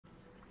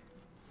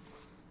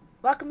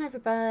Welcome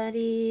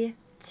everybody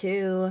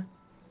to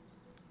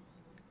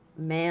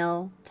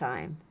mail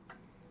time.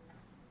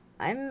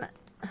 I'm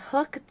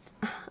hooked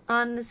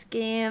on this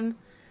game.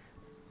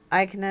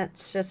 I cannot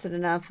stress it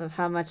enough of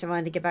how much I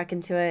wanted to get back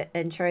into it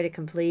and try to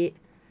complete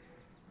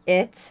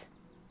it.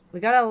 We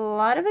got a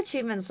lot of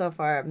achievements so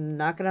far, I'm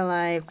not gonna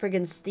lie.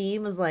 Friggin'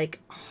 Steam was like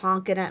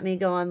honking at me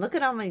going, look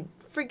at all my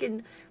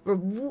freaking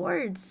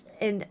rewards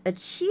and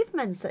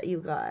achievements that you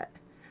got.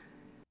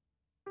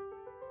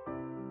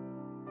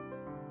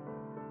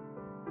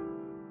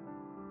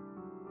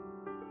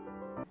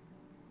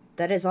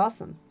 That is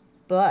awesome,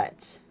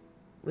 but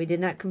we did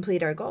not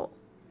complete our goal.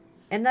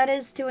 And that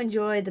is to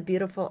enjoy the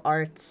beautiful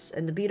arts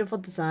and the beautiful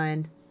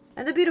design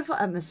and the beautiful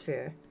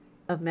atmosphere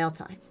of mail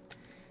time.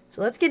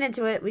 So let's get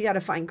into it. We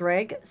gotta find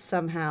Greg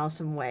somehow,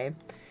 some way.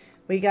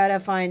 We gotta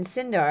find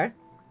Sindar.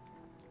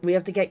 We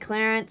have to get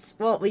Clarence.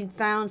 Well, we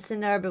found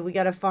Sindar, but we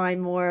gotta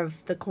find more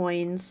of the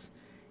coins.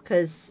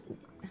 Because,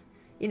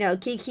 you know,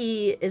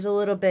 Kiki is a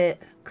little bit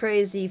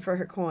crazy for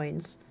her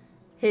coins.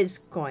 His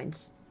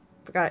coins.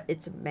 Forgot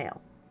it's a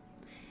male.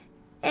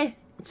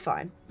 It's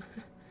fine.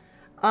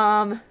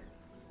 Bring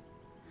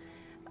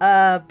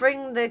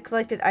the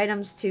collected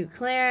items to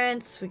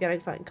Clarence. We gotta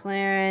find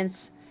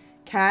Clarence,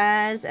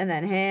 Kaz, and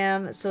then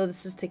Ham. So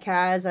this is to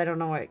Kaz. I don't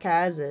know where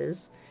Kaz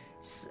is.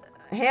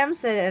 Ham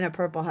said in a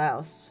purple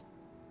house.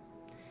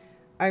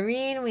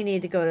 Irene, we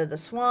need to go to the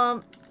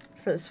swamp.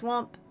 For the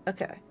swamp.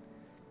 Okay.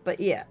 But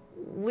yeah,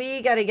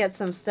 we gotta get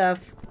some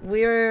stuff.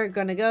 We're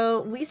gonna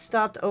go. We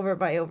stopped over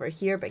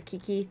here by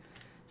Kiki.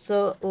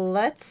 So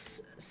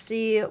let's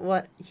see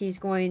what he's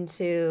going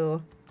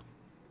to...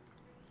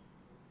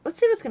 Let's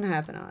see what's going to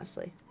happen,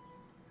 honestly.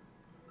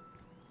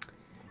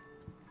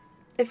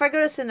 If I go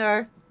to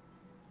Sindar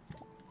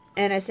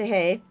and I say,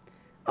 hey.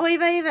 Oh,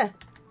 Eva.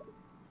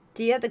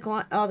 Do you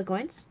have all the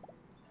coins?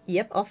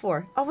 Yep, all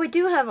 4. Oh, we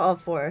do have all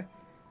 4.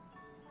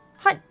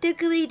 Hot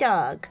diggly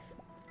dog.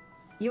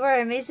 You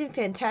are amazing,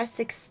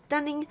 fantastic,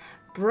 stunning,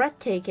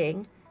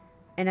 breathtaking.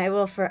 And I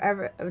will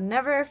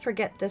never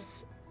forget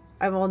this.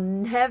 I will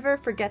never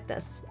forget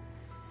this.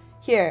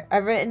 Here,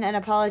 I've written an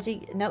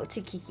apology note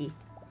to Kiki.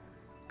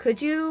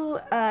 Could you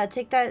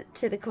take that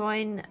to the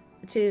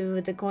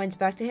coins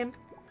back to him?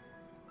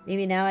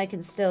 Maybe now I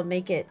can still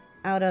make it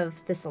out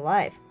of this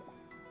alive.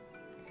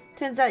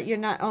 Turns out you're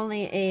not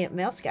only a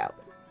male scout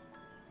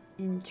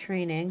in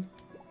training,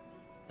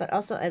 but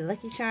also a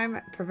Lucky Charm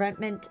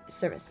preventment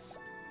service.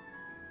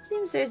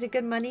 Seems there's a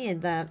good money in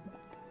that.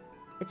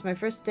 It's my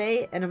first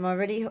day, and I'm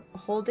already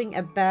holding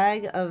a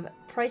bag of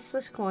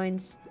priceless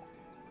coins.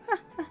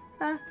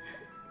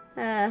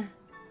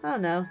 Oh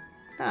no.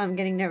 Now I'm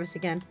getting nervous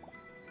again.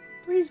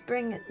 Please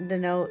bring the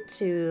note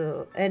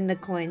and the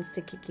coins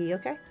to Kiki,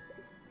 okay?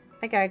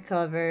 I got it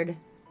covered.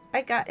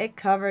 I got it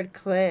covered,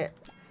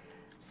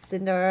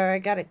 Sindar, I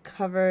got it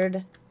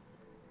covered.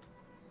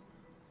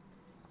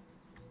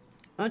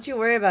 Don't you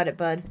worry about it,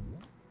 bud.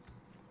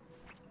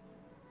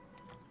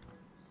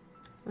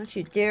 Don't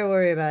you dare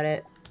worry about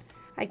it.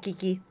 Hi,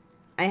 Kiki.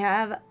 I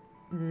have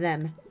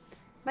them.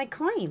 My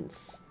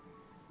coins.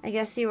 I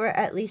guess you were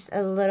at least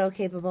a little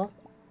capable.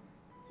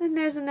 Then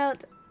there's a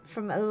note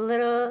from a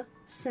little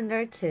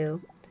Sindar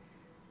too.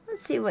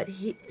 Let's see what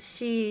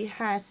she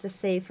has to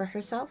say for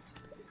herself.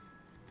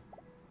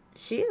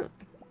 Shoot.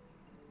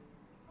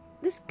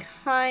 This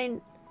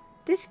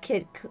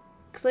kid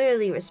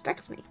clearly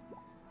respects me.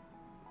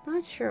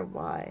 Not sure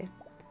why.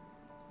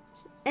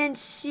 And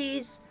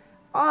she's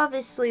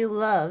obviously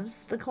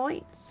loves the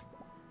coins.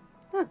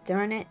 Oh,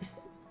 darn it.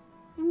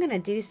 I'm gonna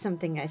do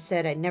something I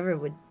said I never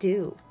would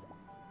do.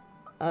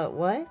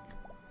 What?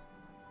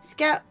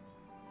 Scout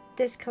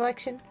this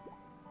collection.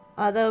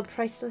 Although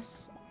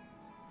priceless,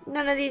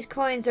 none of these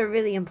coins are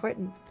really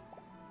important.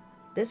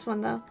 This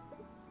one, though.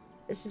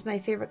 This is my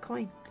favorite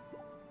coin.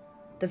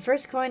 The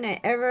first coin I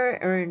ever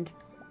earned.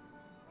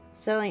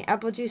 Selling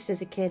apple juice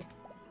as a kid.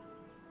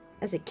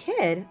 As a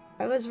kid,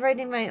 I was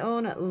writing my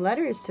own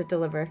letters to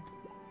deliver.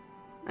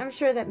 I'm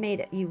sure that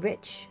made you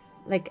rich.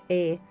 Like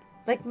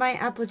my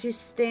apple juice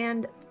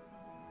stand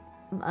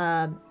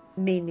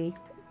made me.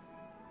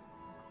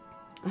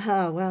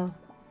 Oh, well.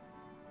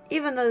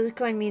 Even though this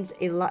coin means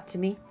a lot to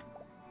me,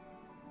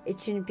 it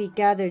shouldn't be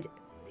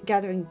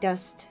gathering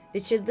dust.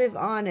 It should live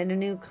on in a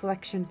new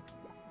collection.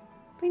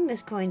 Bring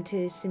this coin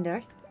to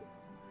Sindar.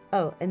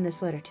 Oh, and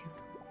this letter too.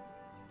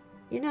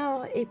 You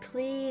know, a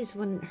please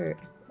wouldn't hurt.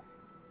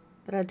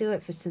 But I'll do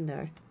it for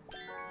Sindar.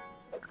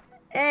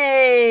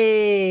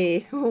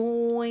 Hey!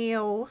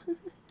 Wow.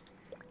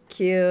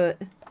 Cute.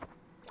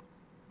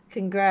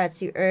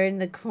 Congrats, you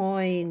earned the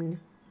coin.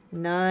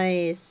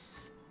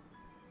 Nice.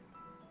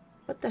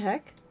 What the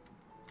heck?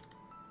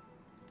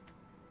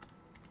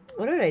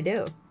 What did I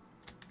do?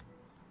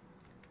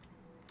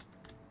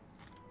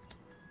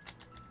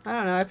 I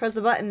don't know. I pressed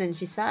the button and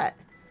she sat.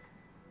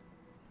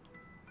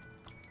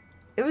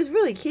 It was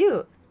really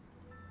cute.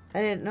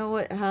 I didn't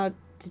know how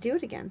to do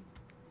it again.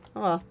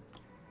 Oh well.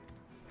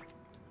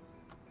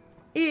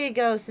 Here you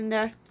go,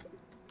 Sindar.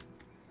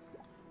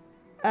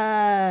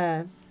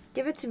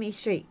 Give it to me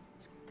straight,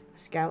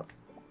 Scout.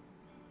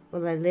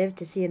 Will I live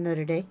to see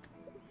another day?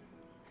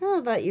 How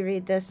about you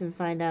read this and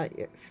find out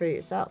for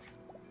yourself?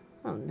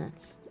 Oh,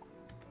 nuts.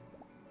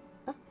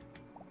 Oh.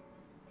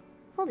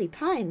 Holy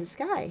pie in the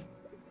sky.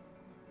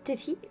 Did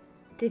he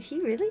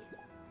really?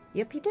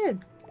 Yep, he did.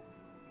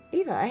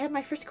 Ava, I have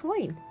my first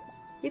coin.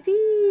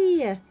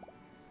 Yippee!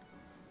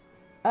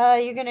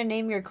 You're gonna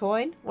name your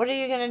coin? What are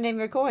you gonna name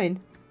your coin?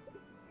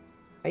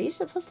 Are you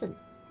supposed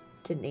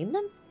to name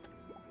them?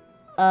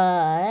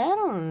 I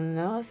don't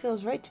know. It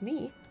feels right to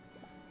me.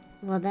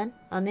 Well then,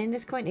 I'll name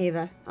this coin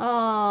Ava.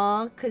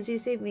 Aww, 'cause you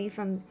saved me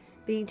from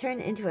being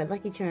turned into a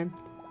lucky charm.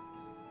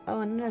 Oh,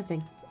 and another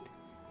thing.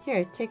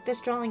 Here, take this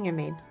drawing I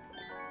made.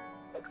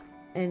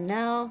 And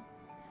now...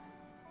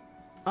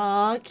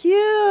 Aw,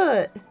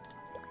 cute!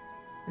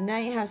 And now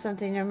you have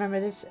something to remember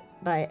this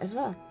by as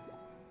well.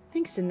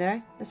 Thanks,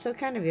 Cinder. That's so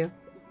kind of you.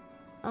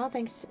 All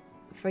thanks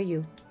for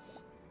you.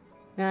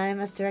 Now I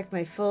must direct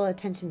my full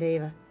attention to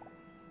Ava.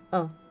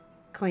 Oh,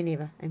 coin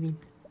Ava, I mean.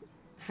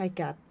 I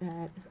got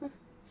that.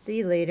 See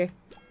you later.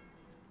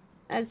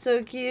 That's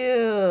so cute.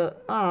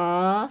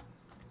 Aww.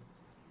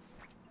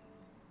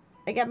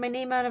 I got my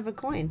name out of a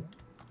coin.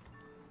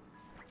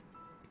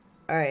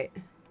 Alright.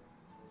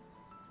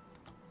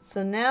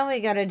 So now we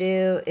gotta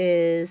do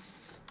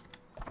is...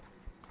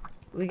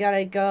 we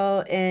gotta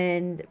go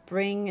and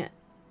bring...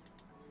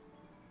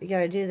 we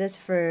gotta do this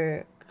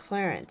for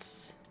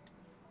Clarence.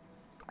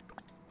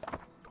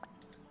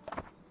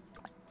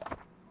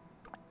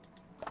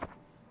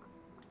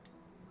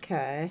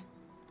 Okay.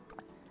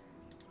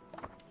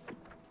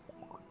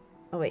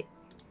 Oh, wait.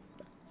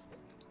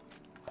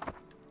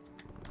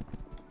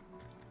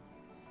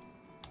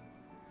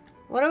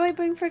 What do I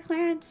bring for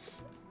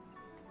Clarence?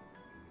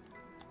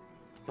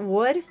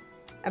 Wood?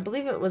 I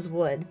believe it was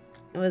wood.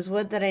 It was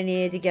wood that I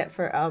needed to get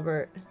for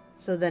Albert.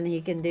 So then he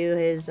can do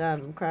his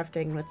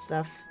crafting with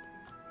stuff.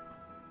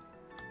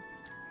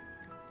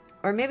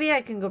 Or maybe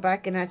I can go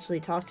back and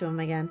actually talk to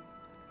him again.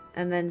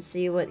 And then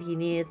see what he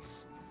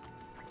needs.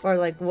 Or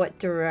like what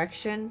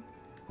direction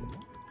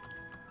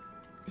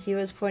he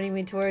was pointing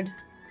me toward.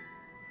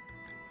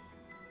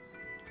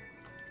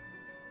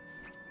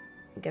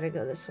 Gotta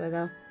go this way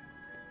though.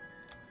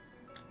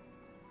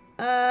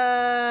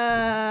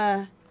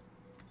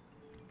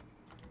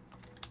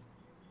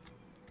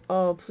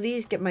 Oh,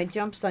 please get my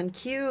jumps on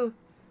cue.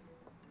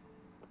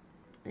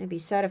 I'd be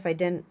sad if I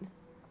didn't.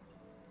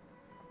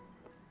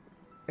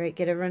 Alright,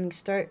 get a running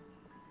start.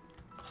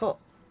 Oh.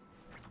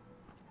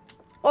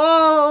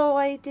 Oh,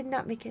 I did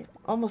not make it.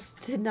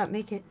 Almost did not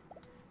make it.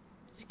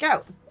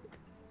 Scout,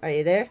 are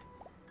you there?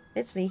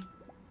 It's me.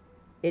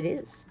 It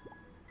is.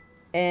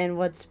 And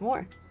what's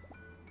more,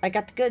 I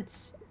got the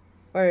goods.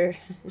 Or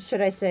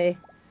should I say,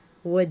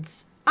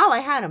 woods. Oh, I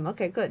had them.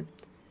 Okay, good.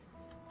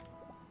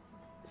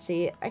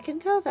 See, I can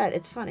tell that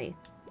it's funny.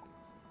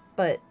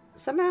 But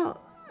somehow,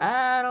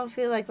 I don't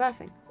feel like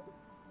laughing.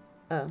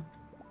 Oh.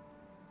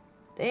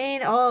 They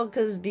ain't all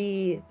 'cause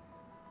be...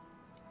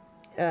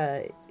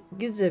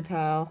 good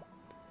pal.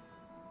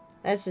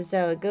 That's just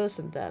how it goes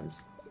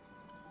sometimes.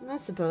 I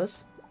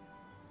suppose.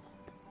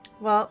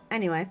 Well,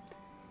 anyway.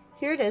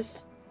 Here it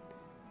is.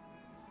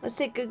 Let's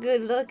take a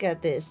good look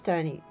at this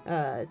tiny,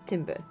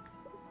 timber.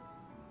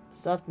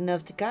 Soft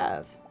enough to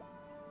carve.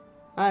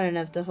 Hard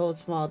enough to hold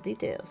small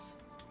details.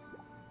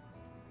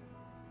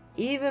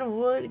 Even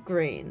wood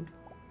grain.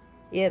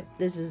 Yep,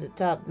 this is the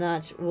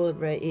top-notch wood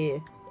right here.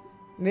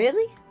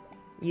 Really?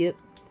 Yep.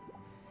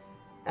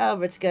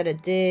 Albert's gotta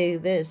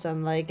dig this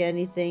unlike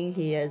anything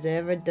he has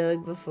ever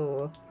dug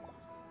before.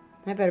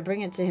 I better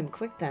bring it to him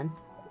quick then.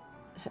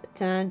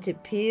 Time to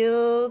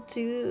peel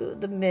to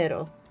the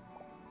metal.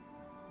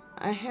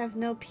 I have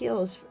no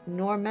peels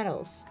nor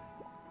metals.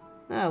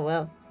 Oh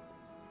well.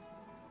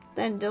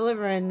 Then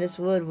delivering this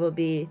wood will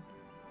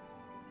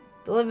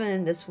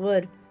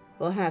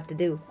have to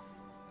do.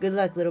 Good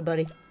luck, little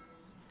buddy.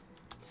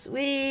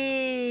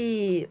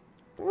 Sweet!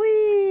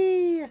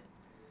 Whee!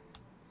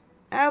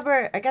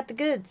 Albert, I got the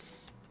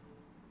goods.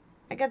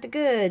 I got the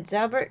goods,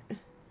 Albert.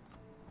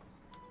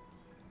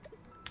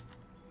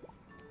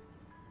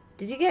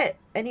 Did you get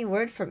any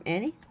word from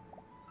Annie?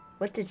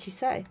 What did she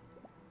say?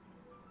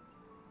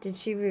 Did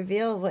she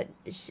reveal what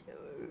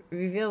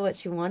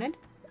she wanted?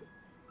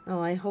 Oh,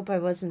 I hope I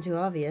wasn't too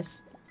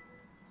obvious.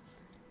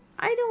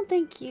 I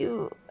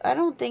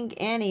don't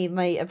think Annie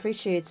might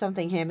appreciate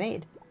something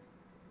handmade.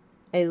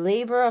 A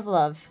labor of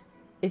love,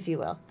 if you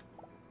will.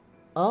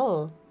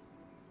 Oh,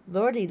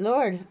 lordy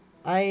lord,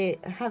 I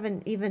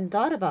haven't even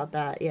thought about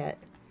that yet.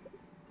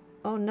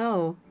 Oh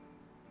no.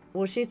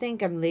 Will she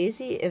think I'm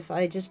lazy if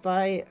I just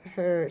buy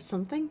her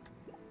something?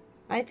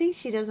 I think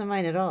she doesn't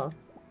mind at all.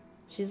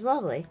 She's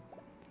lovely,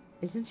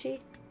 isn't she?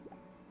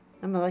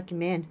 I'm a lucky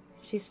man.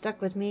 She's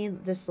stuck with me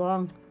this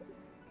long.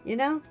 You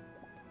know,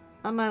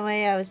 on my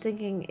way I was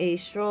taking a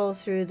stroll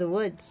through the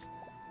woods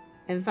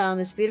and found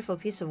this beautiful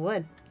piece of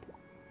wood.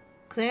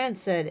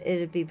 Clarence said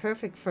it'd be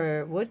perfect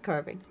for wood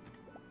carving.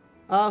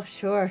 Oh,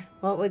 sure.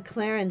 What would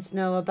Clarence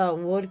know about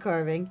wood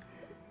carving?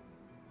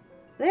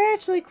 They're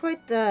actually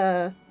quite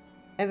the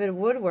avid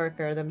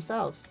woodworker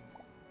themselves.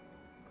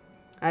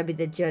 I'd be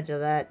the judge of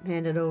that.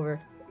 Hand it over.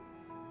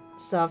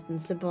 Soft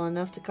and simple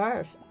enough to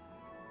carve.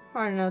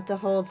 Hard enough to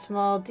hold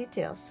small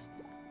details.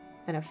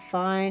 And a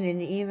fine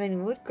and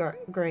even wood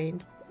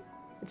grain.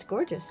 It's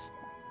gorgeous.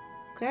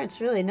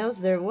 Clarence really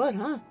knows their wood,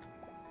 huh?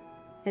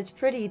 It's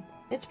pretty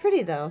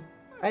though.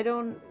 I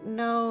don't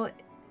know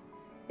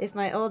if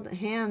my old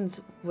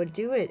hands would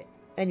do it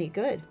any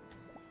good.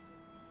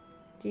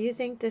 Do you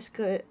think this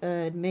could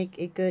make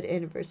a good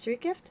anniversary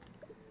gift?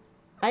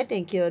 I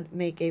think you'll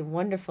make a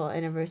wonderful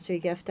anniversary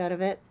gift out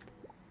of it.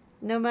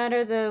 No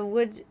matter the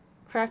wood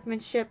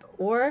craftsmanship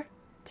or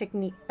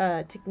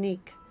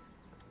technique.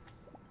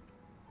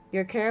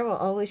 Your care will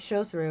always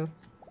show through.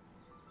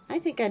 I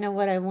think I know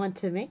what I want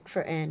to make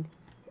for Anne.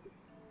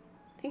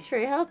 Thanks for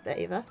your help,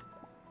 Ava.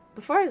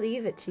 Before I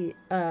leave it,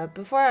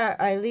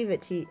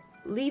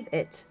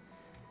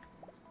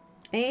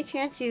 any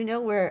chance you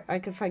know where I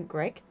could find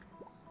Greg?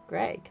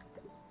 Greg.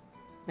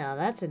 Now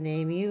that's a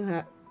name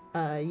you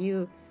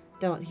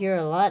don't hear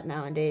a lot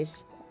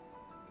nowadays.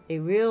 A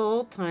real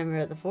old-timer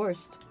at the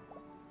forest.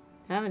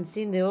 Haven't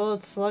seen the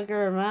old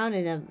slugger around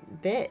in a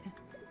bit.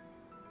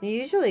 He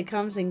usually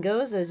comes and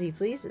goes as he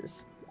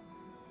pleases.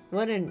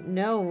 Wouldn't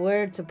know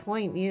where to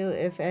point you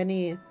if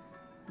any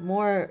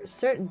more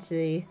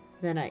certainty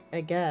than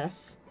I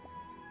guess.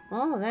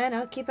 Well, then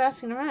I'll keep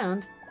asking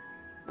around.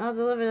 I'll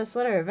deliver this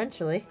letter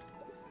eventually.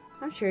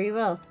 I'm sure you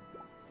will.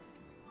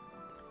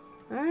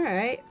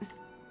 Alright.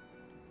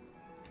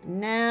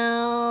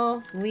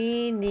 Now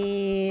we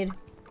need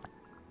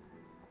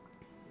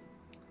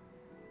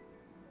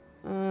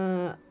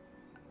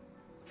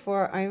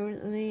for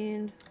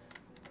Eileen.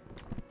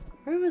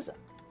 Where was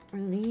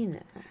Eileen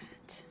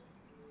at?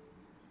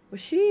 Was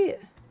she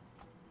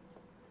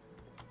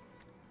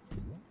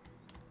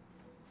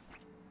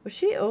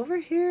over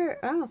here?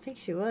 I don't think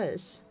she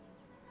was.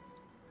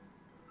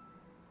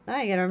 Now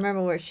I gotta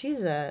remember where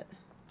she's at.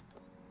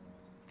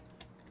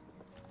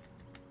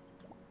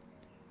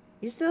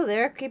 You still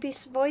there, creepy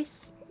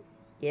voice?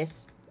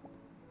 Yes.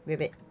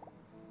 Ribbit.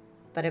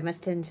 But I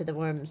must tend to the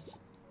worms.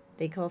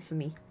 They call for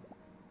me.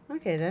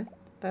 Okay then.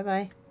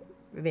 Bye-bye.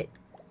 Ribbit.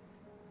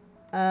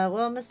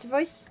 Well, Mr.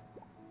 Voice?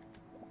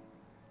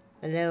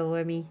 Hello,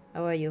 Wormy.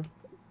 How are you?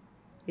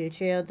 You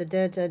trailed the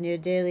dirt on your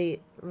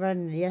daily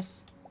run,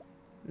 yes?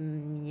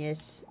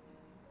 Yes.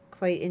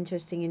 Quite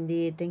interesting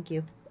indeed, thank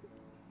you.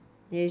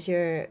 Here's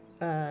your,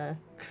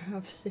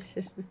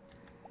 composition.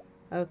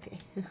 Okay.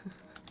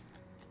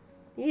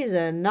 He's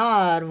an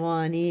odd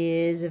one,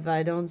 he is, if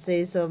I don't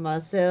say so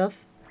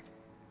myself.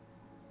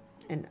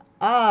 An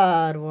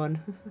odd one.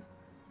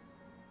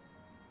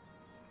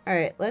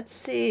 Alright, let's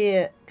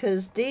see,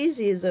 because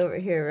Daisy is over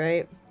here,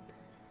 right?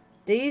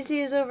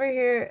 Daisy is over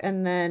here,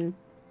 and then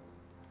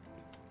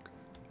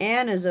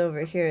Anne is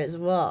over here as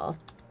well.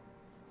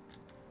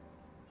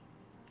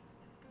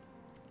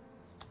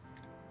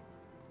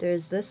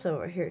 There's this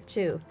over here,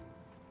 too.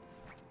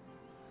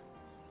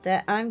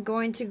 That I'm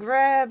going to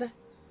grab.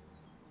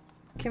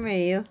 Come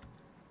here, you.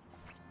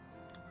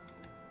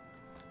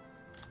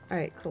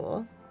 Alright,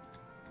 cool.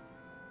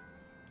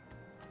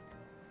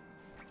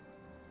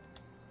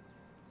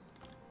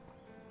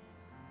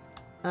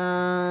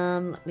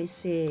 Let me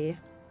see.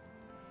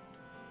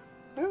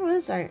 Where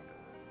was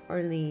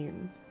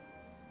Arlene?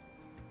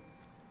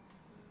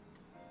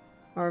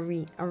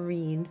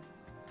 Arlene.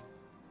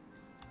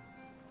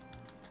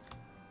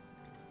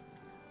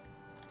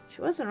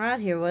 She wasn't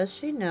around here, was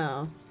she?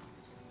 No.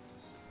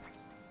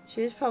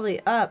 She was probably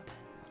up.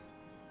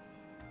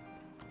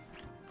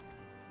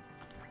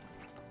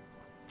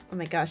 Oh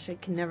my gosh, I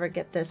can never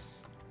get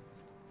this.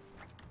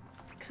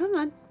 Come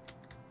on.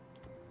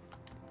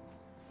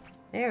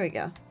 There we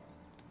go.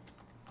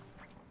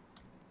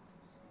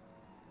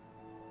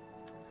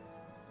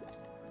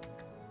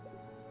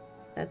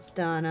 That's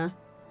Donna.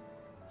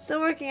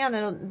 Still working on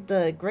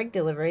the Greg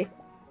delivery.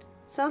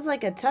 Sounds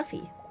like a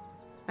toughie.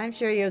 I'm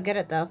sure you'll get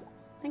it though.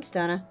 Thanks,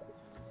 Donna.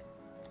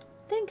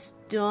 Thanks,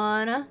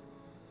 Donna.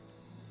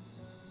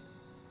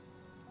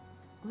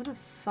 I want to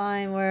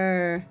find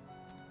where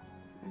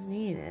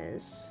Arlene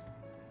is.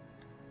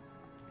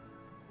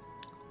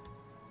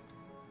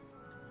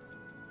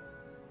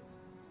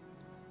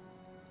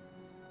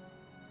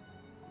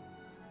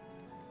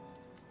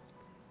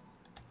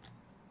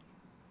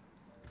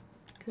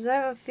 Because I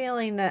have a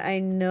feeling that I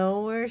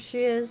know where she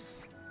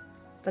is,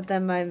 but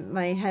then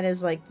my head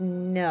is like,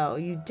 no,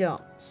 you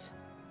don't.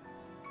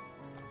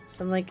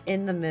 So I'm like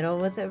in the middle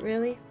with it,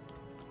 really.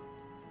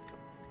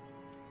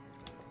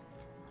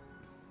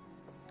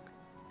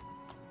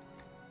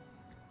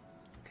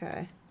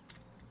 Okay.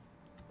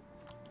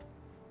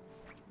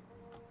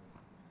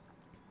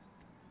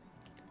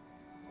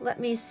 Let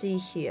me see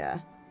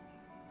here.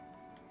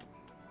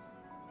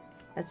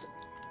 That's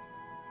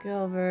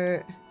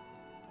Gilbert.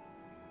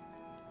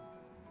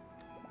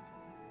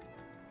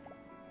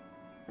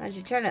 How's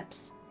your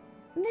turnips?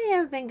 They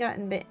haven't been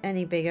gotten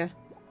any bigger.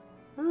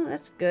 Oh,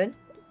 that's good.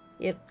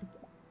 Yep.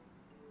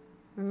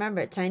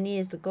 Remember, tiny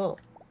is the goal.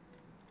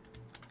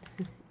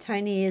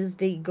 Tiny is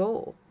the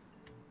goal.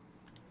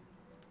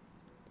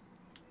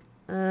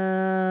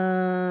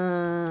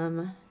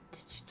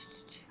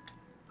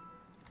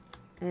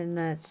 And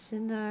that's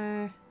in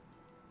our...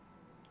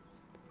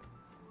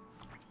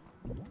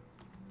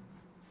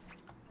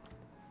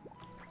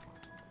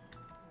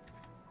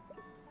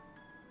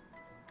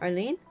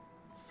 Arlene?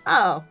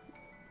 Oh.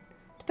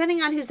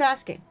 Depending on who's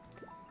asking.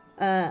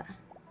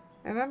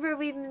 Remember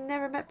we've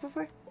never met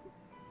before?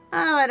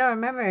 Oh, I don't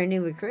remember a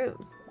new recruit.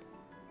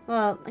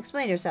 Well,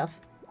 explain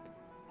yourself.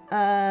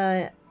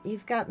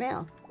 You've got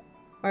mail.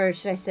 Or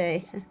should I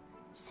say,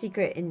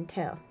 secret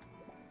intel.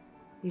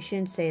 You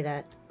shouldn't say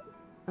that.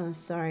 Oh,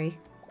 sorry.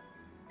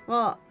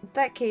 Well, in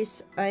that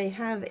case, I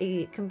have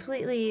a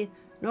completely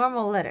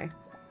normal letter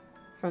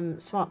from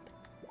Swamp.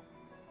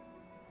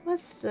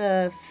 What's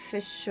the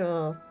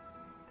official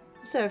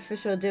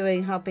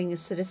doing helping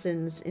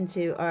citizens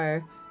into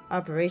our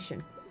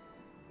operation?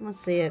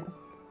 Let's see it.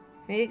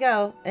 Here you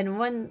go. And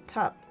one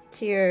top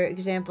tier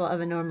example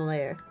of a normal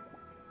layer.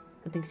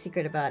 Nothing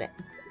secret about it.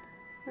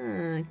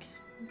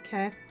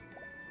 Okay.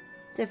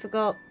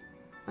 Difficult.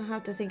 I'll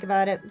have to think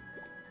about it.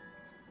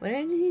 What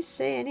did he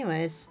say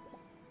anyways?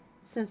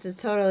 Since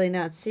it's totally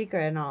not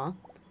secret and all.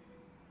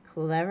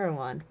 Clever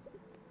one.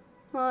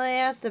 Well, I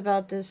asked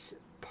about this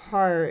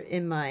part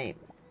in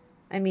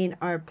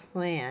our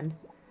plan.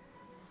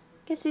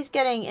 Guess he's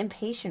getting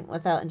impatient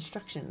without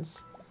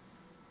instructions.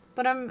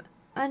 But I'm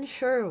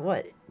unsure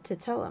what to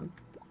tell him.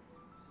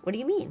 What do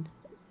you mean?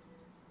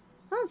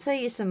 I'll tell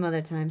you some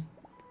other time.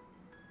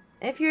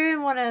 If you're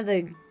in one of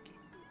the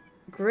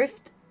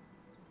grift...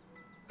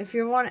 If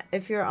you're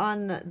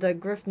on the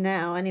grift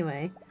now,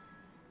 anyway,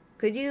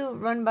 could you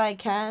run by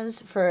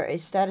Kaz for a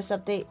status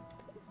update?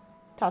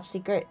 Top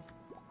secret.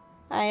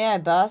 Aye, aye,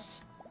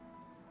 boss.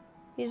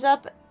 He's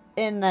up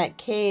in that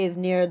cave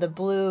near the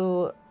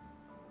blue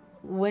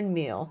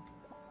windmill.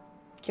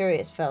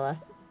 Curious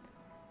fella.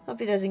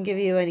 Hope he doesn't give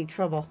you any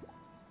trouble.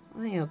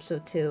 I hope so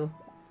too.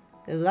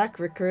 Good luck,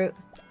 recruit.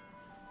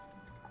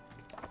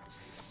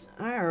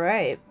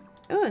 Alright.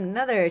 Oh,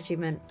 another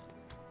achievement.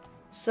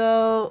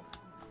 So...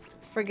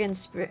 friggin'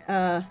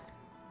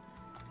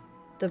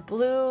 the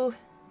blue...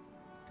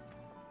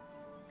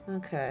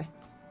 Okay.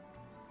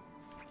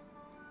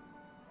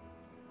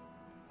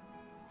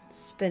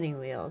 Spinning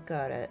wheel,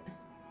 got it.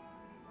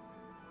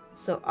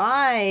 So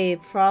I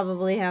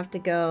probably have to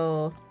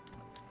go...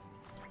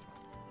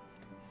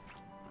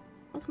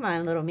 Oh, come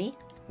on, little me.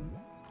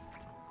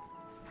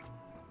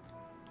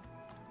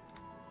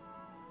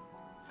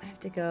 I have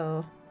to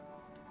go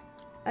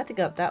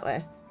up that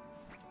way.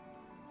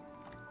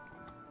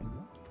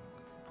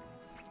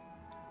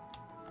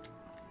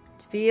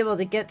 Be able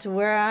to get to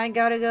where I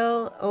gotta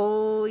go.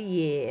 Oh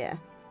yeah.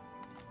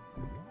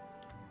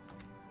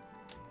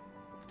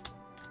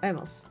 I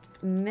almost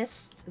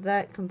missed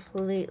that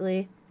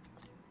completely.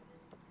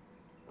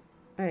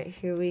 Alright,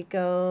 here we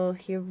go.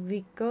 Here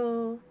we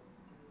go.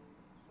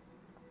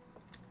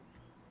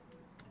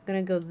 I'm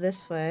gonna go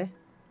this way.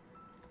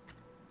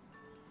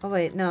 Oh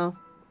wait, no.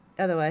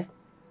 Other way.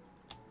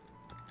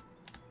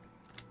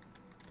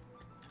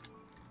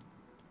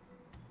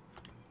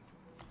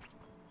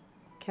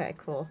 Okay,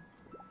 cool.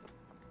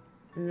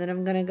 And then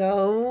I'm gonna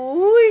go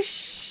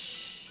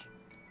whoosh.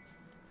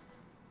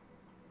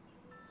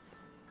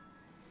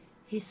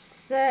 He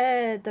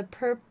said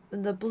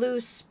the blue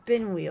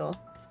spin wheel.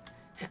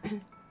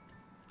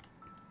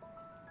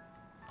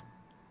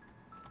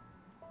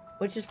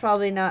 Which is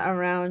probably not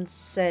around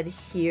said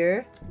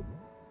here.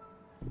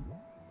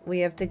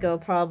 We have to go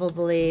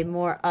probably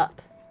more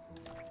up.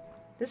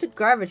 There's a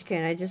garbage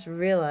can, I just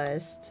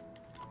realized.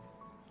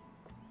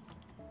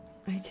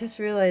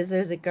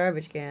 There's a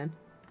garbage can.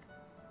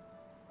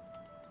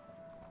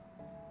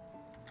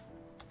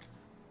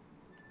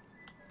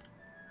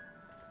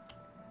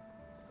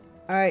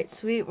 Alright,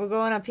 sweet. We're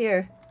going up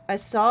here. I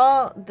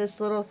saw this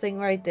little thing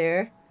right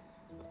there.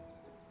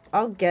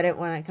 I'll get it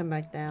when I come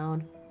back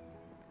down.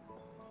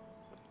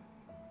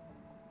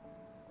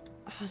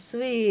 Oh,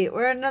 sweet.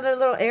 We're in another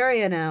little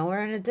area now.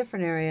 We're in a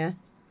different area.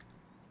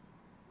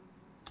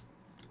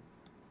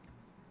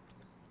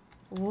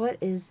 What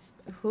is...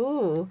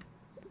 Who?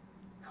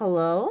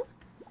 Hello?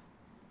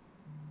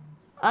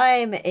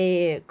 I'm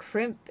a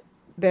crimp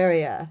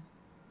barrier.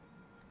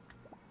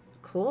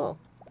 Cool.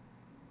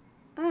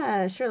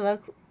 Ah, sure looks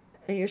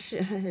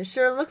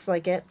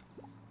like it.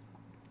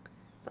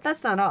 But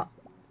that's not all.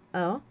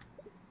 Oh?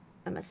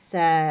 I'm a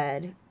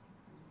sad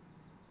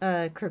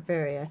crimp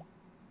barrier.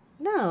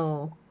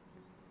 No.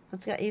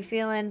 What's got you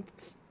feeling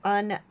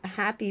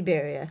unhappy,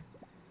 barrier?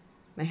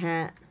 My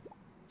hat.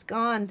 It's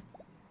gone.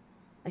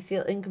 I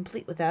feel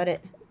incomplete without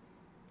it.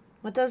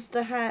 What does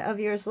the hat of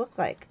yours look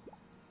like?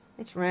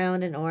 It's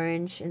round and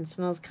orange and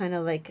smells kind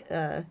of like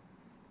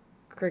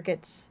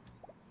crickets.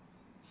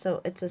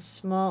 So it's a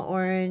small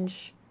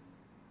orange.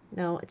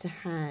 No, it's a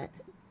hat.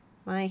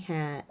 My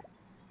hat.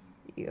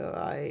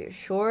 Are you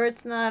sure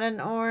it's not an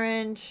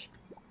orange?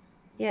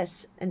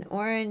 Yes, an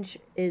orange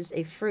is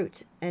a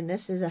fruit, and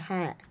this is a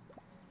hat.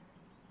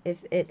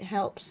 If it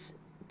helps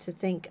to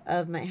think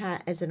of my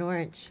hat as an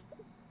orange,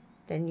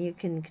 then you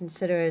can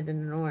consider it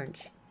an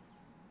orange.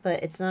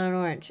 But it's not an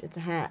orange, it's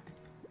a hat.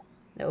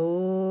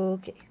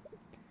 Okay.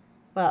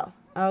 Well,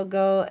 I'll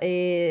go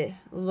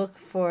look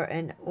for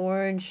an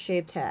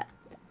orange-shaped hat.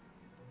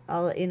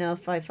 I'll let you know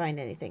if I find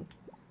anything.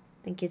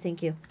 Thank you,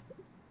 thank you.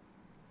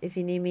 If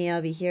you need me,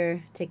 I'll be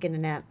here taking a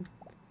nap.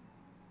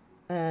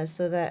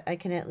 So that I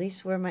can at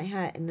least wear my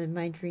hat in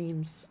my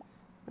dreams.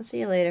 I'll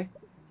see you later.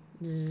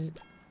 Zzz.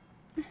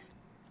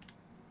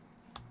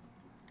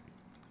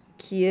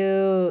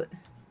 Cute.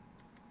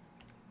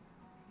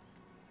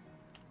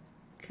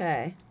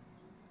 Okay.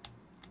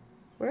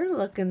 We're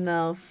looking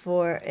though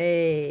for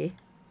a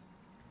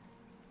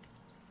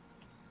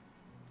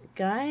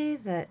guy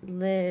that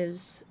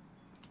lives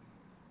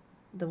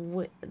the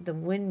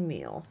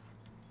windmill.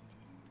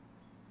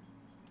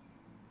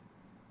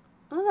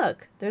 Oh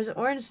look, there's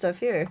orange stuff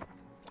here.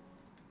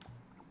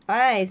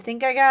 I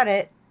think I got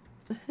it.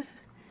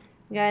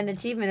 Got an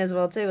achievement as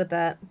well too with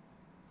that.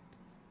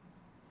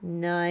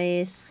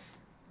 Nice.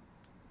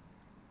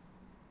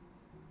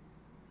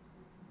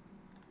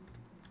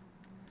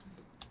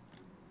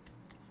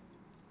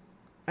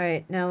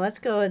 Alright, now let's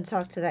go and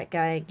talk to that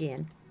guy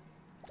again.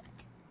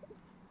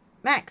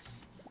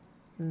 Max!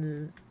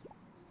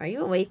 Are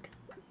you awake?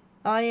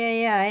 Oh,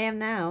 yeah, I am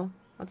now.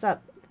 What's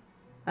up?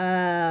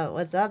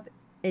 What's up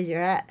is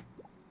your hat.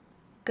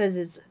 Because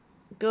it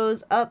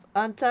goes up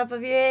on top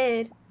of your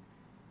head.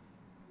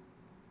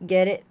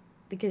 Get it?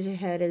 Because your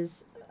head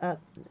is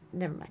up.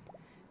 Never mind.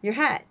 Your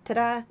hat.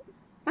 Ta-da!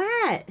 My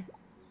hat!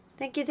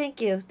 Thank you,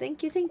 thank you.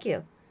 Thank you, thank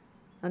you.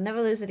 I'll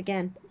never lose it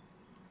again.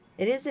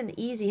 It is an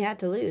easy hat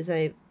to lose,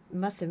 I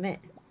must admit.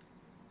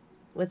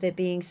 With it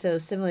being so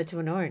similar to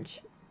an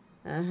orange.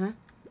 Uh-huh.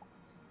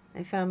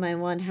 I found my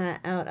one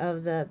hat out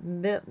of the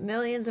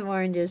millions of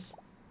oranges.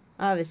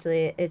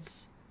 Obviously,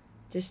 it's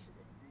just,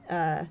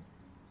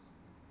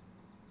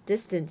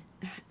 distant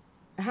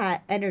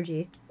hat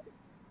energy.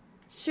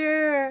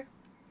 Sure.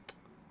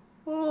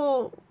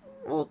 We'll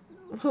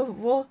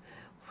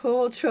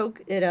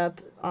choke it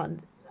up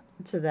on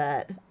to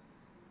that.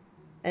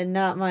 And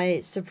not my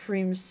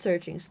supreme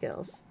searching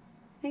skills.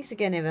 Thanks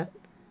again, Ava.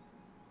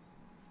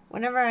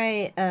 Whenever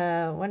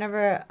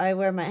I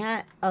wear my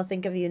hat, I'll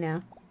think of you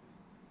now.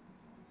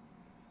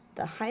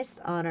 The highest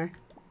honor.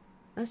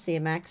 I'll see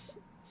you, Max.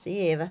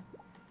 See you, Ava.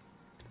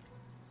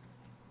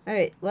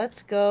 Alright,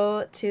 let's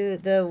go to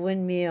the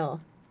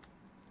windmill.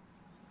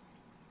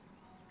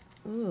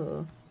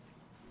 Ooh.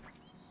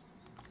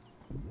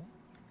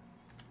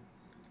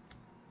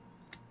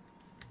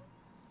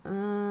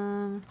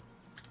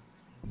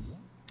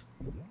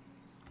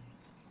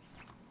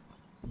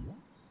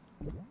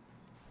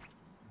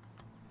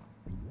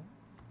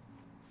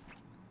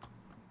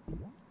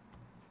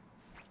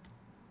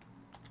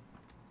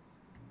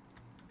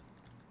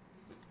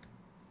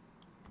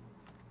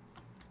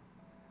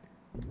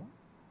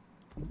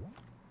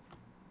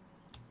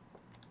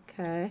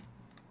 Okay.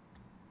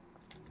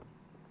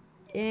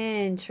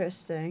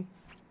 Interesting.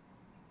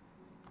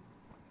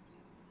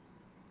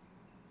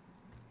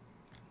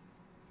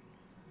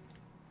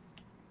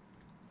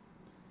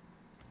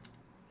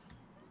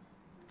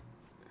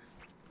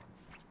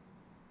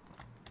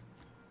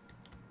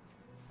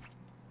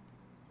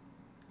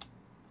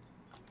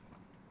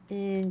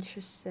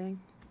 Interesting.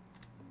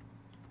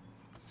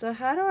 So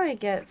how do I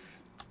get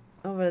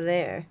over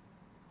there?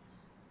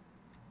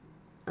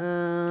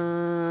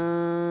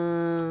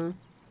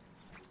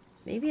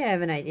 Maybe I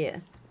have an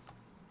idea.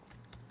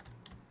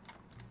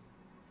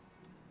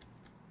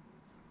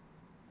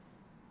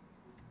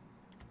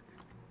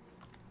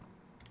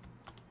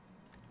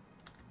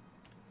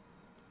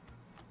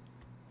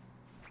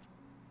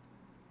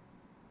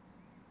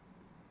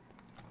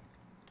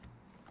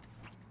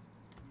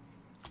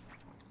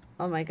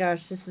 Oh my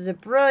gosh, this is a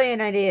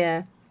brilliant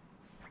idea.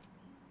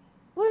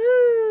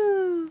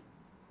 Woohoo!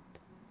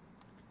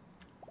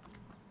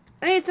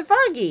 Hey, it's a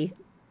Foggy.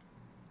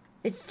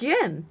 It's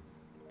Jim.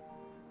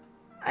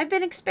 I've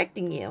been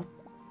expecting you.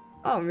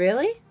 Oh,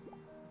 really?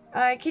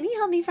 Can you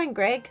help me find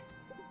Greg?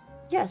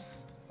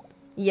 Yes.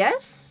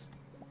 Yes?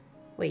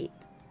 Wait.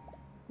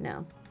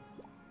 No.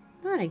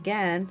 Not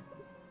again.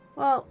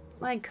 Well,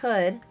 I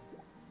could.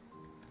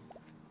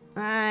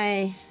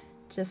 I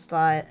just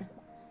thought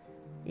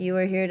you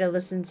were here to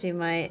listen to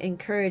my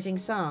encouraging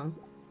song.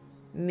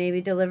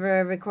 Maybe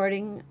deliver a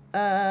recording,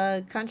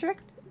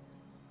 contract?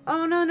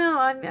 Oh, no,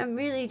 I'm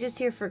really just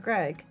here for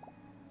Greg.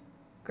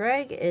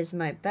 Greg is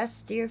my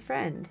best dear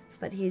friend,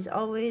 but he's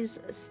always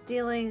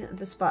stealing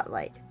the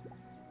spotlight.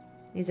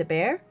 He's a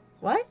bear?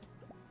 What?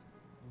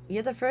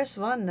 You're the first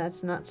one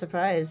that's not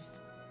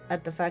surprised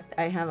at the fact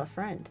I have a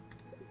friend.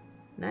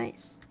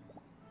 Nice.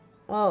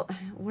 Well,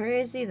 where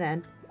is he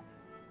then?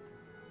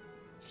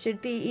 Should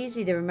be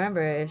easy to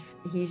remember if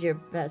he's your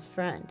best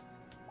friend.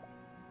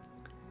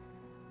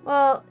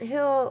 Well,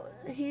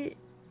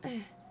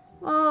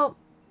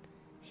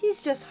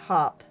 he's just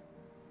hop,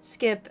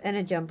 skip, and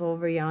a jump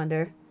over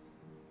yonder.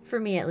 For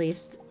me, at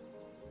least.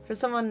 For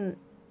someone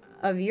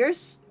of your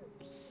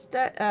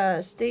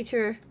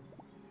stature,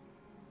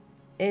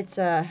 it's,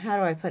 how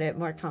do I put it,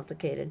 more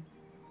complicated.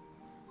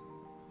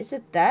 Is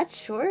it that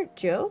short?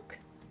 Joke?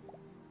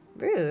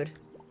 Rude.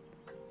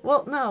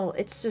 Well, no,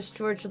 it's just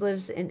George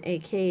lives in a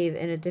cave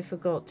in a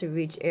difficult to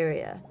reach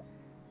area.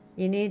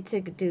 You need to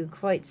do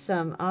quite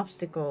some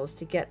obstacles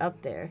to get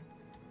up there.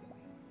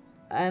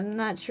 I'm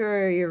not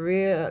sure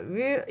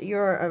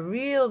you're a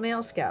real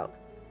male scout.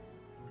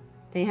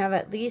 They have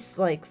at least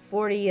like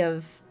 40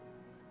 of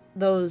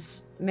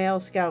those male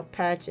scout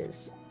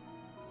patches.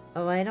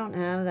 Oh, I don't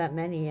have that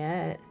many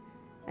yet.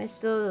 I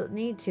still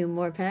need 2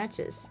 more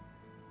patches.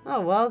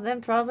 Oh, well,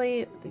 then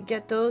probably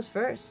get those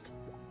first.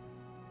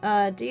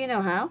 Do you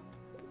know how?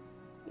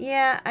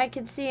 Yeah, I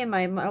can see in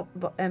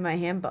my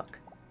handbook.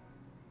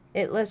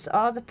 It lists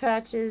all the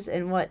patches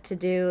and what to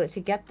do to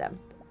get them.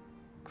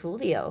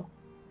 Coolio.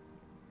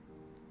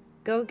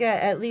 Go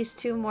get at least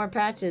 2 more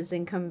patches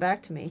and come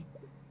back to me.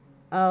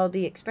 I'll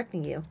be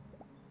expecting you.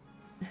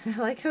 I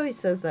like how he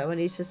says that when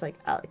he's just like,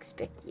 I'll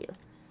expect you.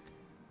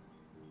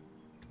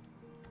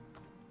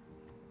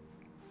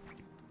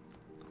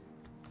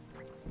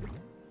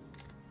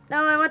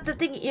 No, I want the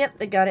thing. Yep,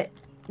 I got it.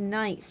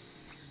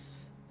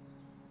 Nice.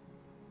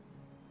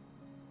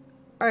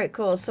 Alright,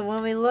 cool. So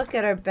when we look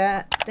at our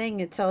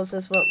thing, it tells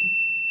us what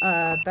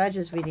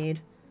badges we need.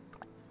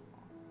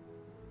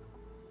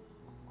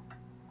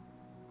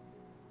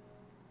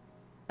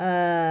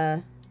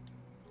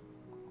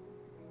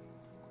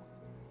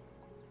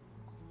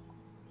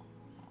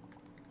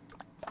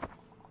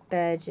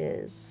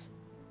 Badges.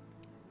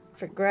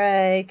 For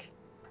Greg.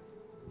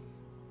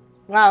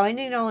 Wow, I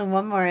need only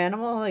 1 more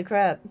animal? Holy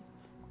crap.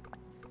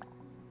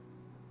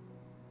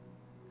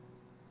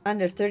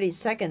 Under 30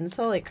 seconds.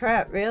 Holy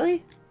crap,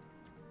 really?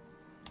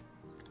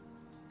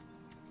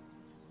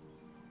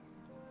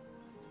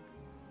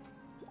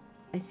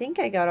 I think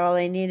I got all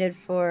I needed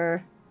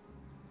for...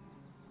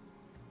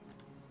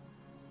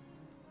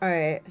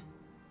 Alright.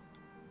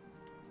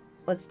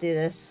 Let's do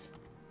this.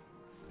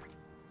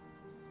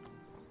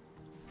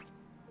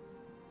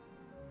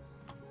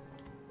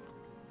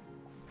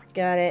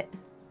 Got it.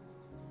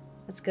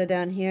 Let's go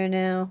down here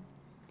now.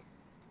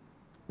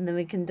 And then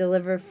we can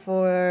deliver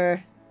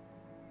for...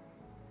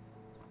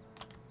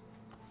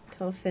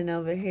 Tofin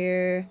over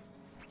here.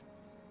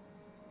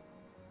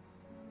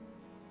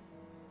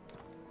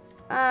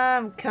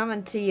 I'm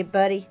coming to you,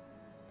 buddy.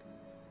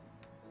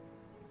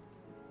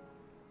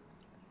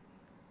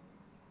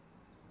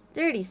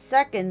 "30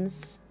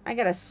 seconds? I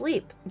gotta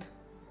sleep."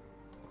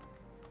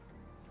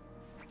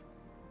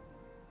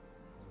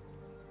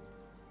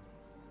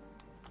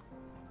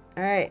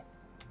 Alright.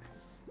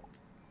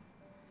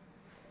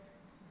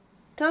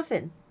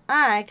 Tofin.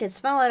 Ah, I can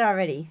smell it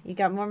already. You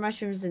got more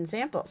mushrooms than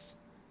samples.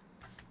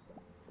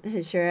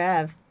 Sure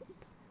have.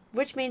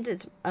 Which means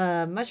it's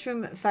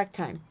mushroom fact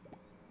time.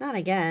 Not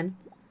again.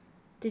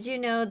 Did you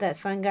know that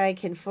fungi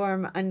can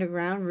form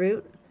underground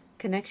root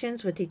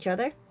connections with each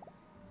other?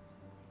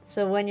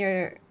 So when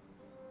you're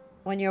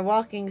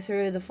walking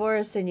through the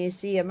forest and you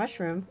see a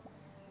mushroom,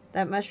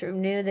 that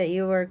mushroom knew that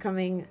you were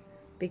coming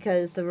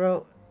because the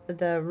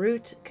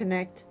root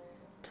connect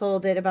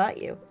told it about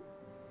you.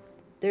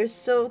 They're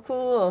so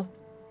cool.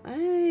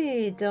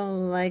 I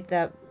don't like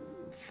that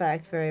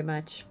fact very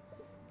much.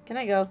 Can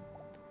I go?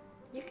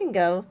 You can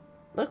go.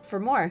 Look for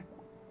more.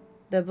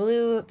 The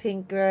blue,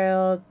 pink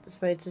girl,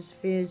 despite its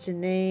fusion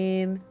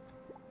name.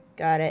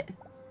 Got it.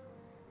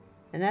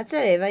 And that's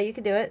it, Ava. You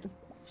can do it.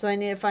 So I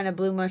need to find a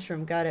blue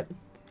mushroom. Got it.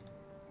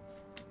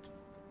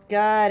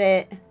 Got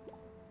it.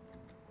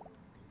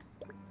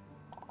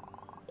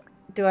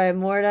 Do I have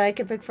more that I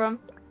can pick from?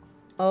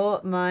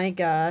 Oh my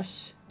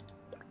gosh.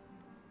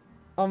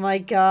 Oh my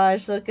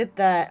gosh, look at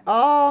that.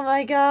 Oh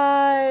my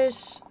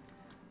gosh.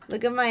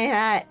 Look at my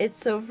hat. It's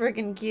so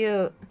freaking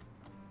cute.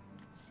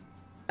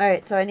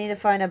 Alright, so I need to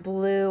find a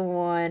blue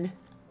one.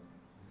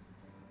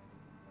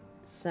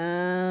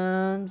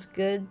 Sounds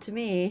good to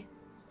me.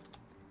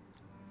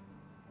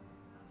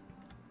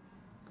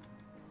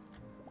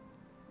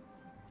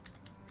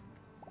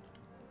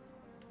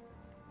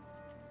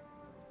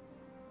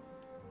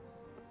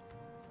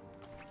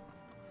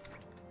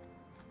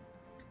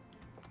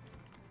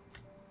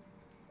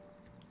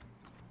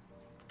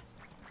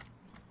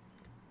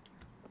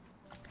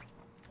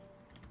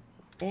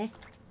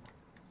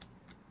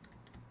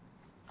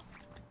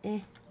 Eh.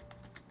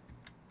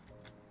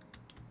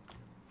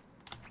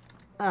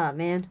 Ah,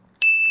 man.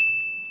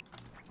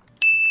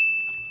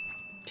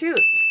 Shoot.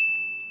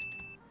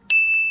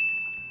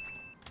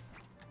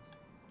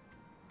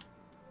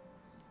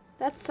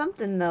 That's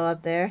something, though,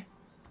 up there.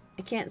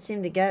 I can't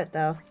seem to get it,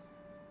 though.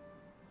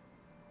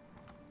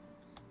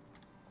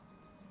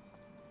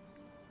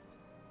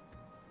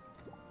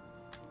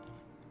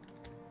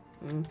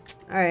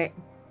 Alright.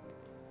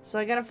 So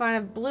I gotta find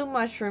a blue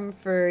mushroom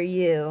for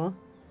you.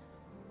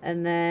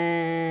 And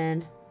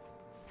then...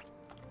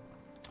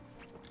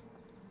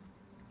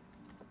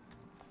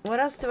 what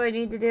else do I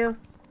need to do?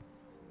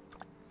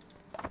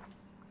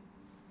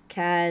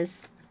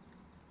 Kaz.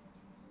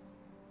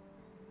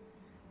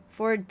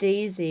 For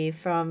Daisy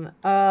from...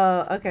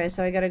 oh, okay,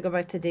 so I gotta go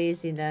back to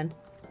Daisy then.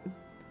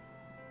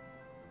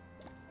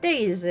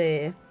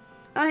 Daisy!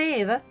 Oh,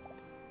 hey, Ava.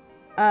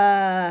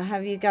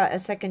 Have you got a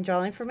second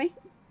drawing for me?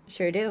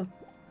 Sure do.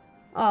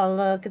 Oh,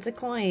 look, it's a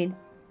coin.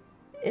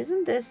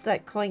 Isn't this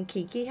that coin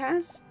Kiki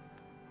has?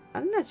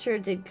 I'm not sure.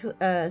 Did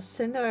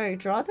Cinder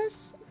draw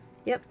this?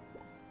 Yep.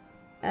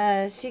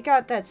 She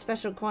got that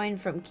special coin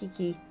from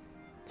Kiki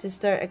to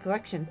start a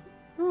collection.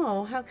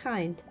 Oh, how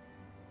kind.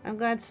 I'm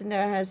glad Cinder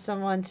has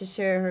someone to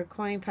share her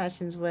coin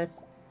passions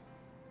with.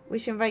 We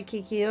should invite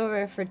Kiki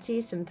over for tea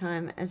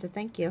sometime as a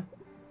thank you.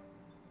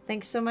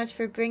 Thanks so much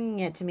for bringing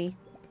it to me.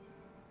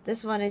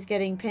 This one is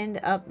getting pinned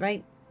up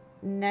right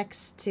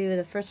next to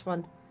the first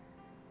one.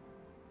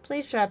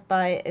 Please drop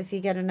by if you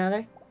get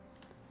another.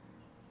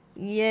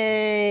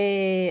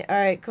 Yay!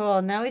 Alright,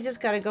 cool. Now we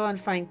just gotta go and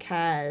find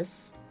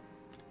Kaz.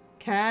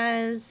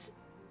 Kaz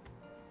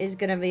is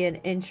gonna be an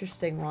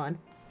interesting one.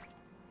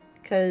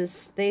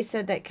 Because they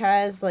said that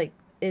Kaz, like,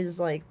 is,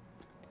 like,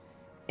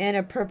 in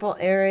a purple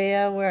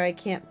area where I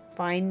can't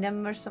find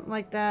him or something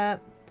like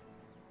that.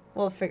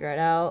 We'll figure it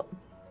out.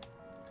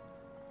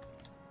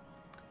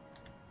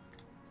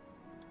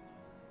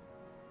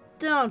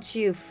 Don't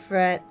you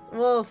fret.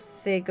 We'll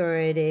figure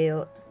it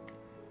out.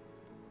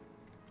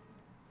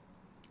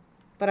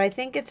 But I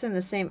think it's in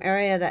the same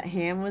area that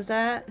Ham was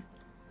at.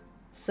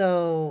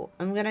 So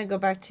I'm gonna go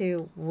back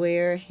to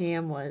where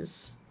Ham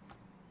was.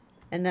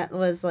 And that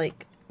was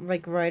like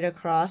right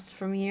across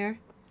from here.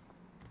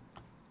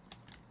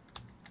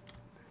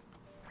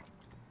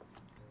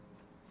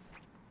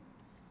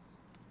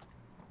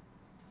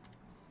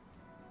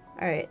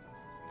 Alright.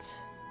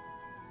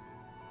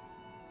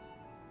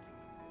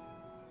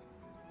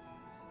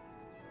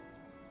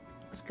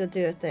 Let's go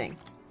do a thing.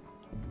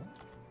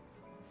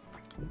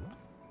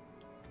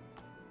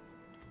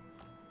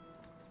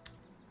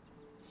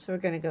 So we're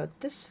gonna go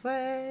this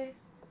way.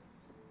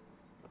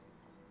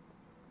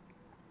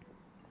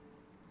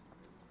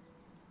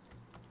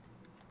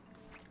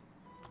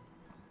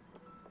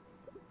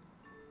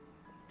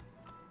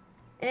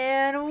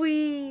 And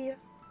we...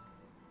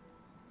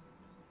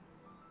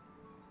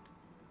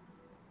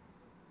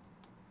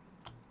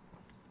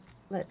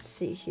 Let's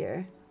see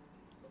here.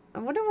 I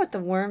wonder what the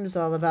worm's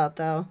all about,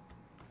 though.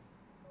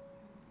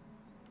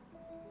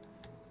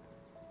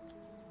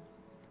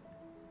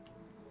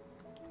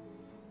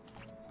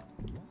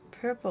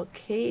 Purple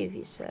cave,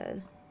 he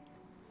said.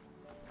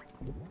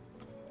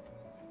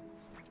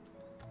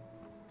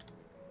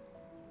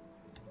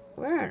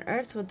 Where on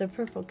earth would the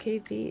purple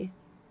cave be?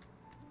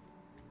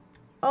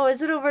 Oh,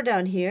 is it over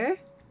down here?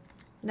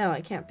 No,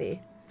 it can't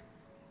be.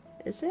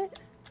 Is it?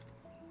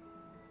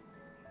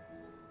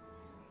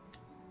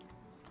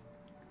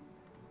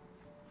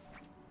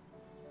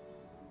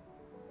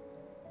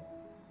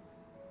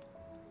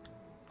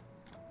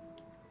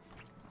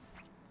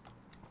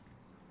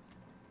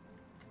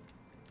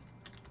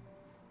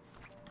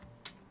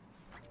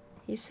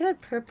 He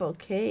said purple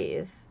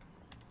cave.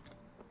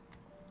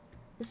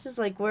 This is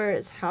like where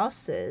his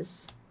house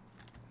is.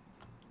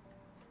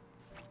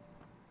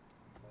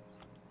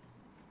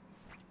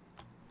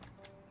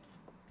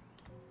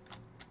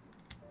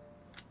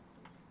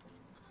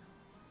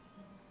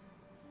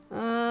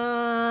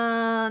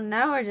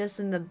 Now we're just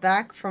in the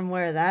back from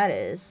where that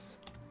is.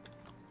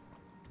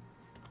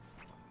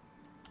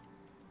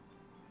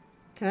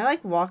 Can I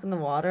like walk in the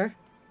water?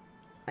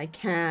 I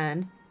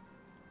can.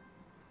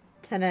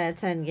 10 out of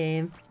 10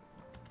 game.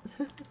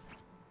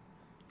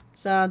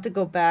 So I have to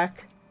go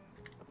back.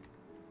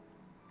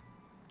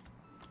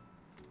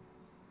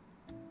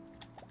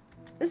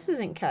 This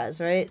isn't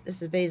Kaz, right?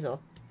 This is Basil.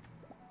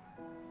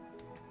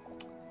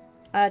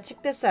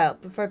 Check this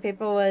out. Before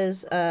paper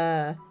was,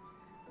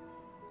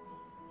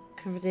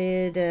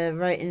 converted,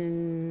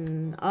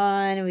 writing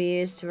on, we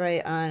used to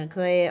write on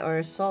clay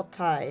or salt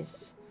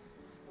ties.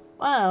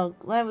 Wow,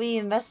 glad we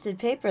invested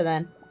paper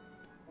then.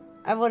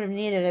 I would have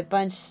needed a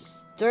bunch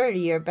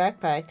sturdier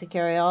backpack to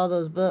carry all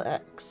those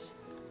books.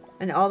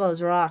 And all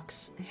those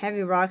rocks.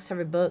 Heavy rocks,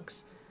 heavy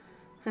books.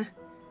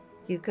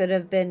 You could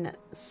have been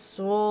a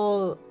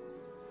swole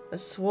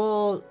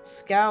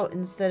scout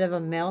instead of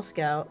a male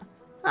scout.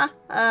 Ha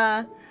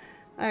ha.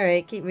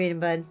 Alright, keep reading,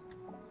 bud.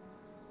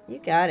 You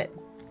got it.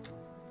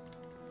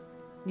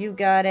 You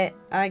got it.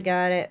 I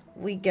got it.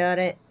 We got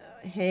it.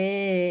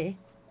 Hey.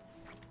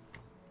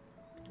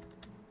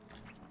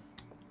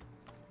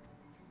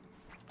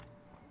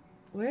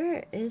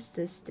 Where is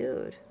this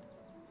dude?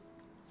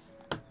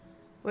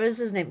 What is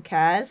his name?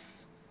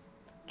 Kaz?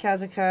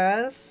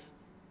 Kazakaz?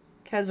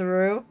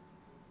 Kazaru?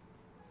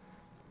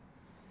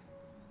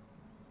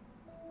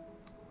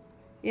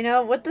 You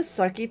know, what the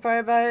sucky part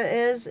about it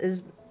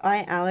is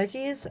eye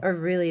allergies are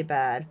really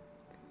bad.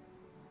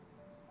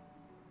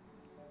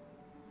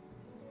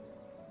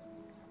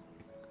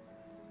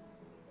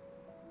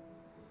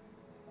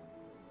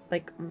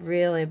 Like,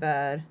 really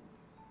bad.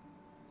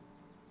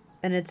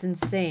 And it's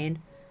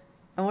insane.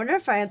 I wonder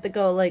if I have to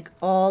go, like,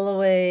 all the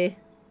way...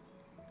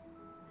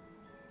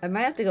 I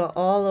might have to go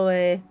all the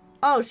way...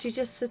 Oh, she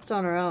just sits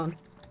on her own.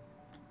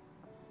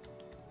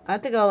 I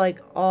have to go, like,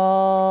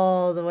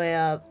 all the way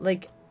up.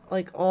 Like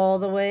all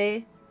the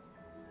way.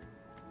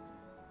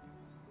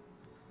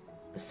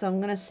 So I'm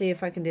gonna see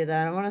if I can do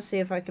that. I want to see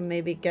if I can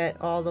maybe get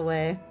all the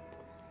way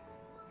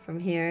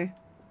from here.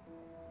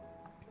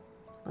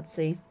 Let's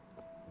see.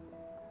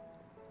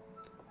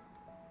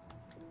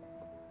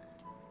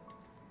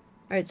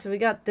 Alright, so we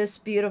got this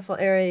beautiful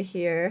area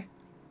here.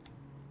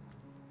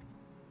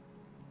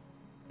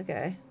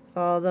 Okay, with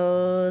all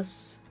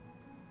those,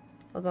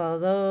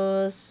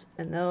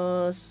 and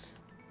those.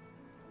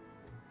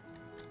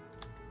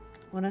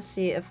 I want to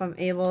see if I'm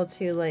able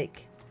to,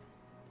 like,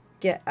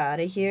 get out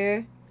of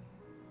here.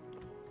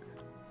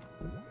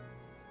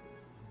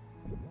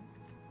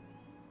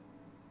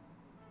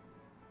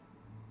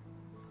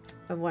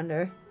 I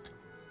wonder.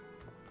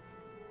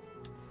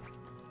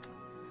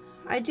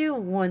 I do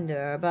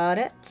wonder about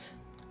it.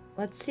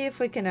 Let's see if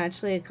we can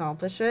actually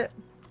accomplish it.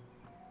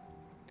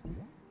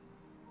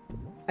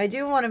 I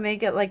do want to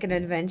make it like an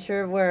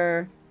adventure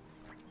where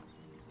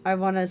I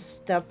want to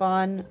step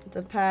on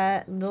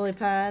the lily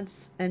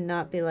pads and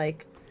not be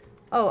like,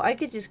 oh, I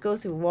could just go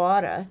through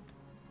water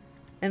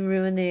and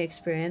ruin the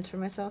experience for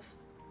myself.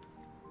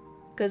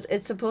 Because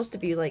it's supposed to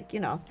be like, you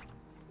know.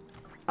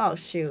 Oh,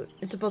 shoot.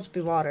 It's supposed to be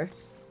water.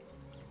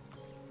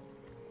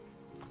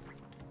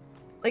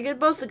 Like, it's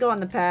supposed to go on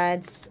the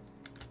pads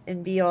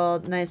and be all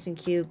nice and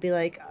cute. Be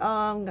like,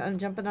 oh, I'm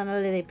jumping on the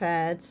lily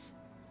pads.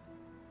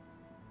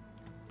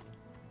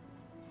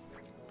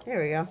 There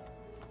we go.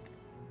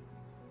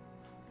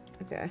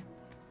 Okay.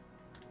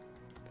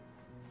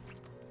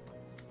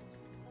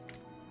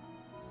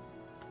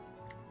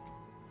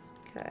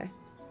 Okay.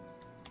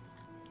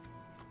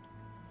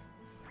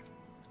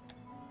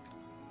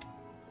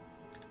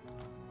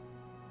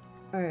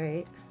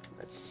 Alright.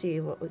 Let's see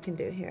what we can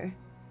do here.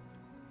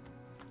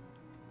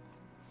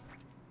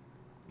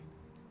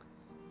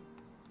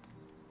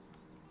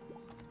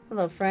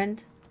 Hello,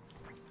 friend.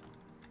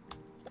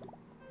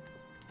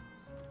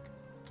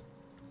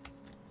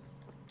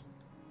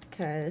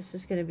 Okay, this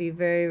is gonna be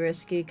very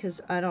risky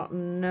because I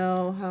don't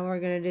know how we're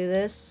gonna do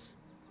this.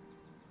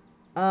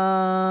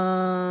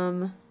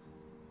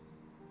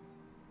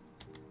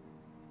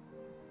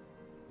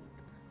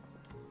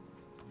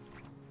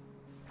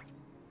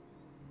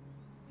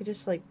 We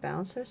just like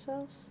bounce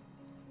ourselves?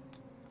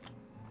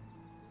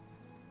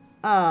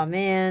 Oh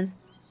man.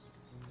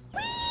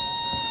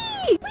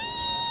 Whee! Whee!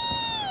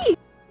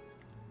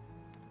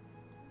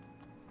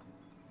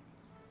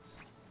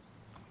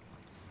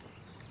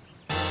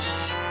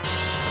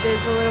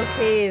 There's a little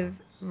cave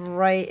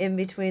right in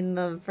between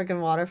the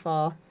freaking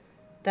waterfall.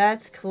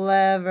 That's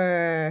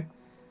clever.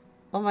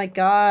 Oh my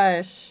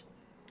gosh.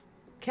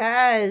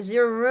 Kaz,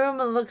 your room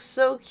looks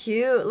so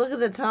cute. Look at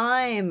the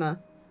time.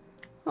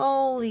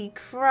 Holy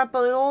crap,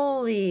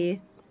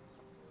 holy.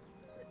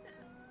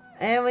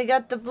 And we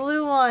got the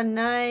blue one.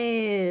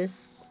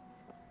 Nice.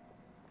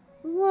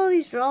 Look at all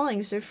these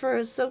drawings. Your fur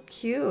is so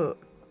cute.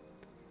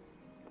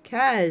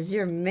 Kaz,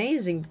 you're an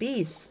amazing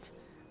beast.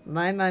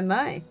 My, my,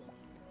 my.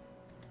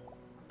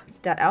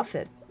 That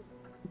outfit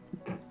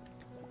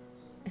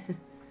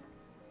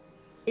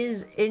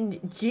is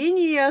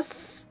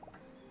ingenious.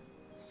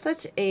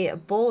 Such a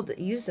bold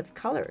use of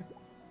color.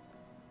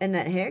 And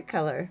that hair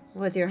color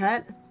with your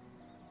hat.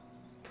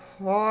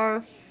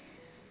 Perfect.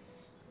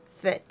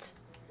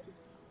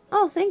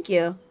 Oh, thank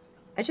you.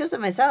 I chose it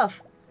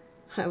myself.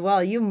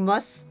 Well, you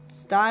must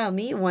style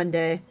me one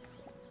day.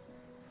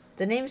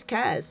 The name's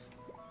Kaz.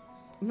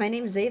 My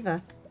name's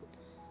Ava.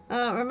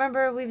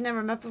 Remember we've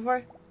never met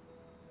before?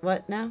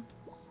 What now?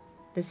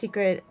 The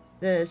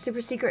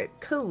super secret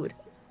code.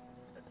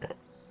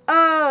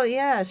 Oh,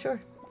 yeah,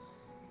 sure.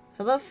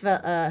 Hello,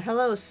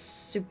 hello,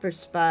 super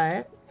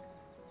spy.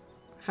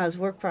 How's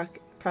work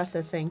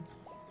processing?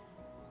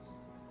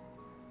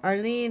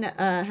 Arlene,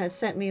 has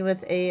sent me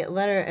with a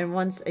letter and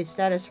wants a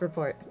status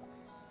report.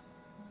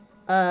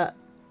 Do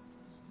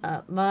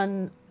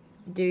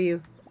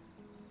you?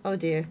 Oh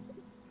dear.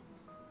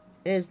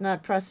 It is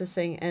not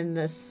processing in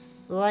the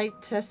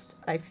slightest,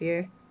 I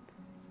fear.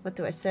 What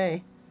do I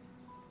say?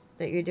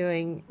 That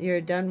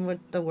you're done with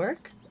the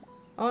work?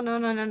 Oh, no,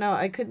 no, no, no.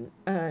 I could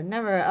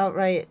never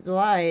outright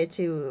lie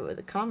to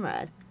the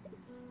comrade.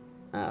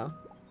 Oh.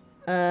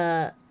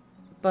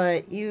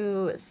 But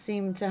you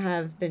seem to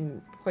have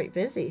been quite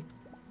busy.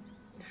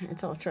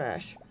 It's all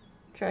trash.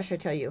 Trash, I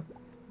tell you.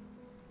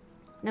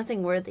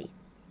 Nothing worthy.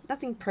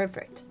 Nothing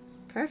perfect.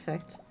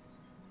 Perfect?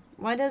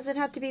 Why does it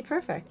have to be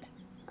perfect?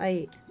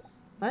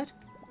 What?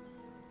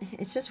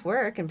 It's just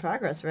work in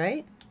progress,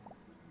 right?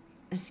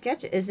 A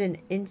sketch isn't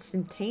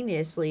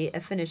instantaneously a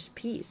finished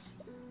piece.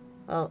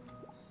 Well,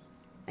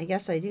 I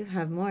guess I do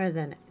have more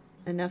than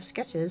enough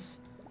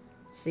sketches.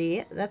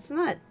 See, that's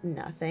not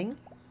nothing.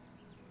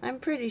 I'm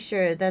pretty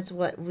sure that's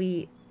what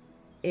we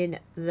in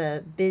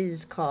the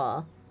biz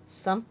call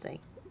something.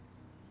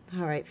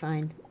 Alright,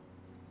 fine.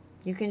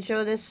 You can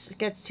show this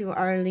sketch to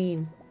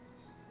Arlene.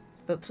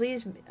 But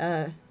please,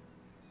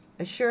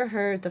 assure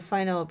her the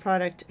final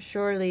product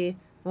surely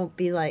won't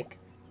be like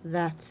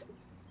that.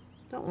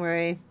 Don't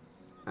worry.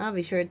 I'll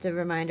be sure to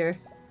remind her.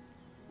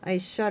 I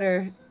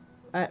shudder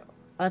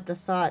at the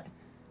thought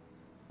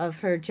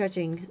of her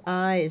judging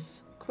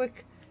eyes.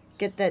 Quick,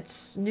 get that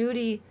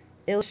snooty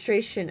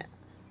illustration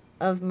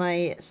of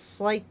my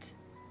slight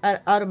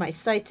out of my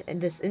sight in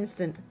this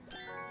instant.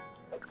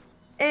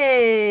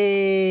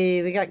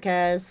 Hey, we got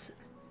Kaz.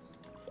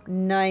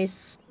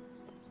 Nice.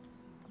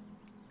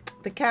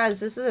 But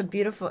Kaz, this is a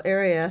beautiful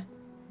area.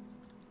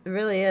 It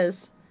really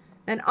is.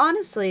 And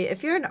honestly,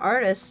 if you're an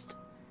artist,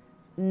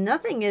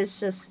 nothing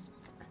is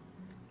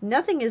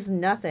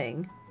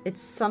nothing.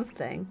 It's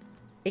something.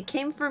 It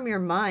came from your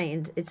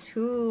mind. It's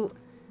who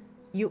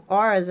you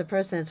are as a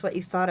person. It's what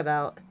you thought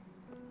about.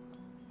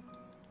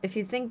 If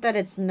you think that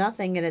it's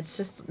nothing and it's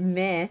just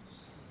meh,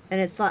 and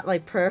it's not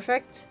like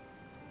perfect,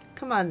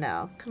 come on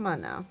now. Come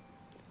on now.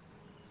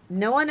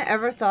 No one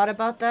ever thought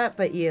about that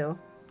but you.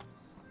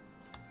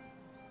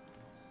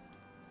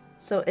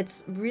 So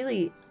it's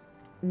really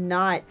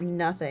not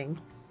nothing.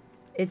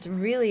 It's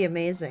really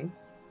amazing.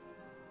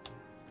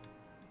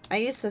 I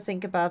used to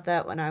think about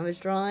that when I was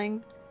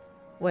drawing,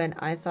 when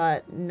I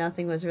thought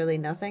nothing was really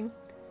nothing.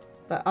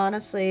 But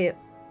honestly,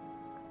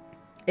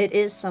 it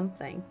is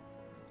something.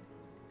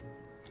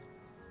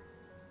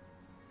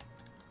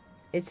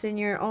 It's in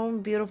your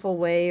own beautiful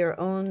way, your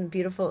own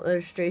beautiful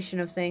illustration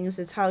of things.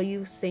 It's how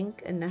you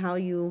think and how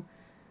you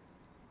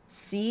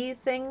see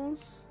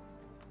things.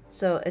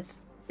 So it's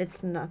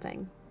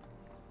nothing.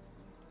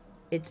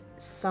 It's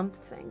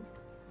something.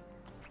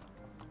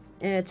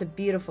 And it's a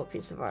beautiful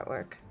piece of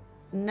artwork.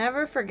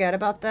 Never forget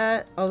about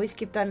that. Always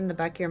keep that in the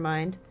back of your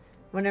mind.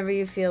 Whenever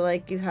you feel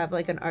like you have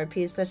like an art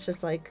piece that's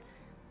just like,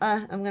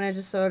 I'm gonna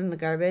just throw it in the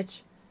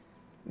garbage.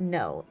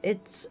 No,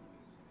 it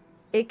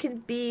can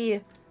be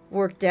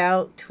worked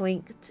out,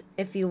 twinked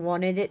if you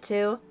wanted it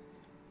to.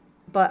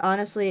 But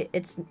honestly,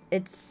 it's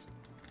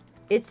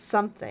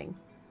something.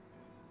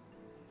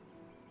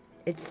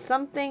 It's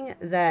something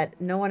that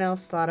no one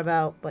else thought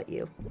about but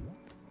you.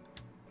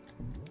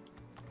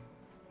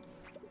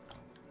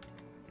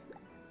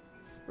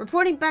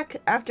 Reporting back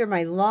after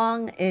my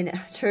long and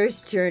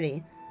terse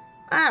journey.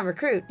 Ah,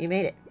 recruit, you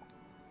made it.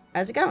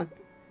 How's it going?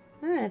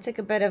 It took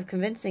a bit of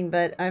convincing,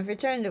 but I've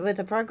returned with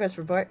a progress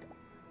report.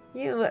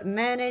 You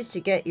managed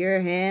to get your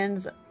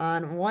hands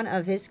on one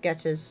of his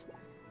sketches.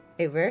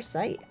 A rare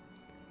sight.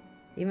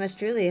 You must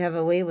truly have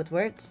a way with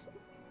words.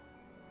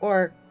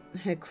 Or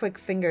quick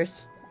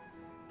fingers.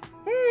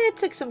 It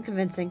took some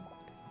convincing.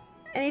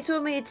 And he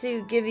told me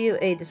to give you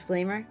a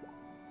disclaimer.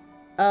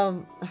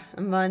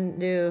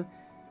 Mandu,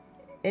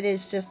 it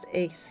is just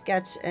a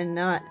sketch and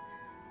not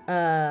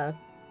the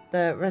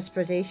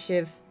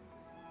precipitation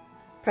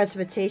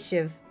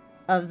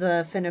of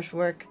the finished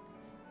work.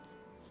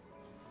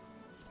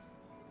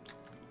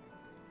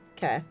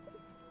 Okay.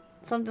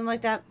 Something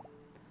like that.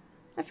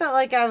 I felt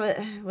like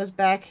I was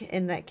back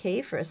in that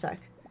cave for a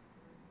sec.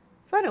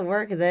 Final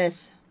work of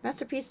this.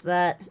 Masterpiece of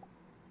that.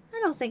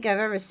 I don't think I've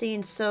ever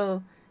seen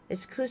so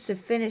exclusive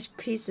finished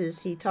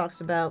pieces he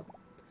talks about.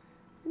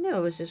 I knew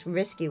it was just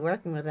risky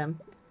working with him,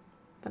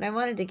 but I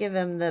wanted to give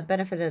him the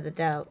benefit of the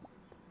doubt.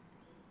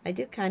 I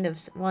do kind of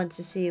want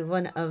to see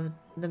one of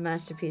the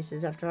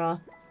masterpieces after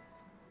all.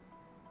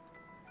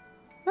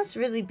 Must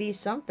really be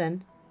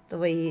something, the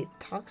way he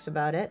talks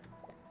about it.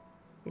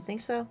 You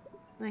think so?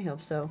 I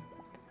hope so.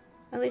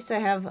 At least I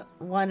have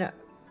one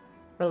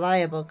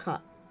reliable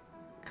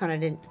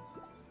candidate.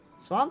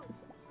 Swamp?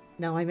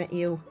 No, I meant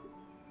you.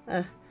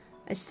 I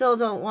still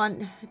don't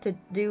want to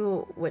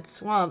do with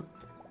Swamp.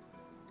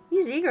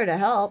 He's eager to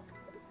help.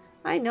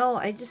 I know,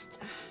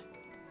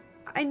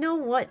 I know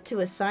what to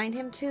assign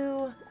him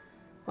to.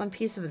 One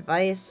piece of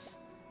advice.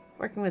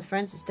 Working with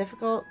friends is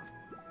difficult.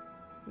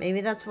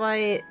 Maybe that's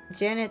why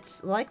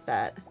Janet's like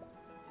that.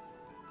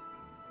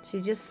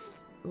 She just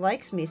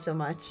likes me so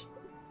much.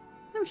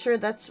 I'm sure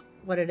that's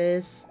what it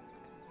is.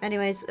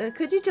 Anyways,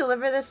 could you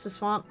deliver this to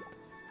Swamp?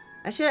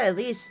 I should at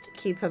least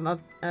keep him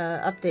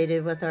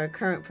updated with our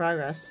current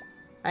progress.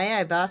 Aye,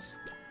 aye, boss.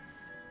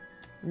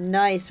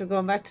 Nice, we're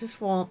going back to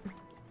Swamp.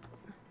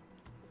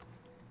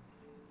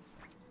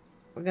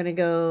 We're gonna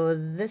go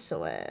this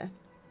way.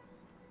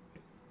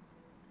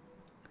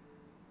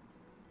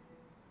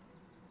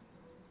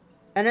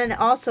 And then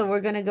also we're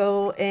gonna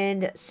go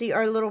and see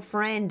our little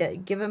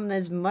friend. Give him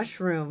this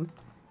mushroom.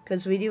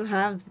 Because we do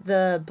have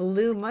the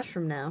blue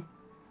mushroom now.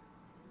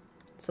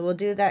 So we'll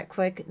do that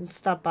quick and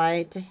stop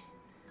by to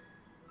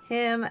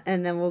him.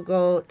 And then we'll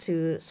go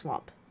to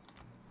Swamp.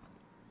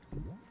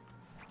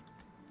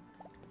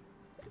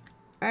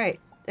 Alright,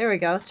 there we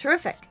go.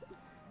 Terrific.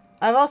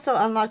 I've also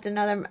unlocked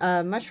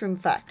another mushroom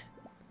fact.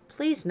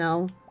 Please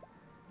no.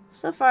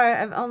 So far,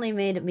 I've only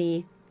made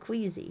me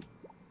queasy.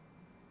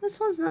 This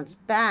one's not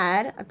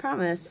bad, I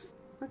promise.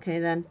 Okay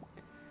then.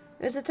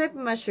 There's a type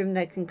of mushroom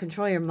that can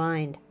control your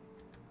mind.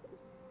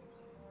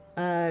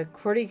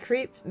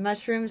 Cordycreep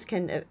mushrooms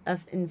can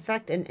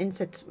infect an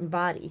insect's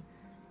body.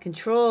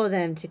 Control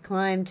them to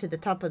climb to the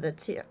top of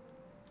the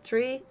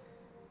tree.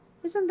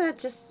 Isn't that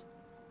just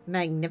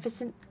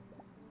magnificent?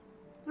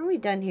 Are we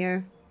done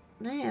here?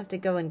 I have to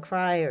go and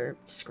cry or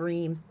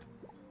scream.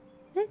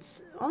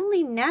 It's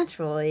only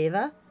natural,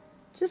 Ava.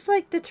 Just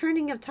like the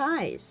turning of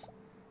tides.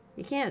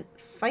 You can't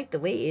fight the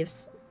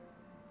waves.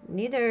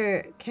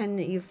 Neither can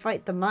you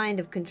fight the mind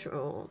of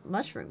control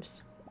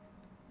mushrooms.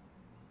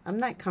 I'm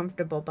not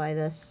comfortable by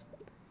this.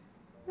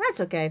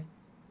 That's okay.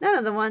 None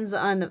of the ones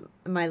on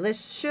my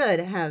list should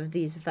have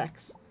these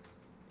effects.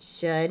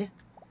 Should.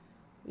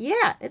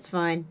 Yeah, it's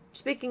fine.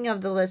 Speaking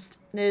of the list,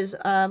 there's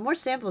more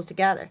samples to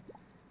gather.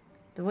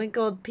 The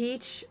wrinkled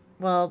peach,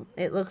 well,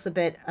 it looks a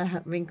bit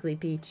wrinkly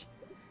peach.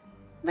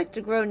 I like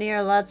to grow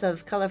near lots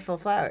of colorful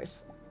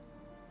flowers.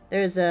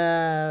 There's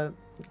a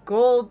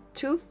gold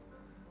tooth,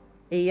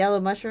 a yellow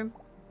mushroom.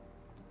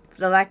 For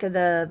the lack of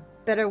the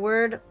better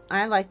word,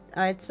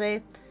 I'd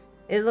say,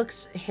 it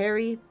looks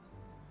hairy,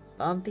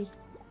 bumpy.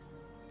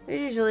 They're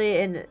usually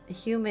in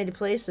humid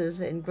places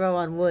and grow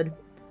on wood.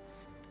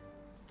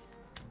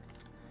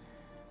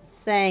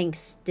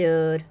 Thanks,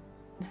 dude.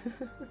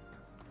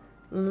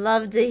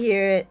 Love to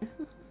hear it.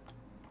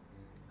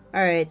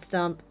 Alright,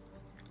 Stump.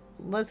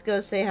 Let's go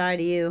say hi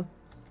to you.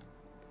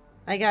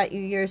 I got you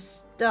your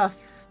stuff.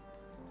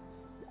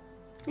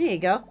 Here you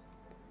go.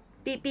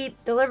 Beep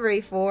beep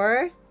delivery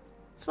for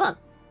Swamp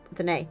with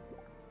an A.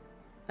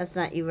 That's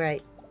not you,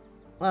 right?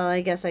 Well,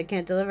 I guess I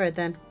can't deliver it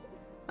then.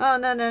 Oh,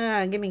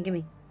 no.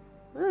 Gimme.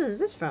 What is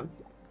this from?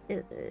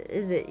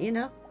 Is it, you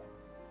know?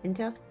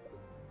 Intel?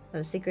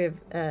 A secret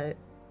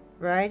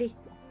variety?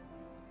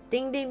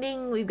 Ding, ding,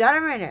 ding. We've got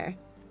a runner.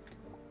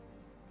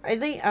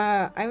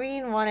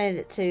 Irene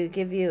wanted to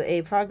give you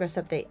a progress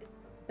update.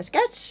 A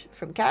sketch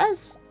from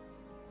Kaz?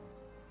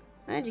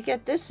 How'd you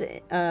get this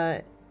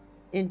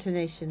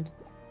intonation?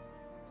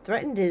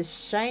 Threatened his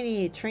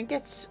shiny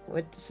trinkets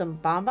with some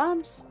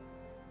bombs?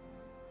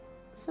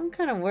 Some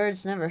kind of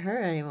words never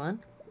hurt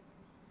anyone.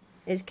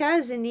 Is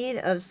Kaz in need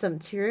of some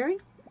tutoring?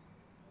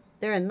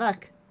 They're in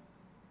luck.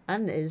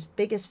 I'm his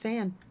biggest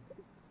fan.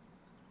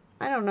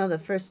 I don't know the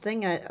first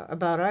thing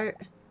about art.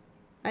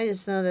 I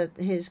just know that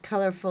his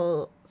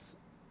colorfuls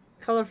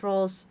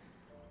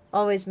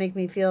always make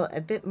me feel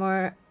a bit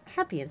more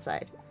happy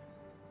inside.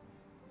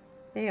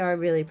 They are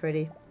really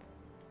pretty.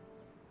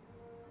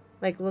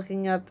 Like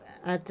looking up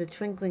at the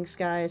twinkling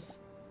skies.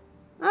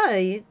 Oh,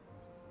 you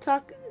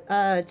talk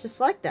just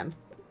like them.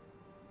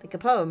 Like a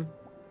poem.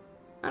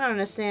 I don't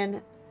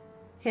understand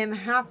him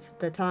half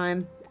the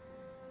time.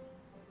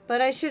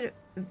 But I should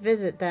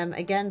visit them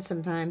again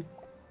sometime.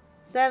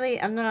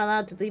 Sadly, I'm not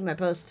allowed to leave my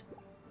post.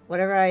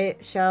 Whatever I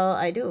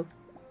do.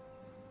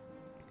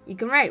 You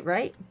can write,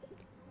 right?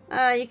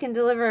 You can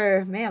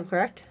deliver mail,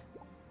 correct?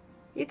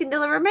 You can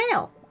deliver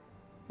mail!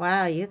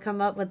 Wow, you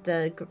come up with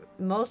the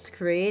most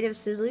creative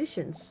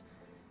solutions.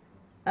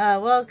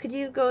 Well, could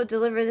you go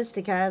deliver this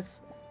to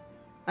Kaz?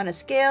 On a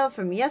scale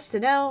from yes to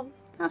no,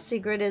 how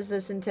secret is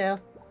this entail?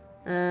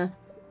 Never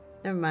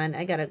mind,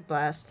 I got a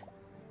blast.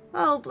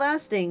 Oh,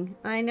 blasting.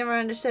 I never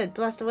understood.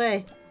 Blast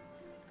away.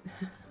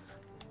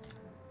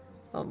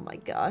 Oh my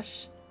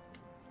gosh.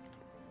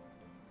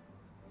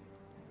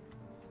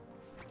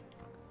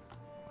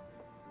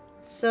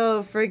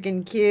 So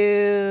freaking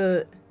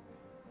cute.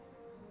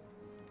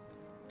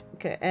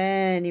 Okay,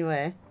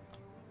 anyway.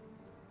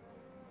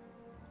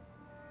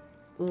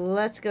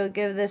 Let's go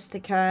give this to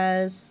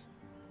Kaz.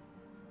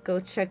 Go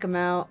check him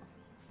out.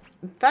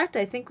 In fact,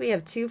 I think we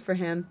have 2 for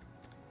him.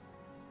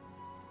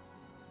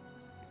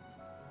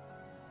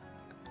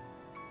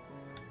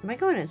 Am I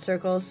going in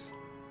circles?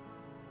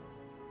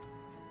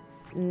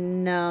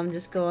 No, I'm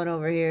just going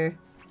over here.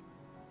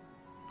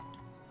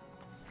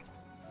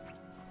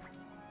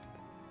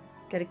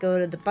 Gotta go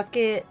to the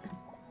bucket.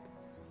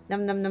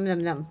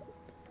 Num.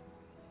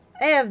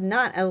 I have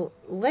not a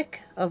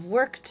lick of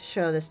work to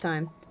show this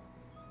time.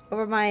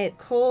 Over my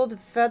cold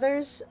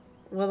feathers,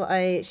 will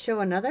I show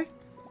another?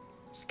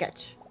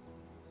 Sketch.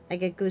 I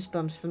get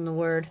goosebumps from the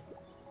word.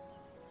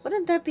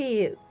 Wouldn't that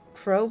be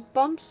crow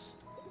bumps?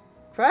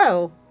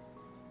 Crow?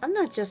 I'm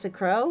not just a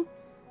crow,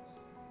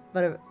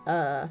 but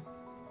a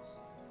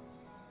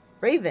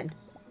raven.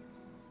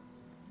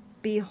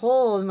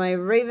 Behold my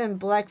raven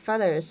black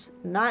feathers,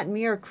 not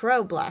mere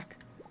crow black.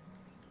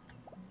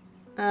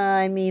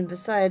 I mean,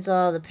 besides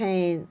all the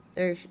pain,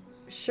 they're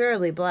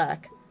surely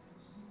black.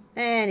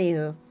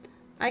 Anywho,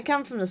 I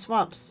come from the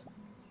swamps.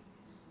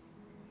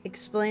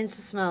 Explains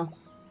the smell.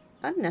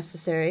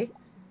 Unnecessary.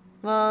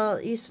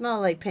 Well, you smell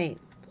like paint.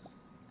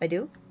 I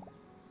do?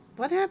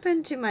 What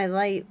happened to my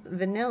light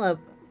vanilla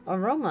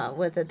aroma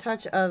with a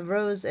touch of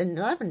rose and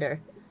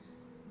lavender?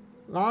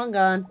 Long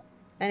gone.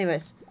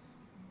 Anyways,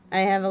 I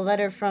have a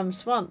letter from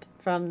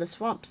the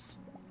swamps.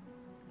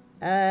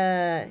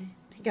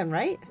 He can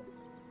write?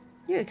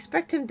 You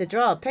expect him to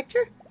draw a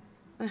picture?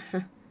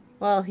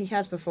 Well, he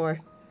has before.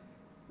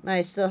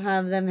 I still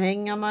have them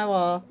hanging on my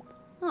wall.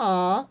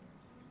 Aww.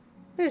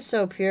 They're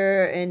so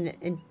pure and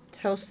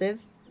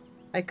impulsive.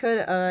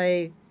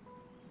 I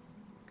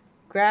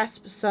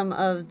grasp some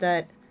of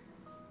that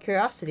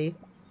curiosity.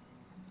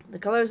 The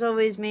colors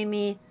always made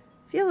me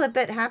feel a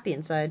bit happy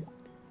inside.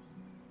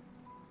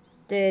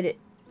 Did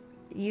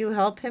you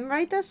help him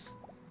write this?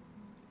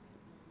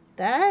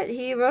 That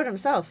he wrote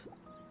himself.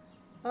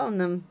 Oh,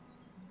 no.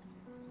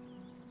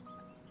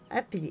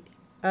 Happy.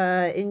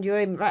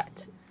 Enjoy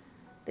rat.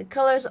 The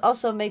colors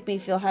also make me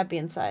feel happy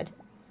inside.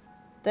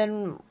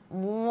 Then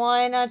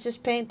why not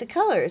just paint the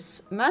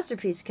colors?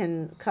 Masterpiece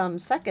can come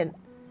second.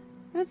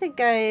 I think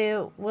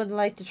I would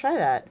like to try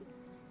that.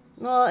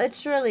 Well, it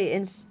surely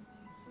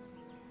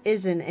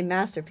isn't a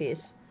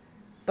masterpiece,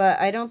 but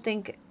I don't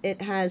think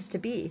it has to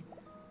be.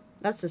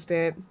 That's the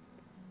spirit.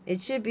 It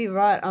should be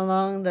wrought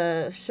along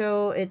the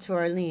show it to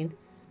Arlene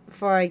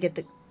before I get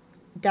the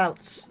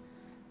doubts.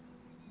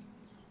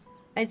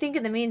 I think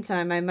in the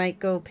meantime I might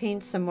go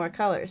paint some more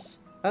colors.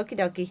 Okie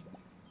dokie.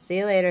 See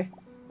you later.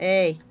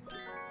 Hey.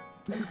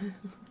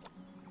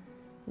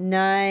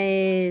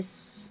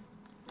 Nice.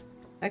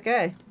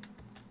 Okay.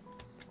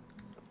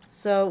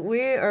 So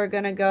we are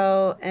gonna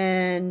go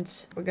and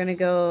we're gonna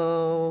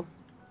go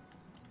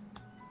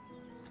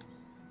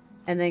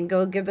and then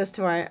go give this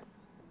to our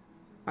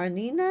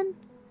Arlene then?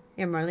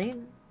 Yeah,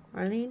 Marlene?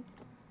 Arlene?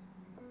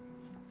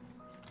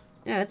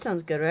 Yeah, that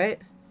sounds good, right?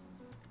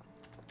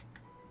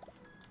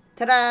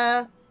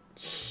 Ta-da!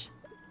 Shh!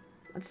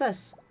 What's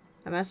this?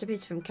 A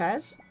masterpiece from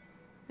Kaz?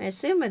 I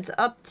assume it's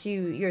up to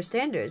your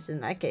standards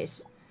in that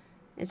case.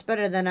 It's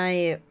better than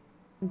I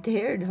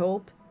dared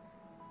hope.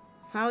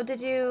 How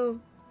did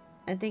you...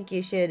 I think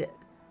you should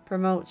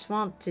promote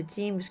Swamp to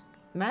team's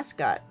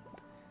mascot.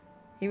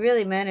 He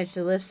really managed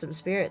to lift some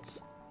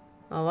spirits.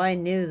 Oh, I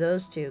knew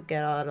those two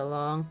get on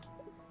along.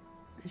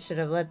 I should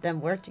have let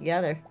them work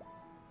together.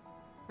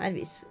 I'd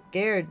be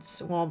scared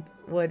Swamp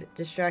would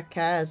distract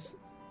Kaz.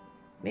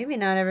 Maybe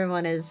not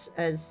everyone is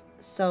as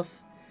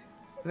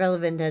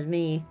self-relevant as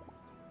me.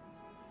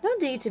 No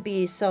need to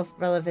be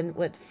self-relevant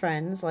with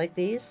friends like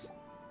these.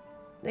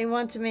 They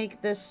want to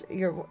make this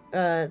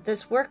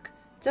this work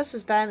just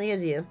as badly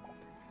as you.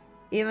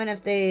 Even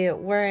if they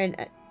weren't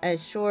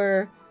as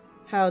sure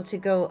how to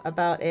go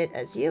about it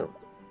as you.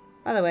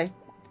 By the way,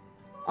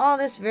 all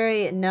this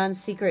very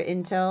non-secret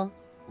intel,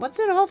 what's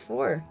it all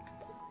for?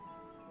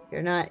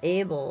 You're not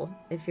able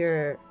if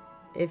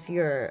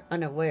you're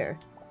unaware.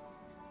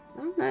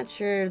 I'm not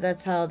sure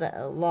that's how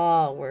the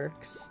law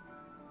works.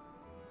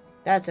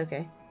 That's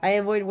okay. I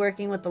avoid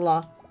working with the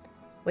law.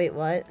 Wait,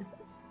 what?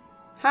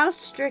 How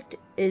strict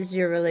is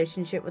your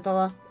relationship with the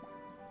law?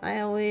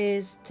 I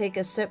always take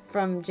a sip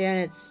from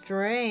Janet's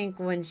drink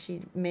when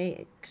she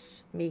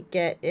makes me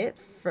get it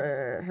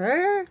for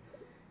her.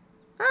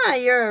 Ah,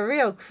 you're a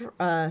real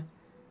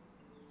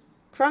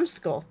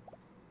crumbskull.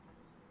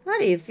 How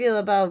do you feel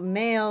about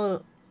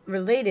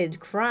male-related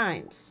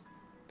crimes?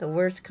 The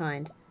worst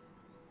kind.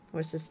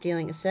 Worse than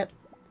stealing a sip?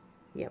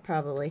 Yeah,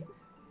 probably.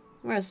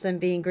 Worse than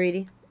being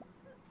greedy.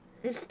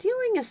 Is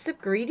stealing a sip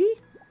greedy?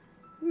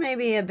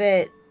 Maybe a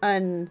bit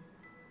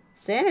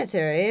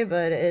unsanitary,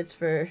 but it's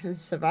for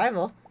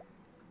survival.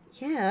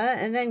 Yeah,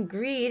 and then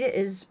greed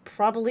is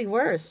probably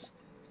worse.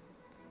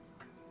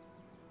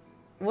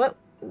 Where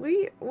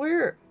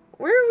are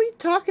we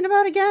talking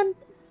about again?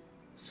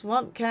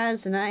 Swamp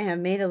Kaz and I have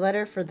made a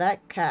letter for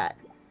that cat.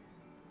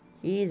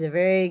 He's a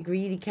very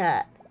greedy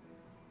cat.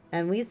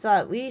 And we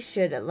thought we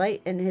should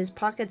lighten his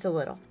pockets a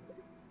little.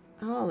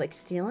 Oh, like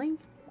stealing?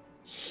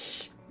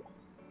 Shh.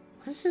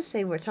 Let's just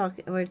say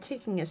we're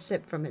taking a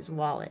sip from his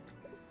wallet.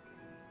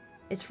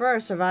 It's for our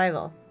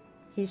survival.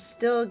 He's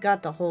still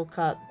got the whole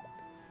cup.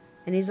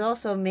 And he's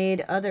also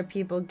made other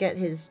people get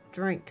his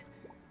drink.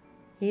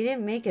 He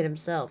didn't make it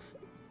himself.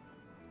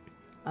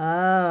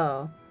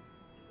 Oh.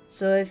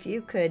 So if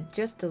you could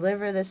just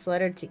deliver this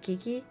letter to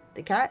Kiki,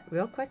 the cat,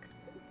 real quick,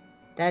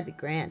 that'd be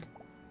grand.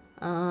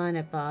 On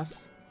it,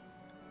 boss.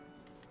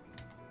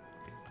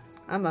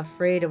 I'm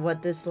afraid of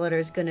what this letter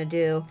is gonna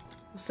do.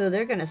 So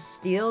they're gonna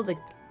steal the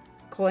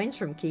coins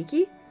from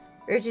Kiki?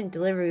 Urgent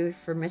delivery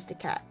for Mr.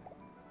 Cat.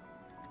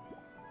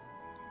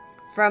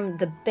 From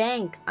the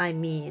bank, I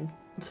mean.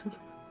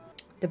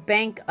 The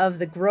bank of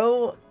the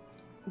Grove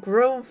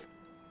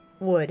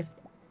Wood.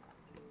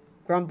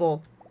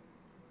 Grumble.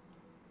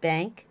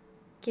 Bank?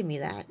 Give me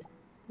that.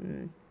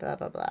 Blah,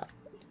 blah, blah.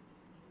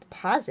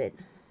 Deposit?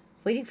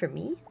 Waiting for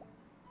me?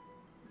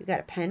 You got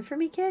a pen for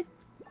me, kid?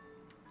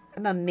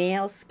 I'm a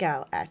male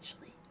scout,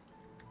 actually.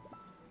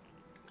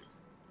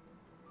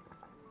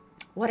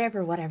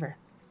 Whatever.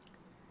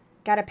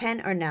 Got a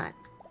pen or not?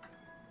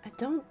 I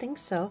don't think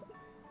so.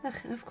 Ugh,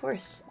 of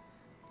course.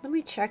 Let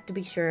me check to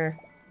be sure.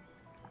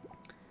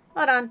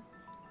 Hold on.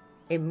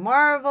 A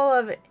marvel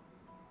of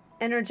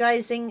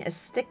energizing a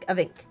stick of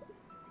ink.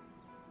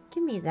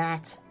 Give me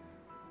that.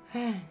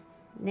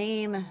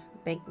 Name,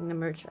 bank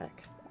number,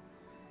 check.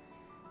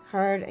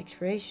 Card,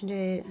 expiration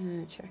date,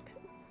 check.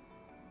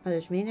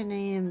 Mother's maiden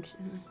name,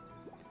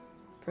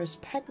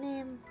 first pet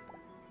name.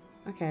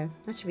 Okay,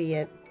 that should be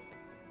it.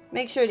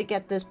 Make sure to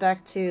get this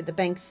back to the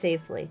bank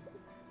safely.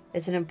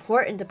 It's an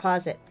important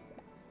deposit.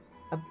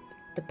 A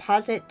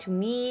deposit to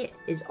me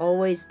is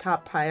always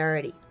top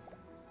priority.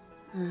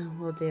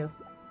 Will do.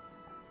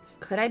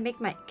 Could I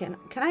make my... Can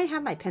I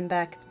have my pen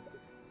back?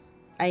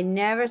 I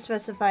never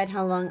specified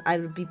how long I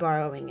would be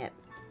borrowing it.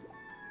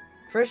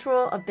 First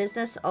rule of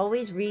business,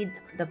 always read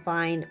the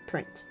fine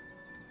print.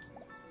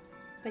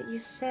 But you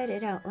said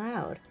it out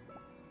loud.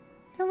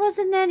 There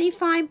wasn't any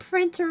fine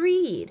print to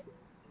read.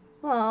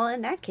 Well,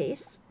 in that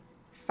case,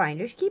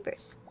 finders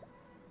keepers.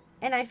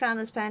 And I found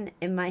this pen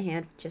in my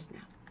hand just now.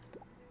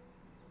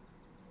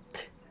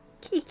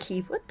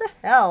 Kiki, what the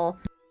hell?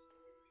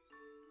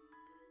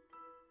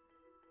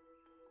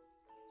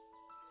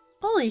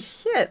 Holy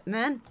shit,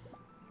 man.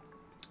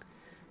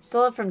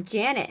 Stole it from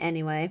Janet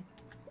anyway.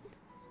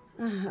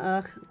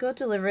 Go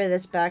deliver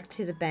this back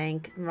to the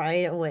bank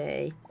right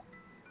away.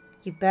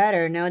 You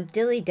better. No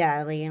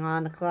dilly-dally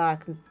on the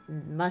clock.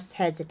 Must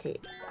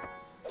hesitate.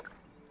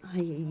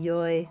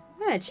 Yoy.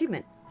 Yeah,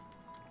 achievement.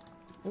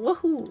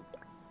 Woohoo.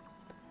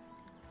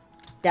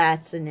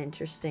 That's an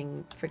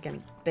interesting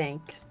freaking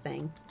bank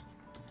thing.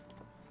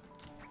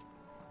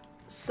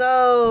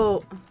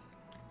 So,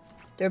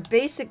 they're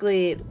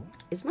basically...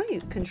 Is my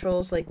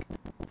controls, like,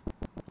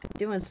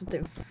 doing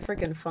something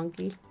freaking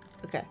funky?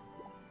 Okay.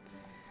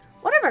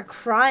 Whatever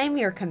crime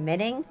you're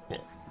committing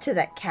to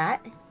that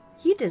cat,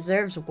 he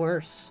deserves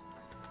worse.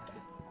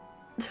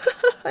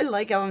 I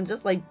like how I'm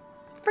just, like,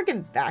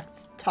 freaking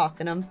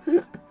back-talking him.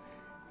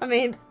 I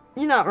mean,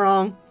 you're not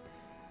wrong.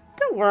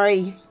 Don't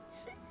worry.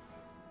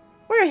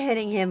 We're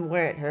hitting him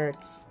where it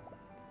hurts.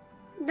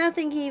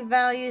 Nothing he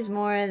values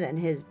more than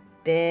his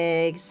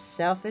big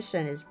selfish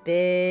and his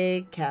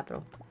big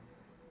capital.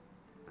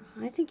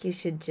 I think you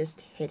should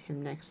just hit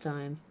him next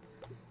time.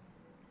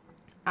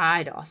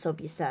 I'd also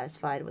be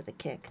satisfied with a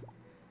kick.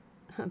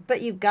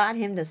 But you got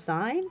him to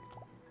sign?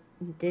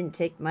 It didn't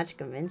take much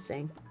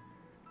convincing.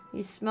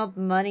 He smelled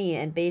money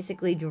and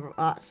basically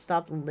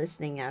stopped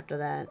listening after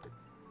that.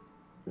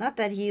 Not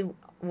that he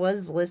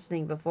was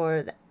listening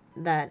before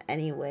that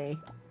anyway.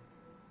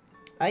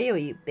 I owe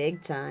you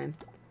big time.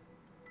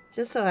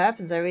 Just so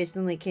happens I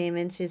recently came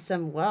into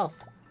some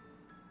wealth.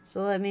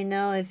 So let me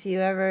know if you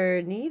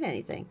ever need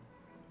anything.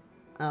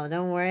 Oh,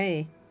 don't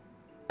worry.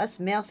 Us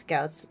male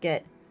scouts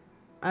get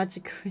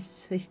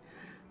autocracy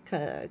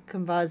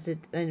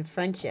composite in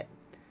friendship.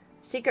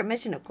 Secret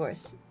mission, of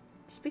course.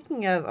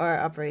 Speaking of our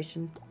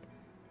operation,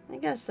 I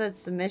guess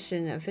that's the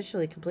mission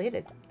officially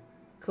completed.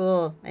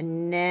 Cool. I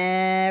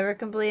never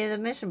completed a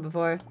mission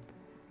before.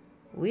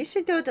 We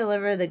should go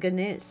deliver the good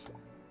news.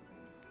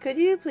 Could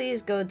you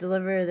please go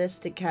deliver this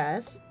to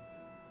Kaz?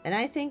 And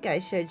I think I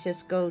should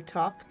just go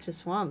talk to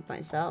Swamp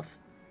myself.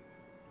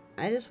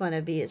 I just want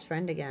to be his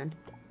friend again.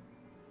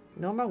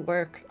 No more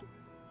work.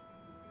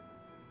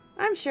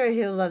 I'm sure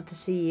he'll love to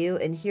see you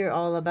and hear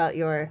all about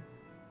your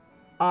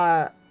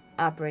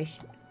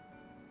operation.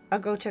 I'll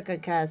go check on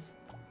Kaz.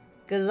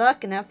 Good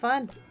luck and have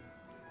fun.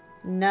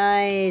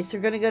 Nice.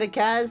 We're gonna go to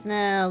Kaz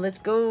now. Let's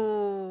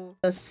go.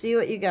 Let's see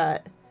what you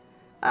got.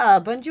 Ah,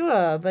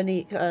 bonjour,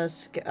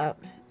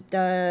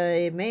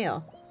 the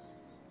mail.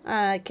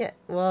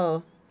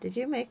 Whoa. Did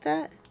you make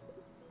that?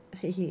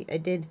 I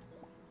did.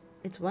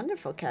 It's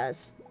wonderful,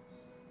 Kaz.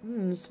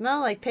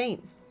 Smell like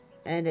paint.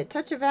 And a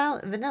touch of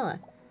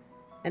vanilla.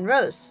 And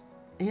rose.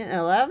 And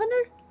a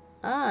lavender?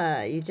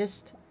 Ah, you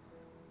just...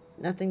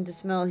 Nothing to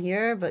smell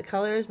here but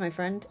colors, my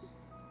friend.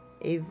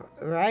 A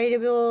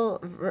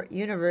veritable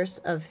universe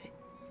of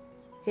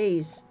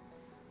haze.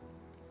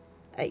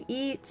 I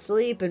eat,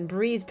 sleep, and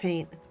breathe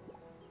paint.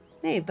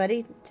 Hey,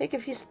 buddy, take a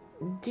few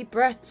deep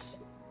breaths.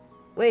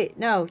 Wait,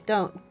 no,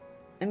 don't.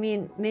 I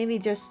mean, maybe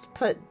just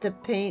put the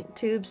paint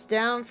tubes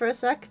down for a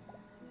sec.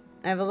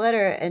 I have a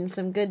letter and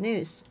some good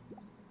news.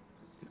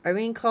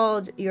 Irene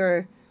called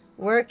your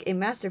work a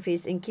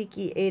masterpiece and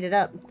Kiki ate it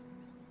up.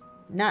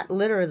 Not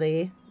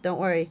literally, don't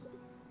worry.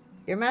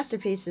 Your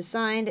masterpiece is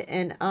signed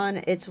and on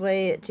its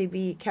way to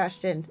be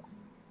cashed in.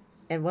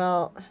 And,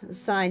 well,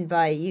 signed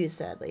by you,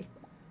 sadly.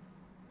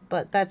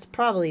 But that's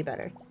probably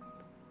better.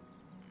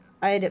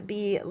 I'd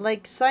be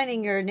like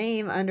signing your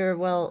name under,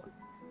 well,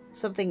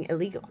 something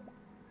illegal.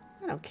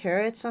 I don't care,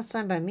 it's not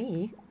signed by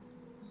me.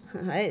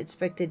 I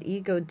expected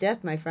ego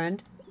death, my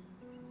friend.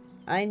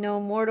 I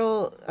know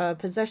mortal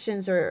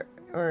possessions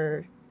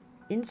are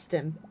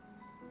instim.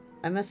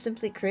 I must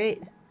simply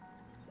create.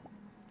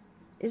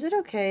 Is it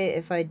okay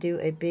if I do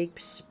a big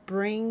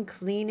spring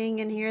cleaning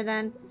in here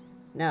then?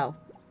 No.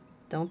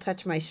 Don't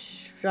touch my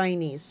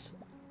shinies.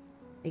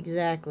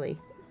 Exactly.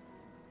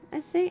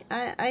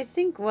 I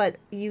think what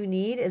you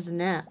need is a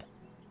nap.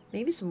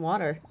 Maybe some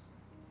water.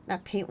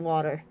 Not paint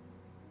water.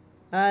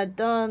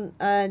 Don't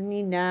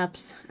need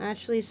naps.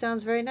 Actually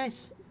sounds very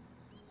nice.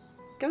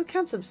 Go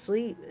count some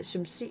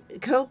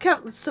go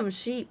count some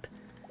sheep.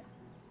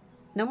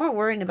 No more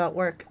worrying about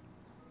work.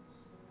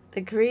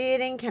 The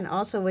creating can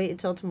also wait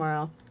until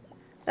tomorrow.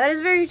 That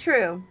is very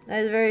true. That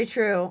is very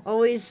true.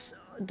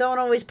 Don't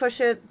always push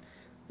it.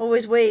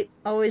 Always wait.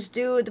 Always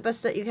do the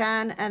best that you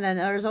can. And then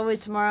there's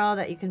always tomorrow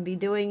that you can be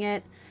doing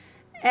it.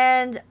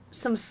 And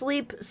some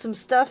sleep, some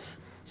stuff,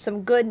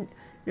 some good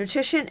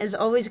nutrition is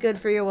always good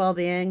for your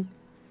well-being.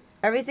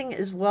 Everything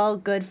is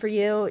good for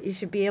you. You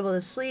should be able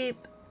to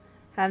sleep,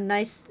 have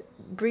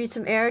breathe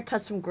some air,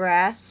 touch some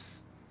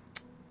grass.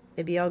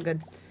 It'd be all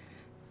good.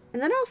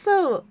 And then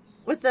also,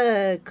 with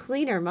a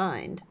cleaner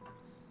mind,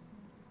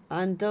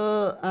 mon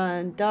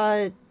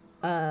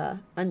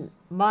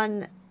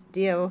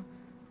Dio,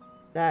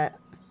 that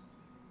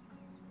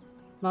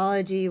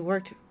Mology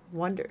worked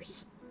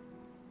wonders.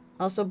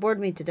 Also bored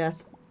me to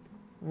death.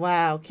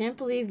 Wow, can't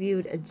believe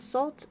you'd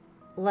insult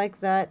like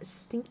that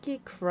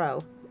stinky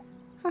crow.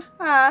 Ha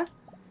ha.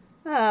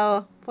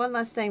 Oh, one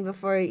last thing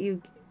before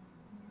you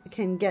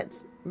can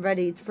get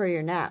ready for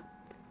your nap.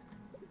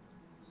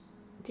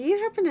 Do you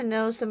happen to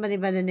know somebody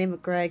by the name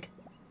of Greg?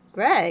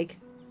 Greg?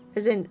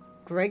 As in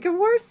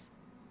Gregorworth?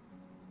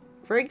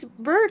 Greg's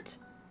Bert?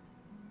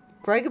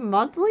 Greg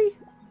Monthly?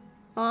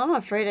 Oh, I'm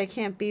afraid I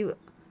can't be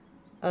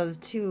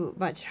of too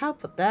much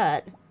help with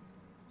that.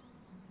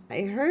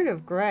 I heard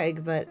of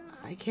Greg, but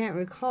I can't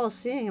recall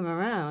seeing him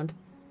around.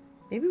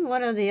 Maybe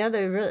one of the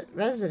other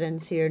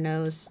residents here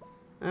knows.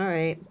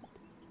 Alright.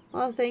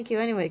 Well, thank you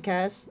anyway,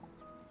 Cass.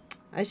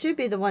 I should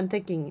be the one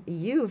thanking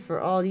you for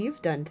all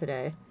you've done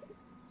today.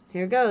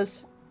 Here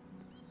goes.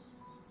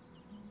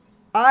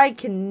 I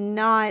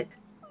cannot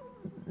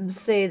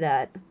say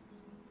that.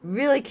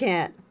 Really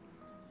can't.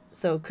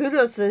 So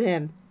kudos to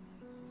him.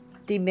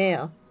 The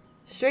male.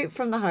 Straight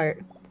from the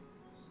heart.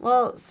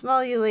 Well,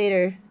 smell you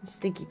later,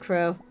 stinky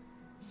crow.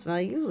 Smell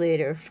you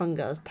later,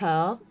 fungus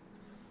pal.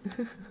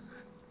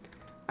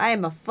 I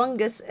am a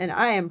fungus and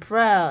I am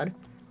proud.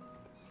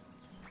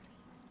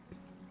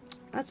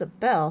 That's a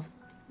bell.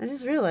 I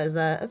just realized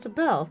that. That's a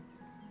bell.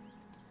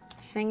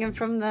 Hanging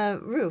from the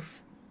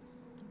roof.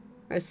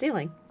 Or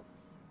ceiling.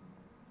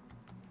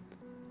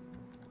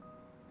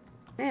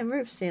 Man,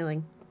 roof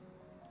ceiling.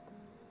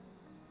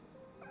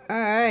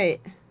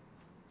 Alright.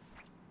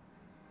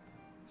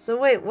 So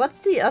wait,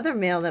 what's the other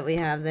mail that we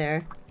have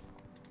there?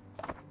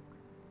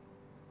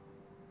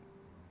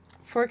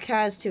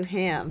 Forecast to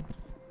Ham.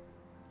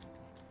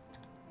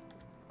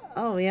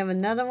 Oh, we have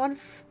another one?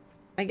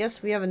 I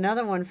guess we have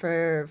another one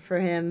for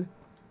him.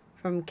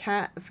 From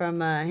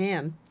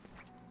Ham.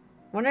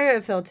 Wonder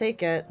if he'll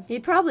take it. He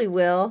probably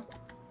will.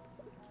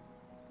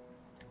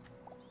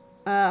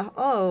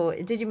 Oh,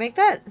 did you make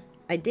that?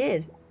 I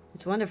did.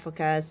 It's wonderful,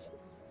 Kaz.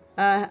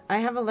 I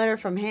have a letter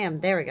from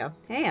Ham. There we go.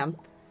 Ham.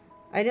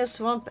 I know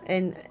Swamp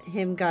and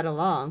him got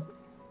along.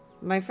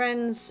 My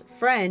friend's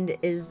friend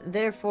is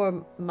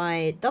therefore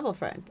my double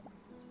friend.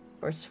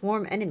 Or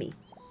swarm enemy.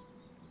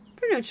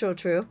 Pretty neutral,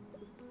 true.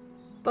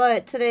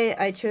 But today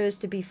I chose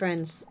to be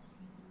friends.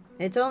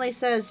 It only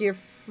says your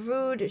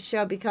food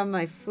shall become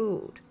my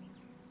food.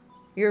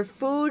 Your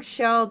food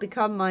shall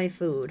become my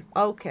food.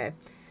 Okay.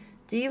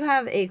 Do you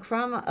have a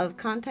crumb of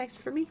context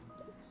for me?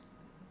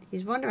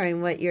 He's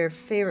wondering what your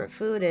favorite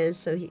food is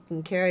so he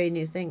can carry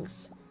new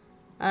things.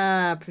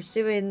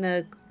 Pursuing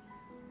the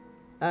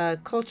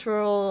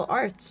cultural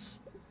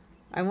arts.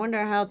 I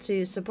wonder how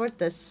to support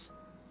this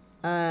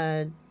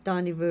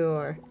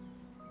rendezvous.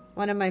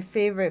 One of my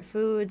favorite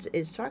foods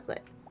is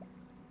chocolate.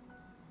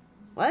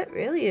 What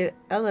really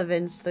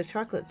elevates the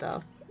chocolate,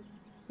 though?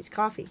 Is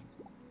coffee.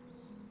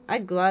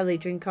 I'd gladly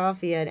drink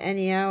coffee at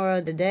any hour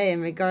of the day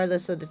and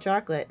regardless of the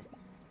chocolate.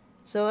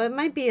 So it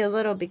might be a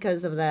little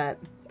because of that.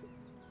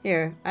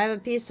 Here, I have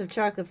a piece of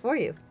chocolate for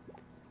you.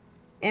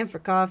 And for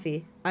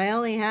coffee. I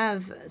only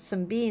have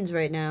some beans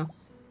right now.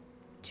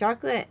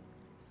 Chocolate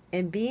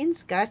and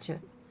beans?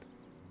 Gotcha.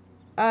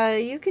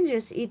 You can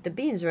just eat the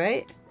beans,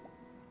 right?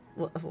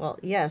 Well,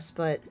 yes,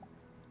 but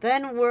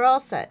then we're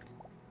all set.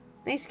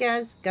 Thanks,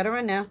 guys. Gotta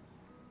run now.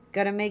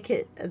 Gotta make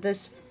it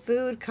this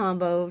food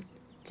combo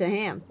to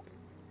Ham.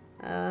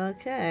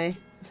 Okay.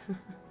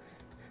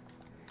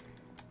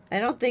 I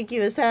don't think he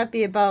was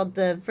happy about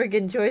the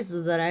friggin'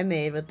 choices that I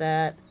made with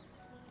that.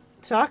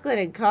 Chocolate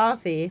and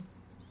coffee.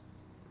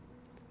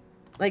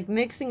 Like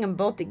mixing them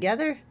both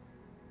together?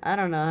 I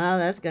don't know how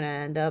that's gonna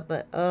end up,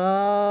 but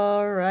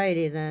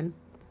alrighty then.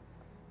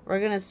 We're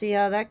gonna see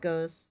how that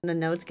goes. The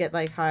notes get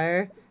like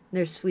higher.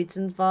 There's sweets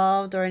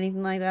involved or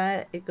anything like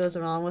that. It goes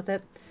along with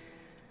it.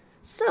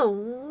 So,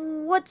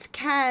 what's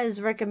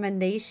Kaz's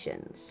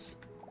recommendations?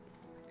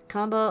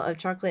 Combo of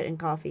chocolate and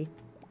coffee.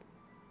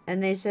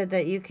 And they said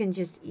that you can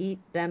just eat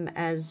them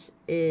as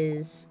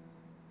is.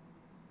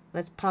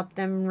 Let's pop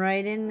them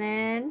right in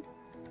then.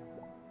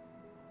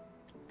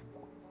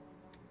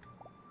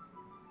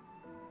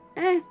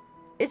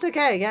 It's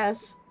okay, I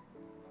guess.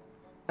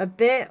 A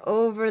bit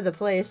over the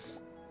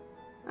place.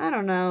 I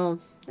don't know.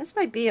 This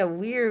might be a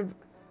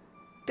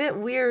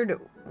bit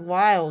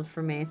wild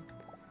for me.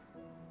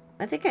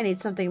 I think I need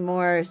something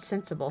more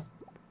sensible.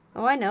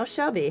 Oh, I know,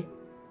 Shelby.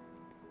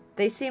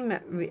 They seem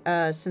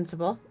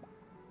sensible.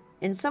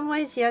 In some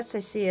ways, yes, I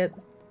see it.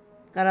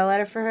 Got a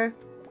letter for her?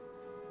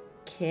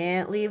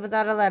 Can't leave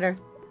without a letter.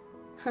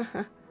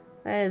 That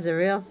is a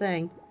real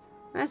thing.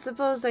 I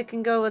suppose I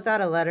can go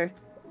without a letter.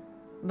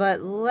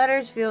 But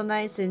letters feel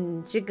nice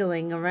and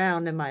jiggling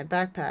around in my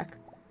backpack.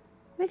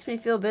 Makes me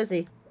feel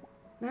busy.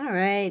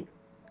 Alright,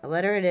 a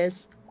letter it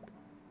is.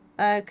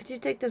 Could you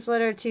take this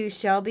letter to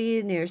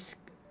Shelby near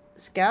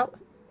Scout?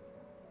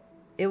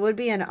 It would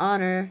be an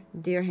honor,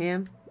 dear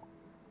Ham.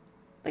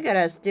 Look at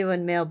us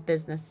doing mail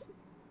business.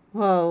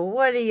 Whoa,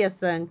 what do you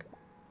think?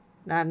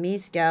 Not me,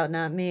 Scout,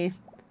 not me.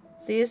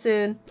 See you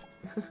soon.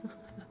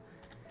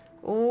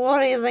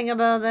 What do you think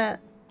about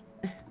that?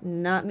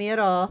 Not me at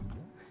all.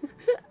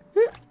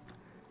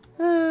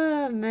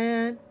 Oh,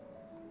 man.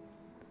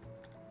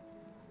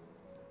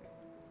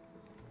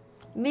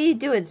 Me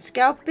doing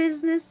Scout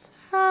business?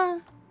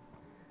 Huh?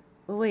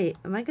 Wait,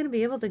 am I going to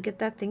be able to get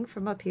that thing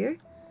from up here?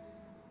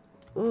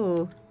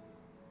 Ooh.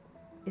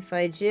 If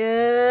I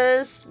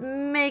just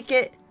make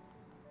it.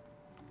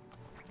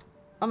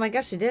 Oh my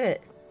gosh, I did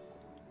it.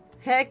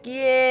 Heck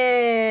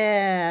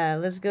yeah!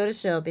 Let's go to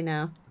Shelby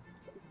now.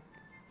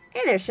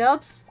 Hey there,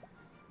 Shelbs.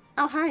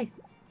 Oh, hi.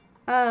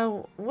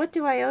 What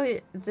do I owe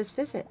you this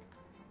visit?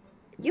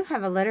 You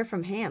have a letter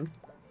from Ham.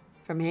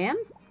 From Ham?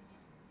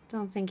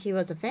 Don't think he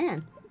was a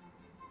fan.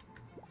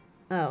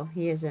 Oh,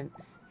 he isn't.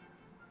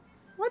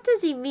 What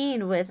does he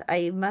mean with,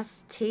 I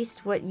must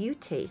taste what you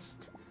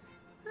taste?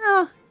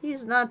 Oh,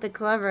 he's not the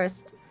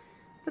cleverest.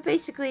 But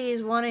basically,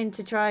 he's wanting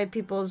to try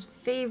people's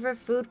favorite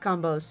food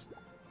combos.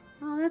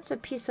 Oh, that's a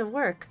piece of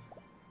work.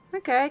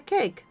 Okay,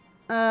 cake.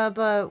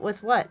 But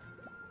with what?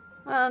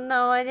 Well,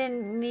 no, I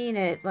didn't mean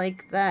it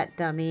like that,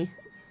 dummy.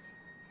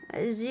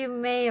 As you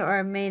may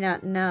or may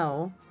not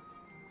know,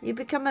 you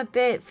become a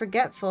bit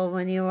forgetful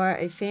when you are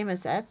a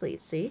famous athlete,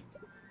 see?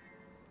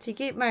 To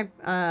keep my,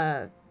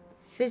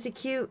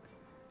 physique,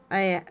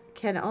 I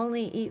can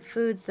only eat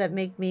foods that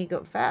make me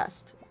go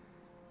fast.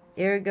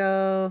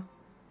 Ergo,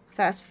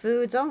 fast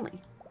foods only.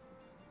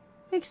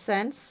 Makes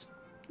sense.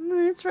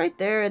 It's right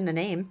there in the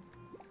name.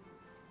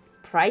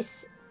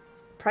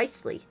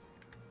 Pricely.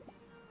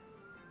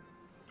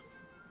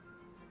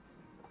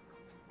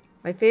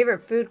 My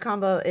favorite food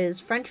combo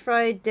is French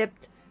fry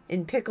dipped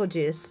in pickle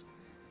juice.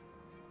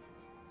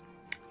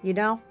 You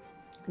know,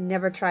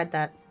 never tried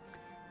that.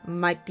 That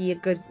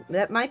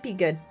might be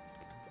good.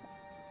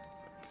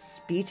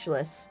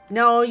 Speechless.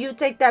 No, you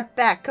take that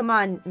back. Come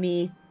on,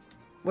 me.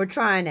 We're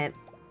trying it.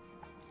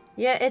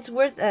 Yeah, it's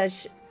worth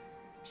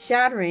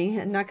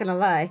shattering, I'm not gonna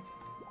lie.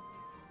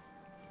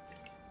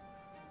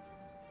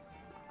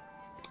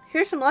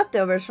 Here's some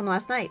leftovers from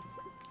last night.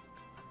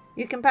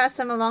 You can pass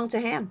them along to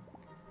Ham.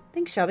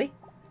 Thanks, Shelby.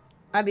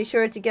 I'll be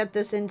sure to get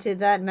this into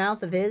that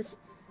mouth of his.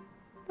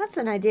 That's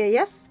an idea,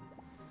 yes?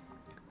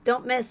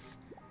 Don't miss.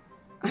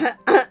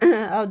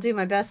 I'll do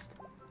my best.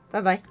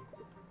 Bye-bye.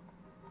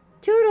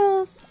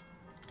 Toodles!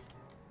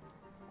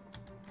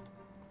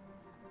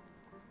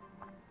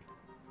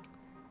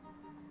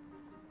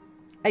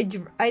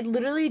 I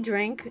literally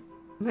drank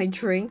my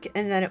drink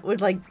and then it would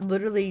like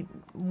literally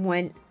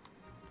went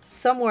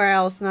somewhere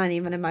else, not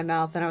even in my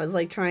mouth, and I was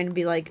like trying to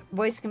be like,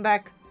 voice, come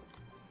back.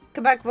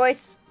 Come back,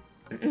 voice.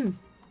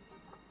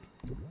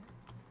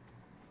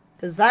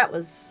 Because that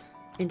was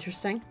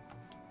interesting.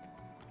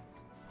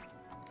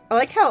 I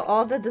like how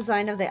all the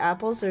design of the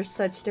apples are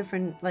such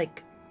different,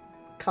 like,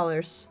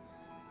 colors.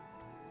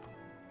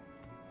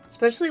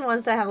 Especially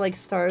ones that have, like,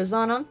 stars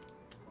on them.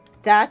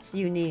 That's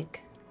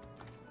unique.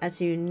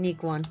 That's a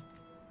unique one.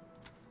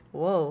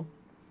 Whoa.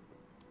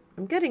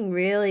 I'm getting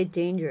really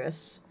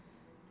dangerous.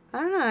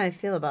 I don't know how I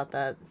feel about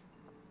that.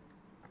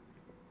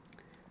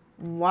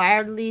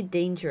 Wildly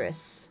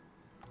dangerous.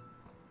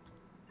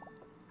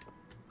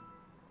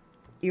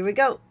 Here we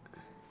go.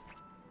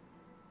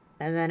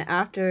 And then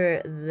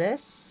after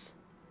this,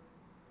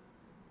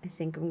 I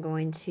think I'm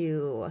going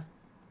to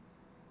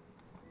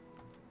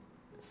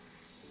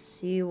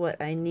see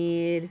what I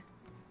need.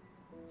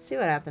 See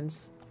what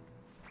happens.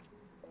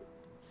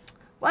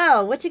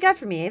 Well, what you got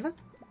for me, Ava?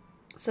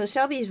 So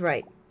Shelby's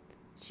right.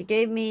 She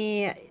gave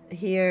me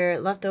here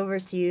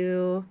leftovers to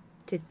you.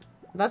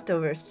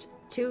 Leftovers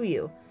to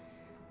you.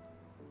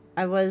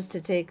 I was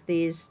to take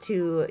these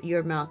to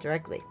your mouth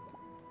directly.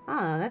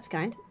 Ah, that's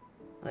kind.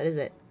 What is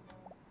it?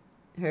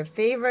 Her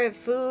favorite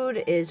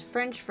food is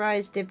French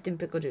fries dipped in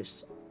pickle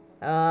juice.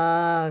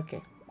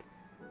 Okay.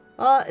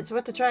 Well, it's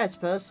worth a try, I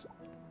suppose.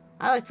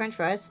 I like French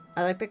fries.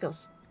 I like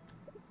pickles.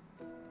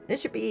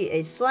 This should be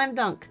a slam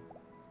dunk.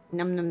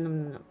 Num num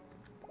num num.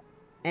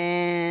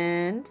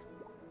 And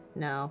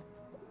no.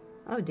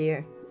 Oh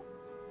dear.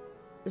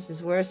 This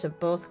is worse of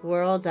both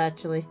worlds,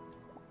 actually.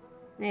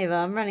 Ava,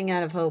 I'm running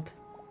out of hope.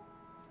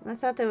 I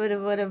thought they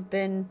would have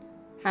been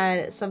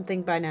had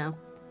something by now.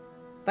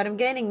 But I'm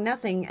gaining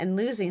nothing and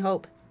losing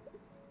hope.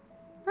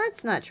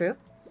 That's not true.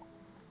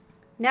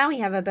 Now we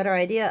have a better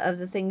idea of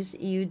the things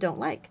you don't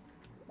like.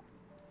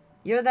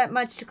 You're that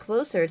much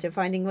closer to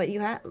finding what you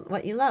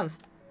love.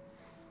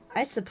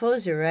 I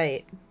suppose you're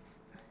right.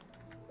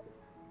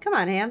 Come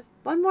on, Ham.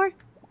 One more?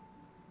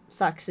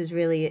 Socks is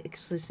really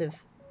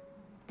exclusive.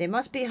 They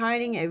must be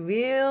hiding a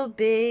real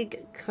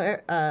big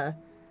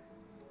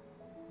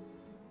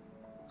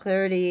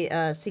clarity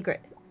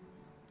secret.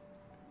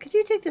 Could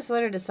you take this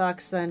letter to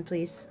Socks then,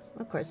 please?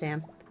 Of course,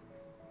 Ham.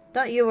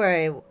 Don't you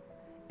worry.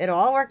 It'll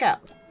all work out.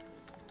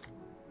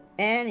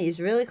 And he's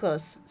really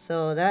close,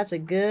 so that's a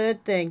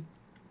good thing.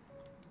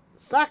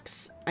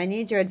 Socks, I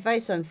need your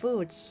advice on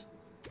foods.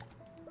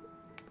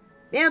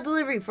 Mail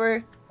delivery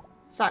for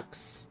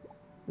Socks.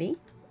 Me?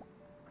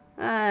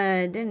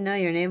 I didn't know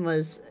your name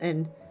was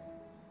in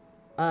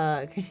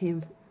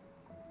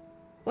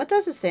what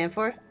does it stand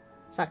for?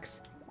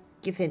 Socks.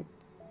 Give hint.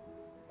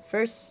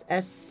 First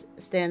S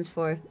stands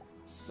for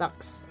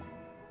sucks.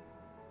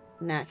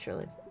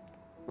 Naturally.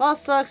 Well,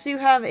 Socks, you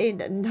have a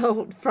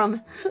note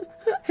from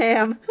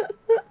Ham.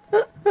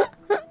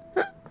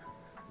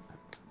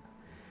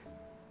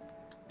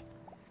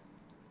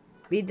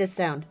 Read this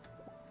sound.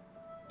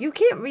 You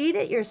can't read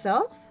it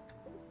yourself?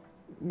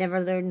 Never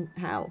learned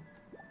how.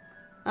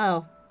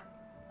 Oh,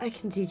 I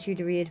can teach you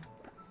to read.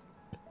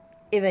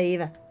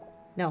 Eva.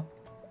 No.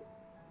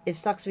 If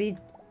sucks weed,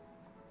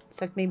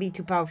 suck may be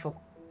too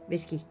powerful.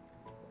 Risky.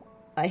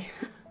 I...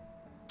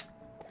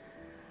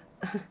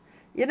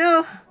 You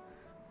know,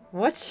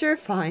 what's sure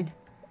fine?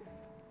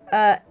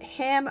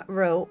 Ham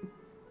wrote,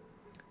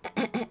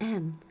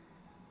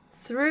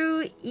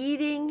 through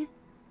eating,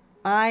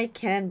 I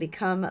can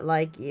become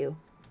like you.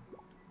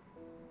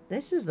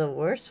 This is the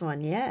worst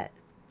one yet.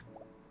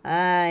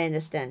 I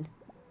understand.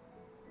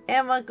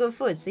 And want good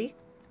food, see?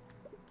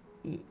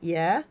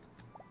 Yeah?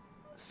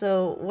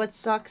 So, what's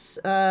Sock's,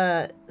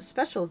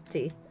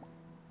 specialty?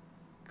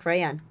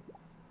 Crayon.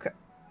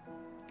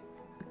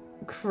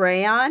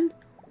 Crayon?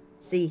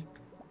 See.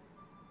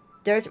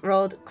 Dirt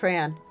rolled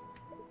crayon.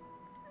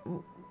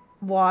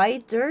 Why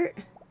dirt?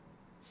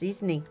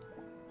 Seasoning.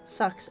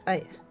 Sucks.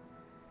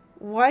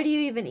 Why do you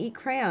even eat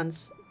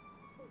crayons?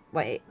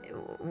 Why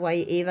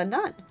even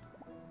not?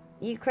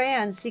 Eat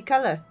crayons, see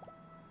color.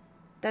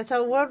 That's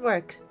how word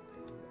works.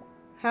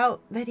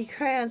 How many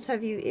crayons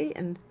have you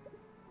eaten?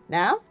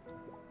 Now?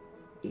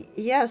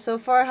 Yeah, so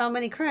far how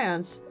many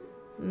crayons?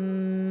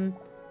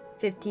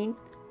 15.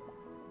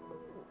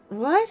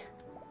 What?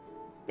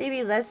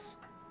 Maybe less.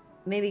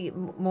 Maybe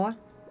more.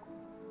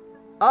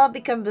 I'll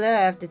become blur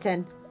after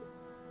 10.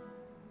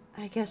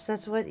 I guess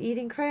that's what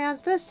eating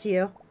crayons does to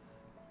you.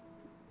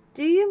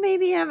 Do you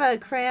maybe have a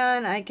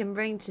crayon I can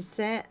bring to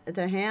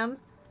Ham?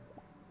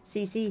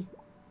 CC.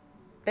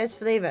 Best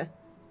flavor.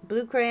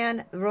 Blue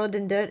crayon rolled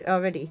in dirt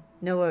already.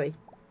 No worry.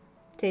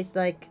 Tastes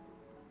like...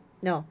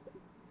 No.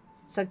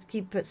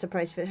 Keep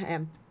surprise for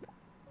Ham.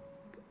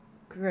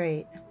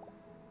 Great.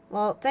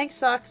 Well, thanks,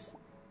 Socks.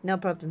 No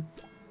problem.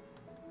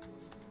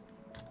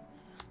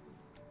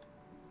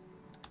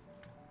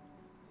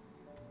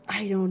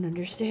 I don't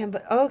understand,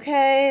 but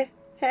okay.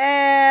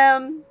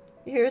 Ham.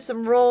 Here's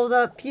some rolled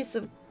up piece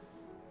of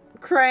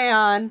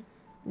crayon.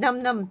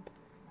 Num num.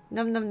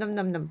 Num num num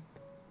num num.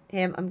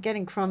 Ham, I'm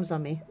getting crumbs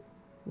on me.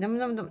 Num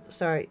num num.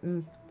 Sorry.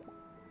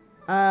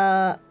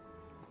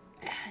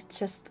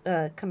 Just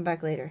come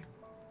back later.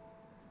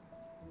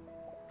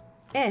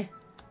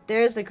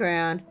 There's the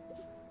crayon.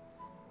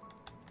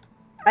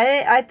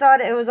 I thought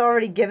it was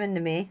already given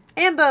to me.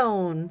 And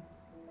bone.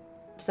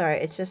 Sorry,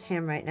 it's just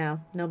ham right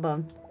now. No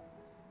bone.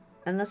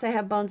 Unless I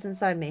have bones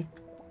inside me.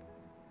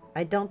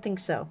 I don't think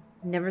so.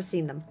 Never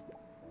seen them.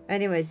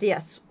 Anyways,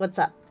 yes. What's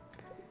up?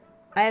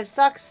 I have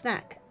Sock's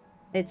snack.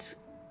 It's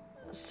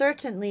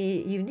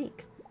certainly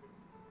unique.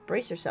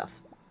 Brace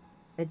yourself.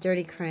 A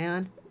dirty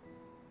crayon.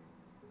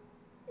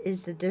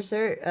 Is the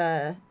dessert,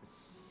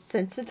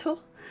 sensitive?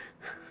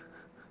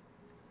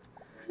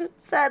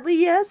 Sadly,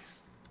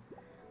 yes.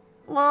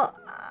 Well,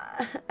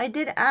 I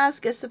did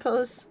ask, I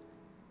suppose.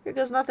 Here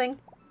goes nothing.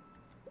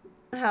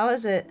 How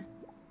is it?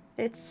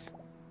 It's...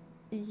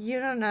 You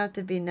don't have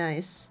to be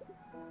nice.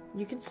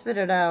 You can spit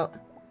it out.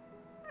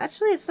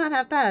 Actually, it's not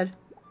half bad.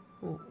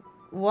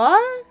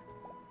 What?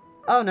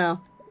 Oh,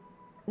 no.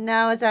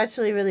 Now it's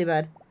actually really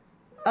bad.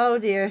 Oh,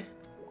 dear.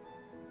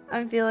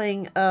 I'm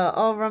feeling,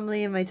 all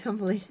rumbly in my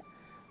tumbly.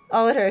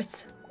 Oh, it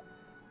hurts.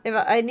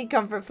 I need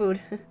comfort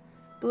food.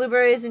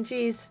 Blueberries and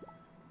cheese.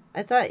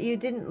 I thought you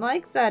didn't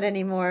like that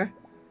anymore.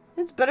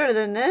 It's better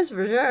than this,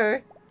 for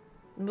sure.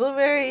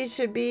 Blueberries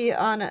should be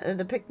on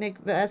the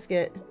picnic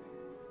basket.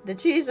 The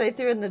cheese I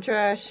threw in the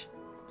trash.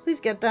 Please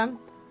get them.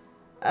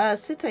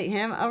 Sit tight,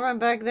 Ham. I'll run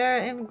back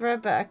there and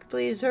grab back.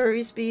 Please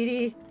hurry,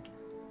 Speedy.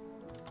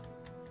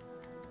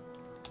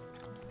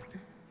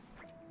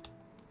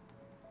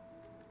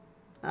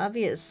 I'll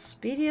be as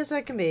speedy as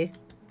I can be.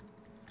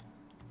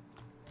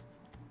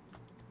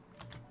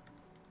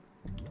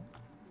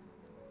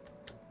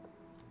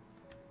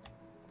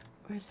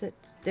 Where's it?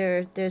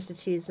 There's the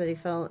cheese that he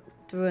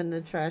threw in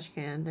the trash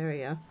can. There we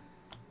go.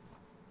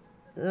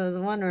 I was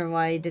wondering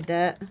why he did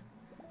that.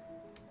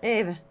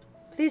 Ava,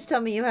 please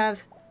tell me you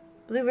have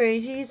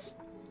blueberry cheese.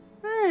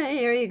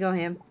 Here you go,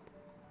 Ham.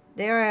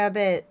 They are a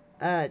bit,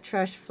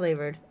 trash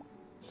flavored.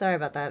 Sorry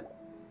about that.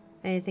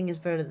 Anything is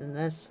better than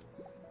this.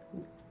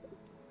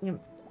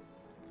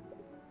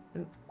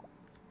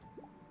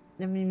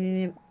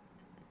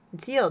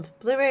 It's sealed.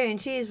 Blueberry and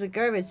cheese with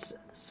garbage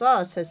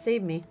sauce has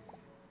saved me.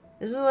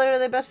 This is literally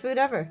the best food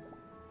ever.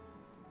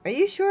 Are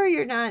you sure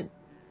you're not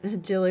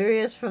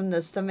delirious from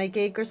the stomach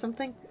ache or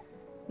something?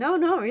 No,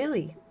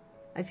 really.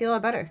 I feel a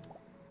lot better.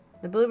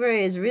 The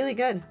blueberry is really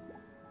good.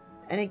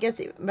 And it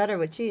gets even better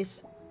with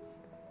cheese.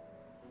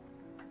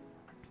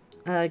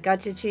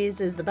 Gotcha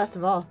cheese is the best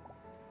of all.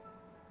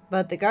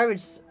 But the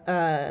garbage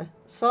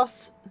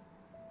sauce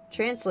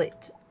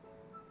translate.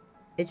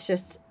 It's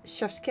just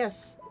chef's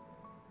kiss.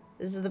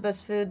 This is the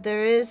best food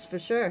there is for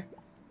sure.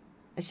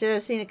 I should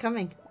have seen it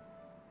coming.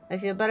 I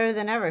feel better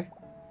than ever.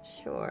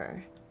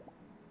 Sure.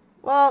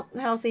 Well,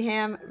 healthy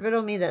Ham,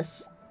 riddle me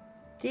this.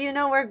 Do you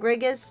know where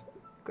Greg is?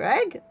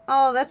 Greg?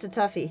 Oh, that's a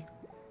toughie.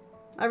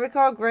 I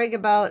recall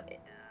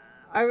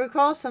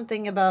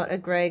something about a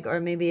Greg or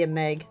maybe a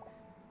Meg.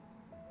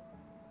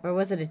 Or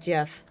was it a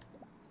Jeff?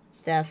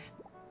 Steph.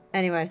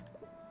 Anyway.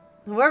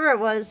 Whoever it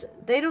was,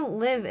 they don't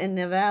live in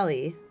the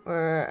valley.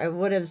 Or I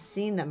would have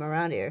seen them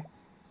around here.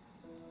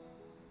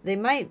 They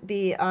might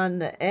be on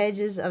the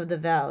edges of the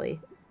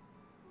valley,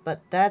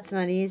 but that's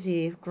not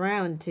easy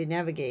ground to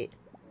navigate.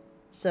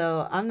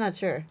 So, I'm not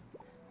sure.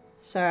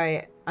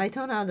 Sorry, I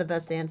don't have the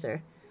best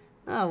answer.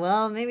 Oh,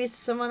 well, maybe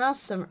someone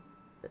else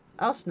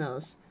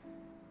knows.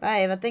 Bye,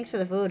 Ava. Thanks for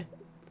the food.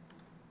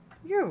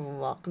 You're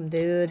welcome,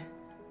 dude.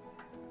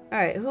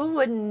 Alright, who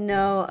would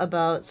know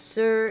about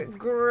Sir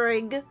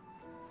Greg?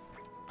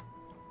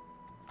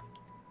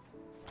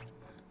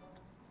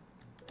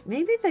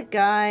 Maybe the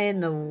guy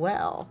in the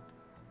well.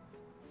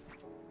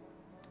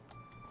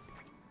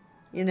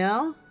 You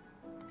know?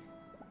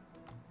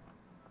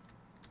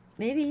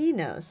 Maybe he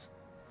knows.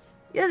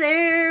 You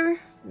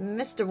there,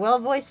 Mr. Well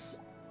Voice?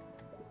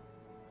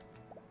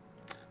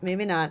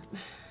 Maybe not.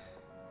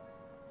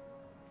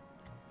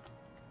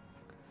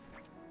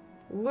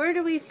 Where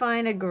do we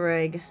find a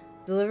Greg?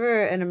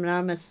 Deliver an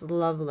anonymous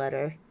love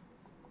letter.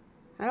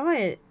 How do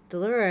I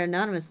deliver an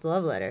anonymous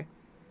love letter?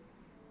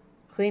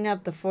 Clean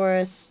up the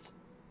forest.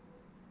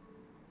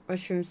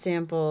 Mushroom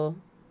sample.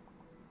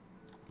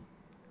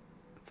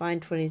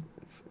 Find 20.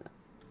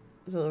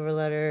 Deliver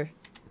letter.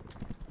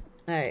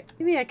 Alright,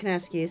 maybe I can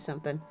ask you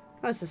something.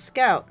 Oh, it's a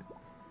scout.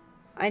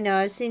 I know,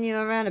 I've seen you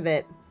around a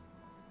bit.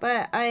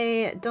 But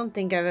I don't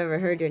think I've ever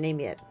heard your name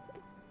yet.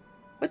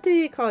 What do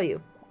you call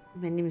you?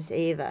 My name is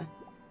Ava.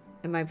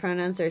 And my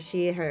pronouns are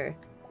she, her.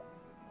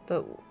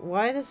 But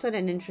why the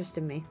sudden interest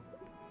in me?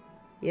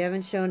 You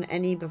haven't shown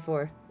any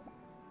before.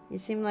 You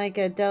seem like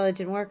a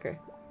diligent worker.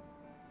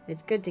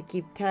 It's good to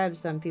keep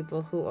tabs on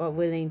people who are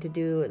willing to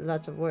do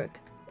lots of work.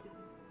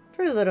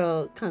 For a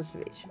little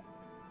conservation.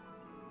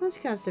 What's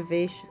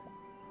conservation?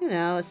 You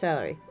know, a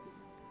salary.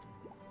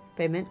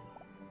 Payment.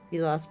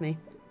 You lost me.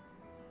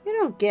 You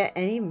don't get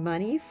any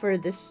money for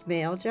this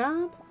mail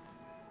job?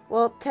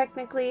 Well,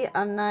 technically,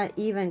 I'm not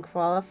even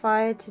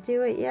qualified to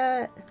do it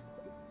yet.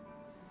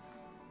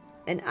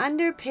 An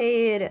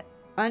underpaid,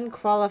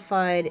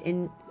 unqualified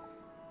in...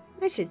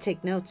 I should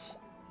take notes.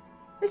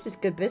 This is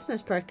good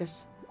business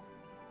practice.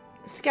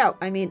 Scout,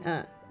 I mean,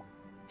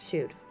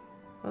 shoot.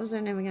 What was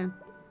their name again?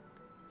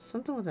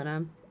 Something with an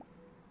M.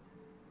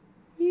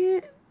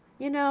 You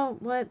know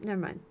what? Never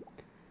mind.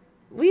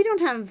 We don't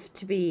have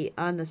to be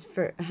on this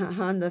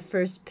on the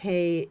first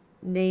pay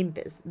name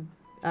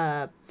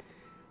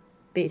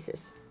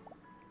basis.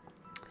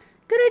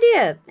 Good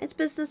idea. It's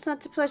business,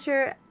 not to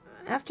pleasure,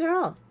 after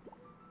all.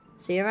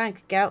 See you around,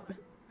 Scout.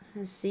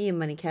 See you,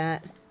 Money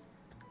Cat.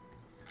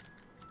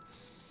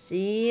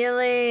 See you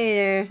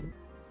later.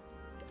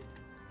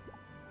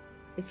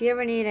 If you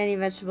ever need any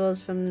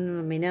vegetables from them,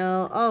 let me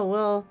know. Oh,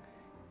 well,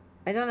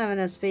 I don't have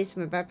enough space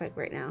in my backpack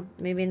right now.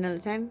 Maybe another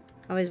time?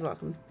 Always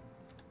welcome.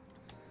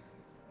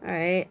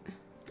 Alright.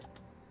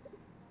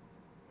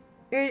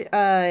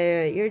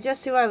 You're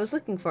just who I was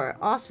looking for.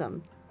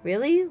 Awesome.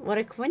 Really? What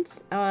a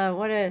coinificent.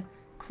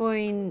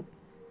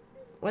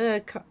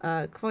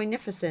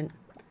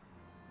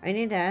 I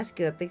need to ask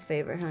you a big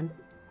favor, hon.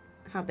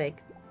 How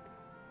big?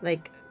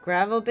 Like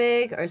gravel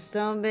big, or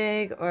stone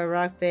big, or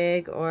rock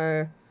big,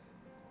 or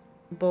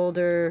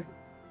boulder?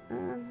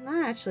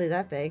 Not actually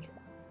that big.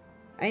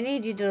 I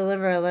need you to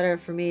deliver a letter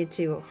for me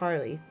to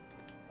Harley.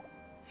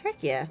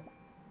 Heck yeah.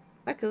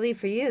 Luckily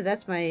for you,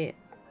 that's my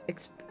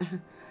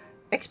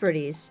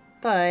expertise.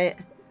 But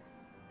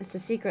it's a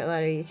secret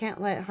letter. You can't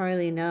let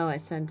Harley know I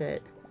sent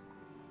it.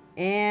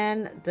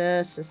 And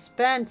the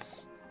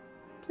suspense.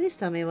 Please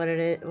tell me what it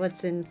is.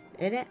 What's in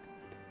it?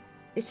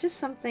 It's just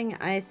something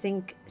I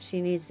think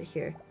she needs to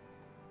hear.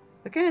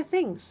 What kind of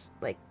things?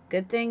 Like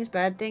good things,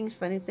 bad things,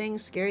 funny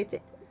things, scary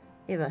things?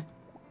 Ava,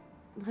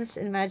 less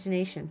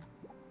imagination.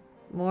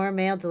 More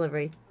mail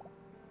delivery.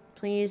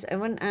 Please, I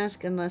wouldn't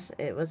ask unless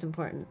it was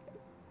important.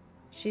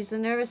 She's the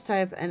nervous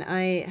type, and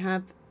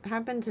I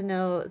happen to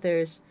know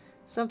there's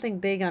something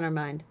big on her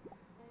mind.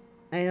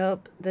 I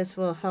hope this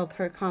will help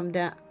her calm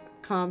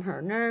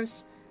her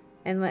nerves,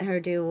 and let her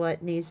do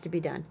what needs to be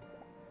done.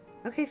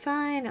 Okay,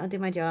 fine. I'll do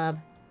my job.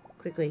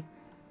 Quickly.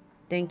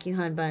 Thank you,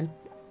 hon bun.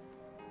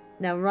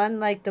 Now run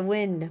like the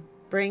wind.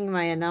 Bring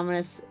my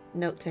anonymous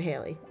note to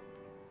Haley.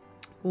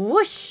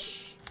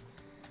 Whoosh!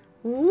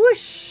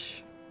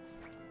 Whoosh!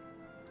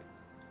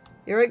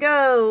 Here we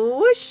go!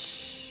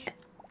 Whoosh!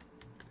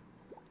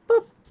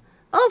 Boop!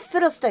 Oh,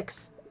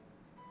 fiddlesticks!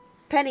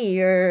 Penny,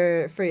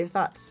 for your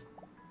thoughts.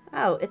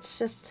 Oh, it's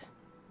just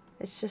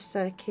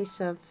a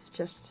case of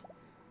just...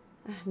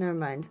 never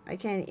mind. I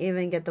can't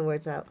even get the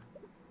words out.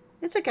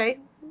 It's okay.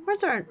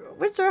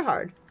 Words are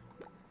hard.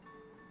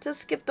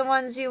 Just skip the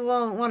ones you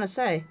won't want to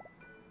say.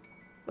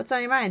 What's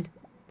on your mind?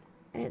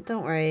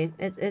 Don't worry.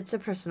 It's a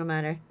personal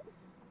matter.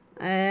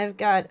 I've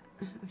got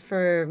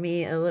for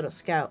me a little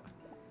scout.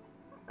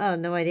 Oh,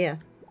 no idea.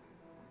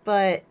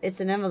 But it's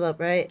an envelope,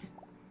 right?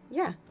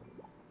 Yeah.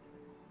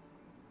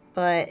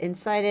 But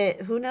inside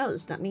it, who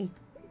knows? Not me.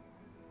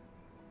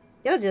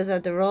 You'll just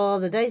have to roll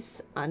the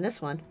dice on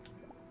this one.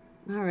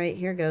 Alright,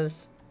 here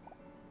goes.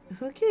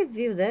 Who gave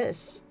you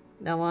this?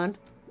 No one.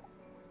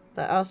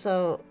 But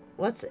also,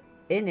 what's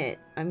in it?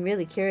 I'm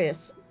really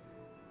curious.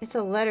 It's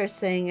a letter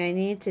saying I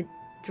need to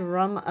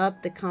drum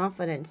up the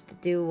confidence to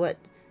do what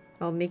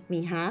It'll make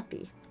me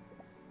happy.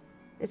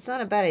 It's not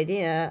a bad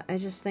idea. I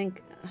just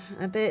think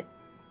a bit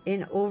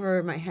in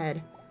over my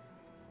head.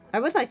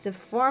 I would like to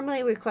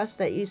formally request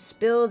that you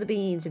spill the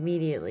beans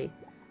immediately.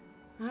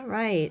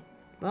 Alright.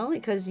 Well, only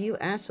because you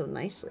asked so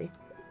nicely.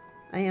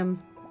 I have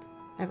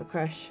a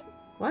crush.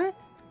 What?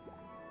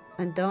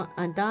 On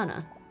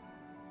Donna.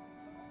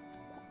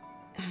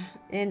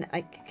 And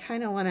I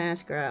kind of want to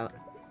ask her out.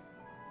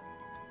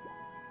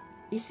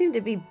 You seem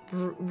to be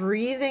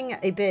breathing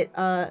a bit,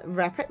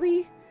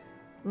 rapidly?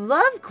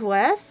 Love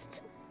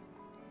quest?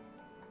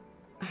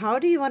 How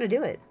do you want to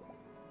do it?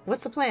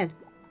 What's the plan?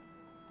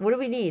 What do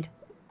we need?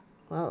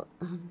 Well,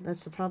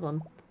 that's the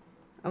problem.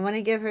 I want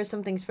to give her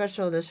something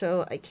special to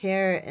show I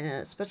care in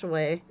a special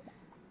way,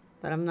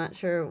 but I'm not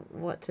sure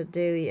what to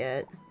do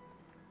yet.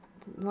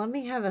 Let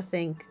me have a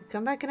think.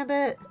 Come back in a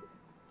bit?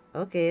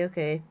 Okay,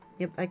 okay.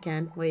 Yep, I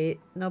can. Wait,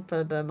 no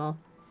problemo.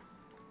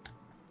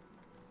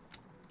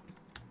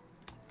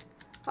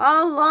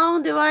 How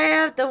long do I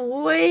have to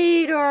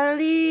wait,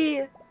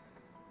 Harley?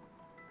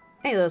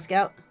 Hey, little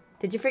scout.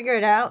 Did you figure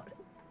it out?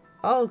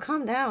 Oh,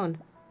 calm down.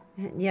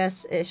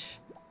 Yes-ish.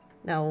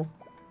 No.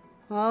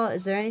 Well,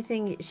 is there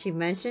anything she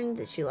mentioned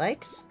that she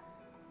likes?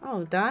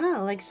 Oh,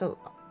 Donna likes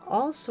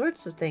all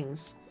sorts of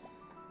things.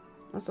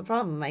 That's the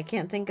problem. I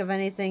can't think of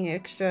anything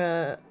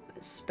extra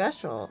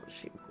special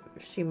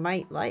she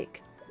might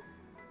like.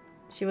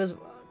 She was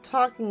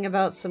talking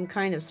about some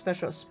kind of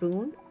special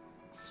spoon.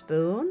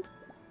 Spoon?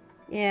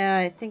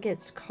 Yeah, I think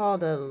it's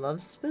called a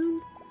love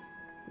spoon.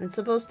 It's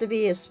supposed to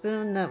be a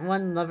spoon that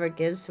one lover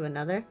gives to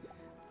another.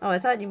 Oh, I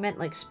thought you meant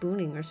like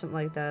spooning or something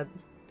like that.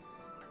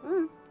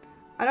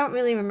 I don't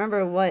really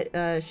remember what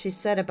she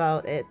said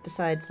about it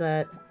besides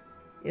that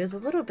it was a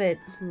little bit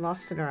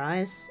lost in her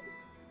eyes.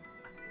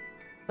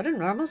 Would a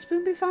normal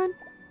spoon be fine?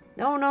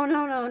 No, no,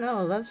 no, no,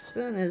 no. Love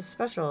spoon is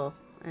special.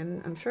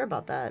 I'm sure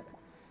about that.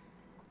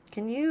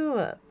 Can you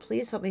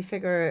please help me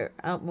figure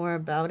out more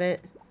about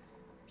it?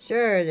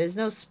 Sure, there's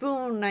no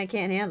spoon I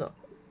can't handle.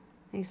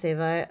 Thanks,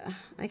 Ava.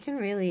 I can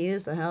really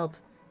use the help.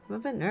 I'm a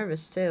bit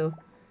nervous, too.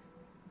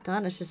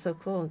 Donna's just so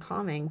cool and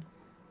calming.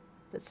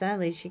 But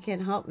sadly, she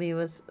can't help me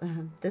with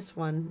this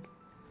one.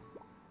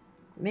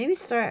 Maybe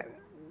start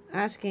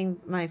asking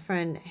my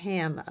friend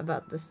Ham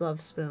about this love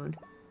spoon.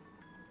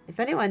 If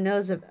anyone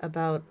knows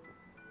about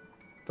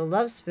the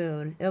love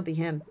spoon, it'll be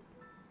him.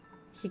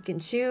 He can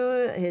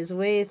chew his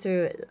way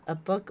through a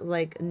book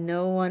like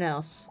no one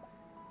else.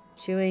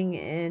 Chewing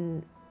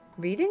and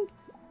reading?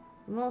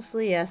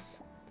 Mostly,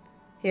 yes.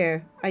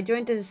 Here, I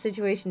joined the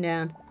situation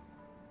down.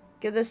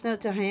 Give this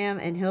note to Ham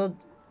and he'll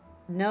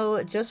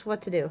know just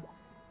what to do.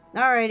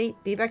 Alrighty,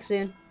 be back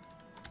soon.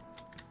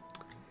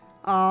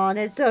 Oh,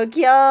 that's so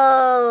cute.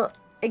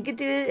 I get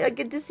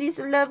to see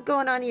some love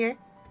going on here.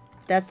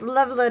 That's the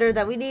love letter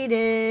that we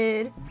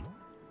needed.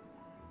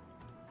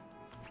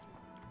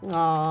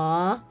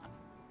 Aww.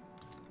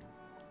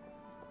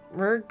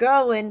 We're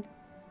going.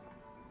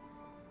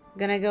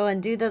 Gonna go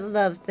and do the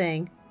love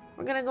thing.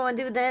 We're gonna go and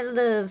do that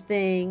love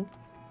thing.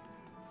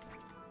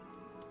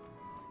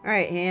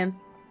 Alright, Ham.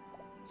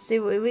 See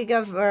what we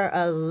got for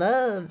a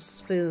love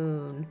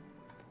spoon.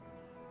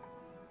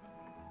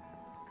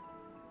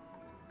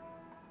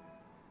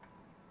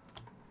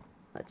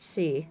 Let's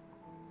see.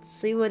 Let's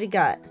see what he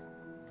got.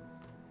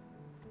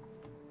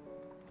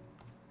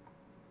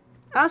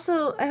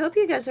 Also, I hope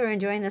you guys are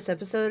enjoying this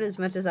episode as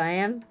much as I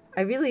am.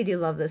 I really do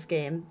love this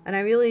game, and I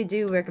really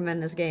do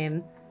recommend this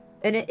game.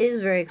 And it is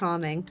very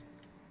calming.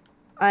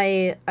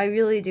 I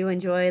really do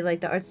enjoy like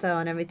the art style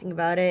and everything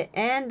about it,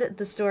 and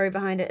the story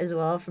behind it as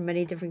well from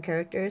many different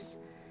characters.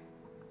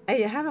 I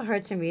have a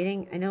hard time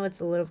reading. I know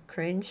it's a little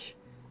cringe.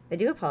 I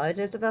do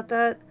apologize about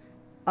that.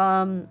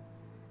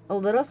 A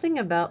little thing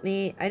about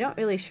me, I don't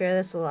really share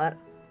this a lot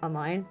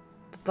online,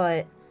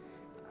 but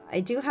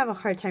I do have a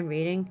hard time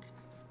reading.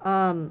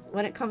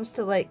 When it comes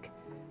to like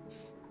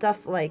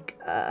stuff like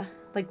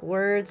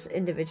words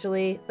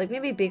individually, like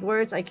maybe big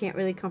words I can't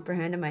really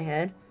comprehend in my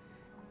head.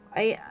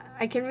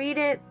 I can read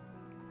it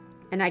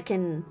and I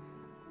can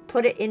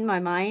put it in my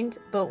mind,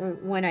 but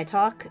when I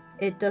talk,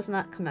 it does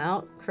not come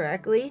out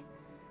correctly.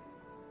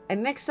 I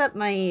mix up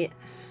my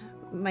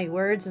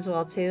words as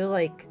well too,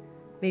 like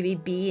maybe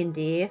B and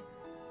D.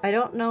 I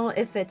don't know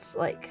if it's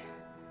like,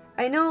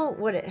 I know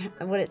what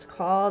it's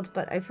called,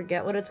 but I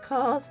forget what it's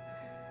called.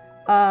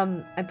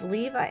 I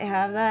believe I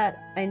have that.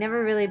 I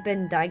never really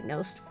been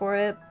diagnosed for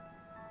it.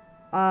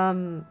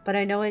 But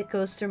I know it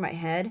goes through my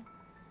head.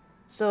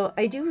 So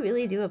I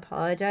really do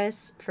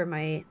apologize for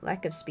my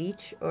lack of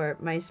speech, or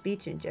my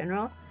speech in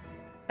general.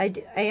 I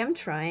am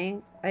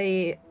trying.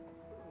 I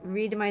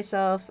read to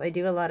myself. I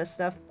do a lot of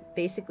stuff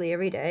basically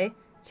every day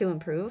to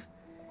improve.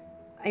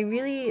 I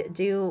really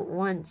do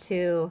want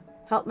to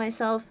help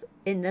myself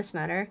in this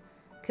matter,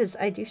 because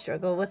I do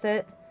struggle with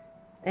it.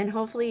 And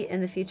hopefully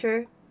in the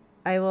future,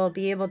 I will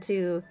be able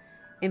to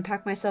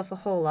impact myself a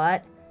whole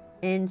lot,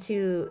 and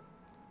to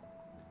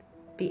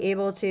be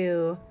able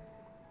to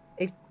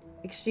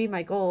achieve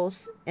my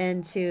goals,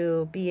 and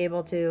to be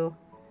able to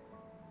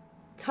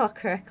talk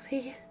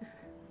correctly.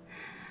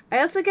 I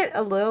also get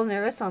a little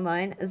nervous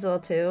online as well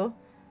too.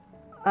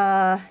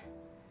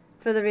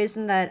 For the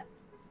reason that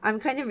I'm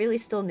kind of really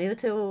still new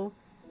to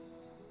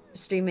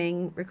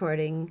streaming,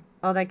 recording,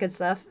 all that good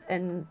stuff,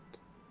 and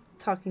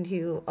talking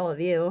to all of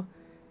you.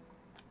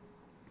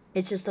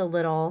 It's just a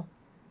little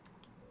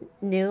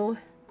new.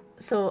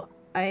 So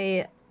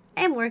I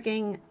am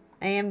working,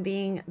 I am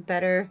being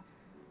better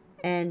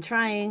and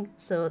trying,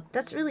 so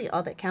that's really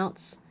all that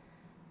counts.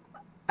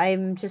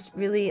 I'm just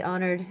really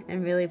honored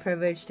and really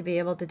privileged to be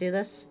able to do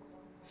this.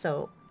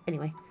 So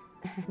anyway,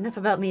 enough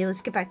about me.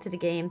 Let's get back to the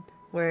game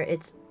where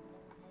it's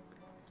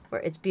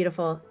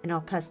beautiful and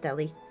all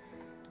pastel-y.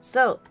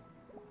 So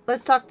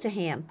let's talk to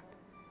Ham.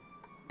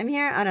 I'm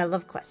here on a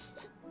love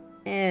quest.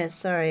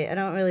 Sorry, I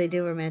don't really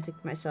do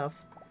romantic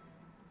myself.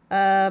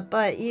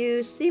 But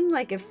you seem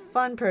like a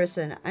fun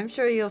person. I'm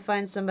sure you'll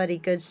find somebody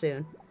good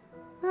soon.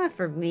 Not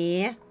for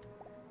me.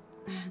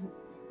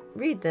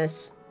 Read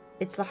this.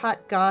 It's the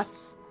hot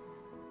goss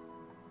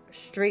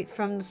straight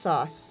from the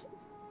sauce.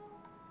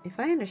 If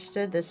I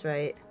understood this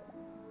right,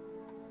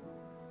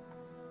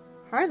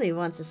 Harley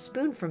wants a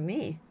spoon from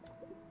me.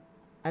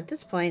 At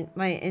this point,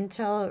 my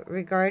intel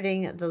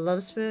regarding the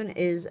love spoon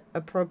is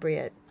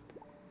appropriate.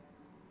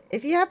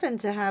 If you happen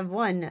to have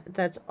one,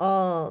 that's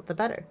all the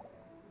better.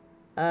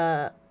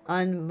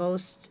 On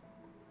most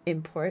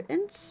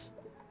importance?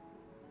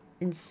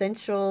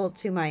 Essential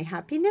to my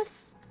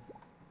happiness?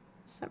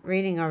 Stop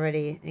reading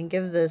already and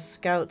give the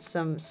scout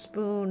some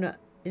spoon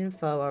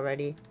info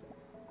already.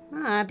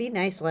 Ah, be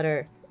nice,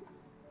 letter.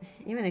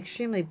 Even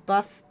extremely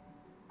buff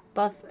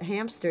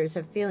hamsters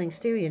have feelings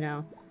too, you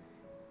know.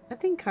 I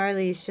think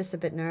Carly's just a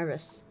bit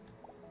nervous.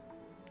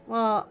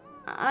 Well,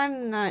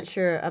 I'm not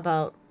sure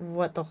about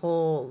what the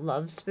whole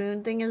love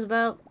spoon thing is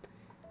about,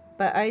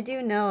 but I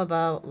do know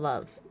about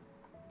love.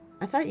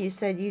 I thought you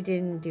said you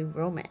didn't do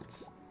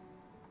romance.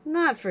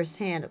 Not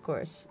firsthand, of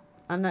course.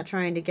 I'm not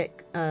trying to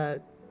get,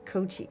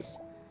 cooties.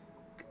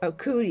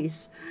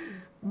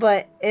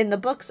 But in the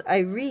books I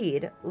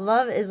read,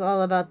 love is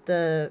all about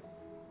the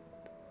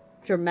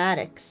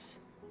dramatics.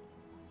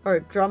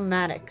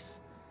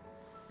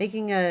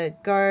 Making a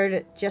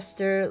guard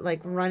gesture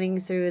like running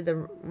through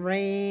the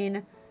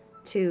rain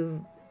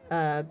to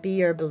be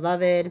your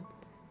beloved.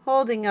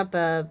 Holding up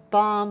a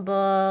bomb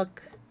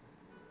book.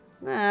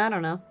 I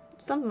don't know.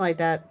 Something like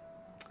that.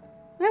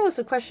 That was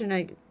the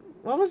question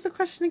what was the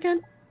question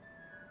again?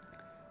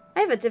 I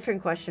have a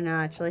different question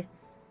now, actually.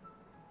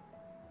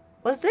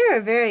 Was there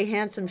a very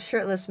handsome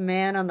shirtless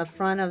man on the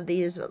front of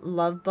these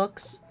love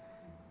books?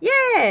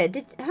 Yeah!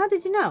 How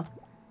did you know?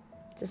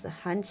 Just a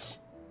hunch.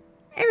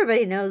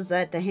 Everybody knows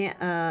that the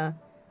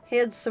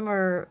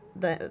handsomer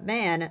the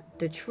man,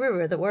 the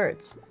truer the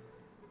words.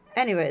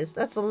 Anyways,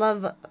 that's the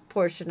love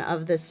portion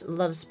of this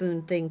love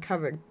spoon thing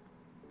covered,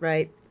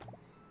 right?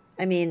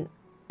 I mean,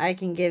 I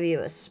can give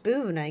you a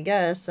spoon, I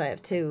guess. I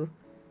have two.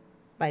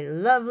 My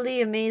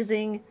lovely,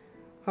 amazing,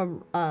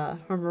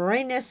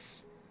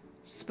 homogeneous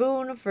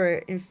spoon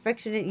for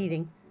affectionate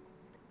eating.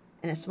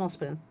 And a small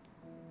spoon.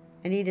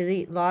 I need to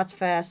eat lots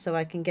fast so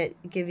I can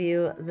give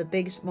you the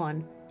big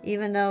one,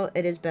 even though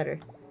it is better.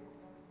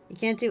 You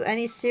can't do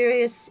any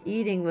serious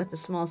eating with the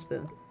small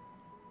spoon.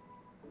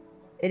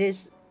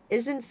 It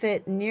isn't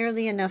fit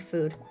nearly enough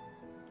food.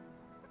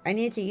 I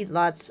need to eat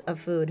lots of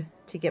food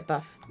to get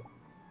buff.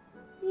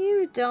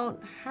 You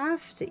don't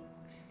have to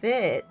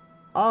fit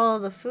all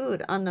the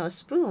food on the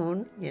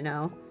spoon, you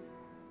know.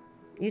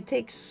 You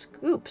take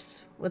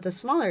scoops with a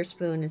smaller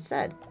spoon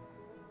instead.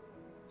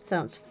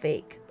 Sounds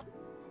fake.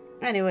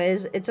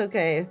 Anyways, it's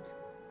okay.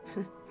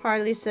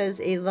 Harley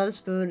says a love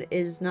spoon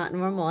is not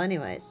normal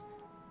anyways.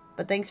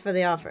 But thanks for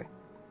the offer.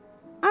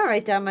 I'll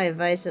write down my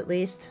advice at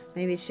least.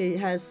 Maybe she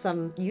has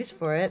some use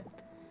for it.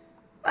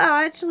 Well,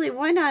 actually,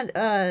 why not,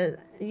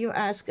 you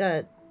ask,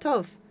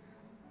 Toph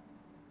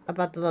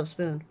about the love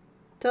spoon.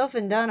 Toph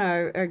and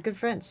Donna are good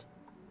friends.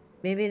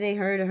 Maybe they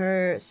heard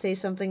her say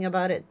something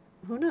about it.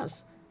 Who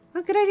knows?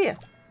 Oh, good idea.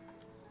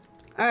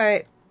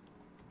 Alright.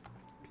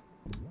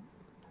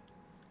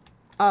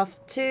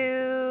 Off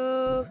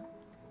to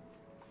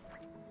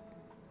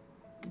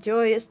the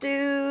joyous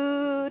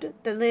dude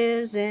that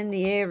lives in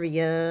the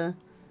area.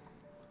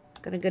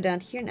 Gonna go down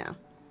here now.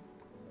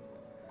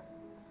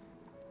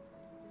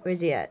 Where's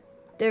he at?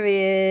 There he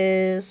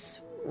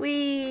is.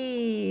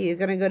 Whee!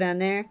 Gonna go down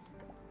there.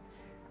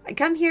 I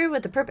come here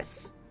with a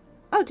purpose.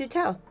 Oh, do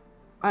tell.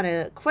 On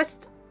a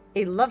quest,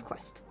 a love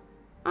quest.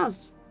 Oh,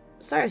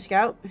 sorry,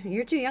 Scout.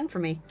 You're too young for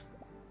me.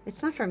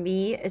 It's not for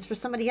me. It's for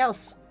somebody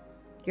else.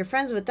 You're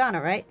friends with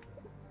Donna, right?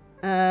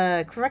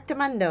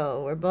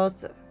 Correctamundo. We're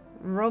both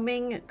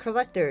roaming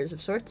collectors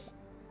of sorts.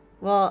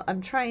 Well,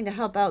 I'm trying to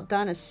help out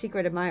Donna's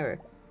secret admirer.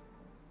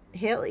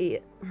 Haley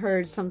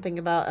heard something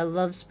about a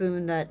love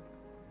spoon that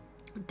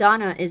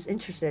Donna is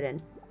interested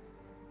in.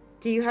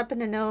 Do you happen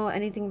to know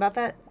anything about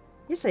that?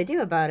 Yes, I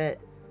do about it.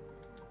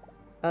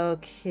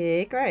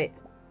 Okay, great.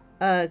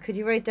 Could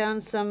you write down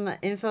some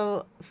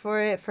info for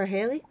it for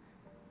Haley?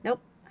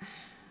 Nope.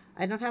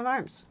 I don't have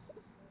arms.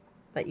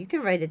 But you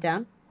can write it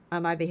down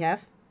on my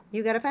behalf.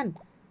 You got a pen.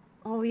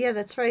 Oh, yeah,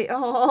 that's right.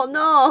 Oh,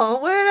 no.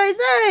 What did I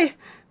say?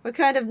 What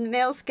kind of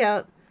male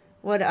scout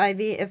would I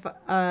be if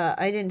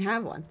I didn't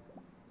have one?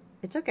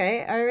 It's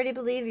okay. I already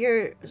believe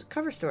your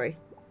cover story.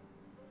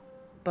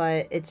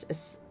 But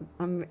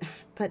I'm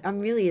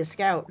really a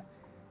scout.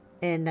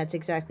 And that's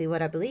exactly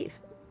what I believe.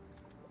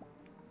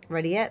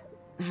 Ready yet?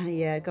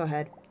 Yeah, go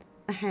ahead.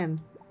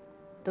 Ahem.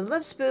 The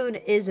love spoon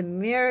is a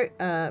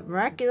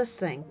miraculous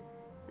thing.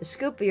 The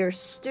scoop of your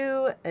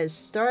stew as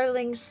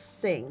starlings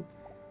sing.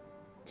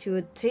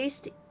 To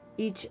taste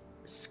each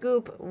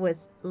scoop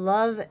with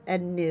love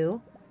and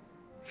new.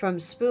 From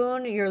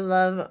spoon your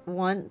love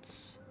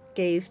once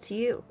gave to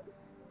you.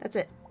 That's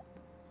it.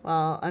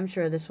 Well, I'm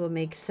sure this will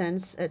make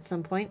sense at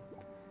some point.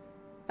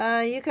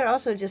 You could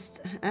also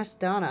just ask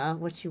Donna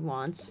what she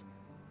wants.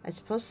 I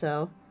suppose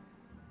so.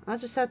 I'll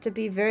just have to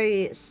be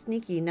very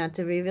sneaky not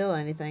to reveal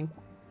anything.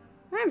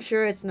 I'm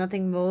sure it's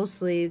nothing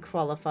mostly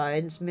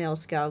qualified male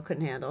scout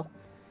couldn't handle.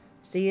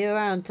 See you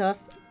around, Tough.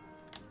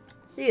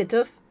 See you,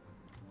 Tough.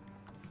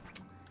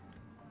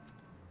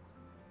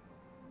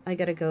 I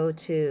gotta go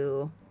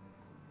to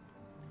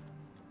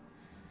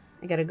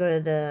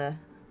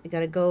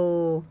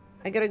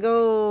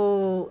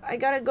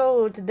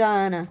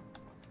Donna.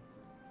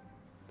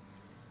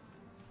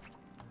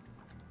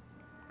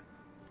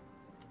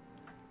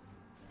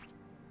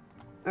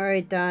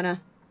 Alright,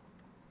 Donna.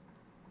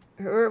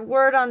 Her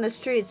word on the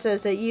street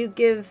says that you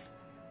give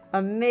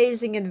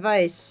amazing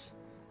advice.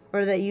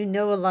 Or that you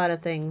know a lot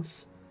of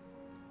things.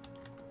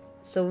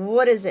 So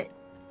what is it?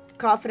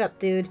 Cough it up,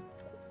 dude.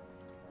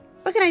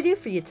 What can I do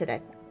for you today?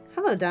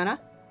 Hello, Donna.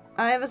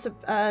 I have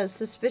a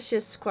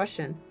suspicious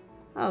question.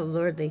 Oh,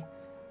 lordly.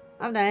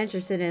 I'm not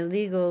interested in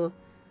illegal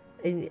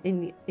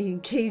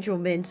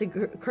engagements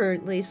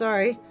currently.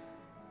 Sorry.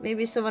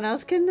 Maybe someone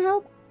else can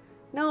help?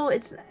 No,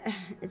 it's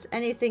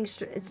anything.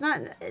 It's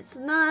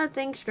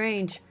nothing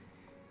strange.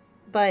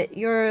 But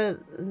you're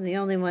the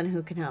only one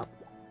who can help.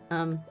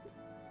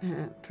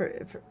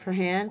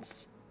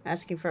 Perchance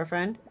asking for a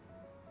friend.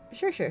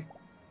 Sure.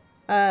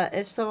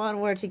 If someone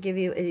were to give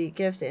you a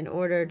gift in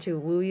order to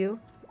woo you,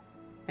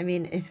 I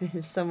mean,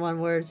 if someone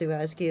were to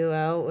ask you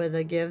out with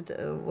a gift,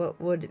 what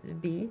would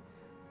it be?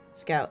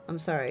 Scout, I'm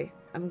sorry.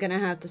 I'm gonna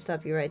have to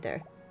stop you right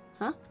there.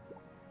 Huh?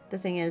 The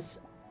thing is,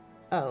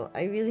 oh,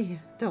 I really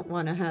don't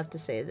want to have to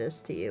say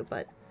this to you,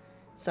 but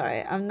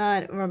sorry, I'm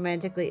not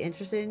romantically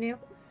interested in you.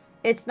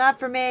 It's not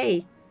for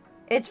me.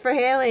 It's for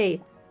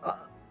Haley.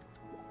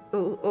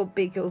 Oh,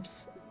 big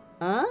oops.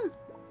 Huh?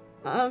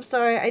 I'm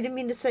sorry, I didn't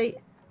mean to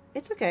say...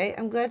 It's okay.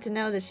 I'm glad to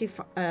know that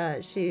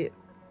she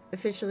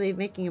officially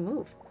making a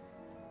move.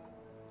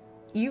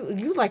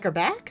 You like her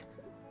back?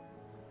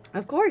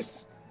 Of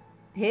course.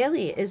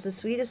 Haley is the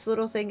sweetest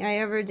little thing I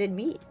ever did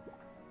meet.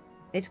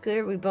 It's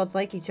clear we both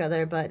like each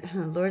other, but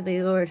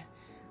lordly lord,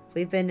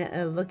 we've been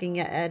looking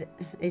at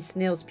a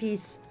snail's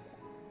piece.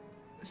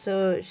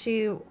 So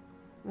she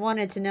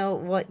wanted to know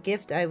what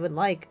gift I would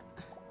like.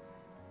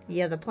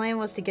 Yeah, the plan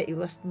was to get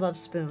you a love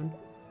spoon.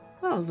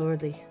 Oh,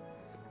 lordly.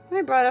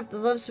 I brought up the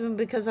love spoon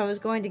because I was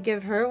going to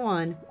give her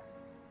one.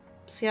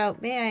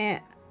 Scout, may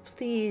I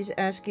please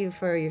ask you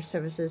for your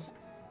services?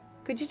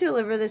 Could you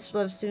deliver this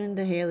love spoon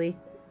to Haley?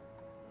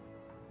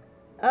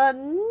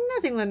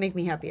 Nothing would make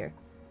me happier.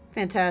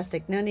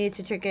 Fantastic. No need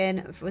to check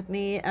in with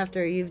me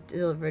after you've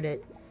delivered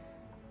it.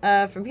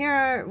 From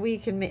here, we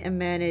can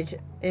manage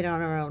it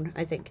on our own,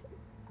 I think.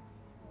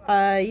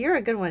 You're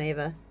a good one,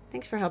 Ava.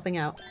 Thanks for helping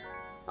out.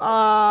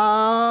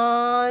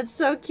 Aww, it's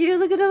so cute.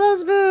 Look at the love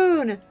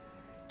spoon.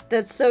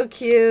 That's so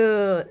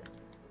cute.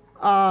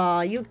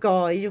 Aw, you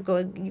guys are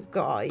so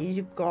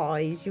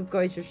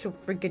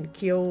freaking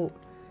cute.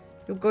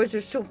 You guys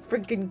are so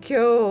freaking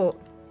cute.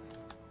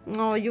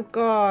 Oh, you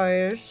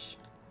guys.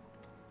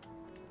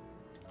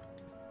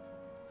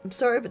 I'm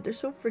sorry, but they're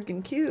so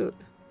freaking cute.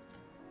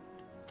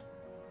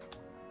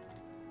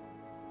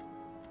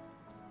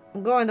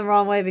 I'm going the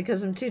wrong way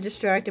because I'm too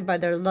distracted by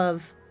their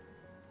love.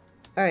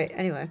 Alright,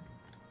 anyway.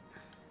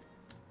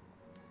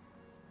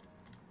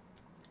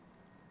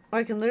 Oh,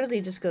 I can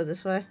literally just go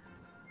this way.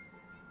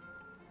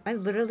 I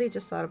literally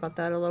just thought about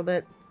that a little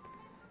bit.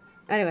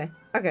 Anyway,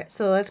 okay,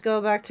 so let's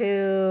go back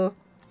to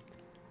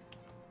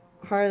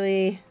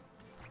Harley.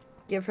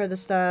 Give her the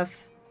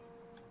stuff.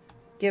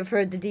 Give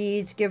her the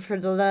deeds. Give her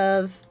the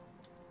love.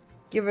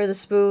 Give her the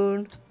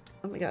spoon.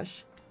 Oh my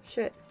gosh.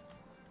 Shit.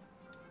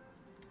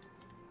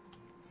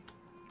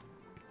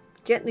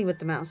 Gently with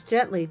the mouse.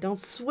 Gently. Don't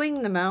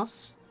swing the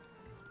mouse.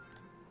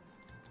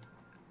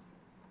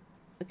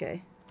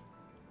 Okay.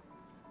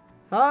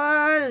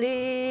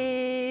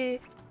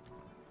 Harley!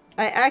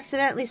 I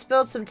accidentally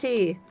spilled some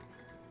tea.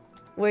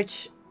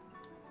 Which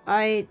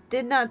I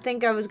did not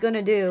think I was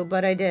gonna do,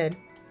 but I did.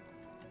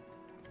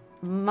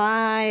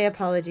 My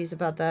apologies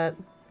about that.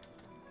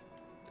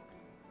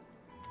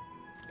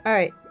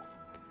 Alright.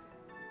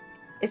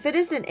 If it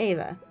isn't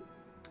Ava,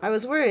 I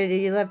was worried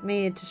you left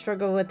me to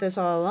struggle with this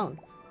all alone.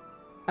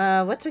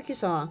 What took you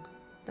so long?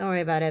 Don't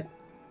worry about it.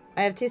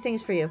 I have two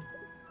things for you.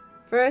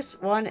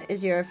 First, one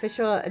is your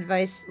official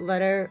advice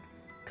letter,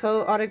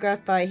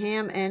 co-autographed by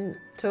Ham and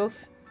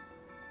Toph.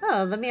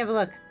 Oh, let me have a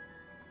look.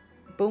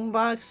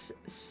 Boombox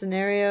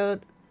scenario.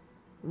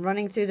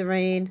 Running through the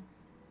rain.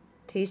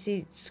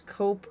 Tasty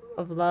scope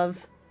of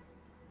love.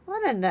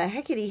 What in the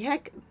heckity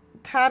heck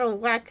paddle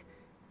whack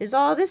is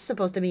all this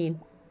supposed to mean?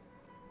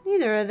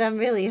 Neither of them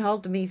really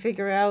helped me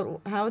figure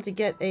out how to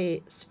get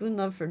a spoon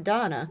love for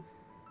Donna.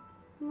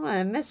 What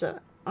a mess!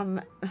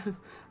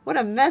 What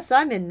a mess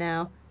I'm in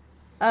now.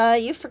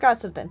 You forgot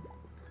something.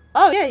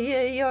 Oh yeah,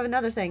 you have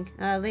another thing.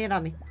 Lay it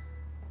on me.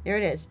 Here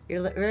it is.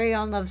 Your very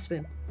own love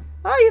spoon.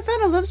 Oh, you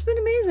found a love spoon?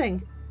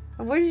 Amazing.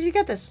 Where did you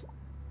get this?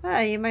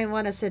 You might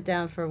want to sit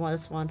down for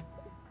this one.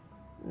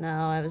 No,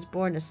 I was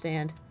born to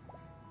stand.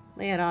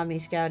 Lay it on me,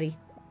 Scouty.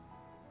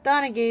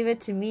 Donna gave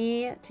it to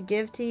me to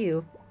give to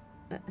you.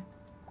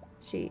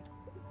 She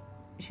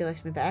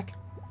likes me back.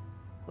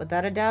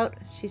 Without a doubt,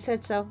 she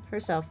said so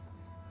herself.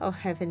 Oh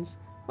heavens,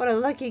 what a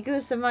lucky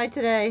goose am I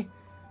today.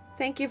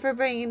 Thank you for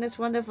bringing this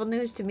wonderful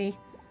news to me.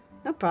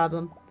 No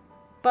problem.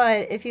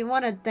 But if you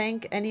want to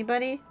thank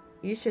anybody,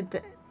 you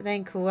should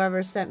thank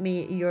whoever sent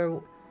me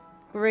your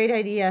great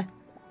idea.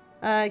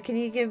 Can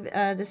you give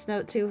this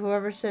note to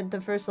whoever sent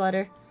the first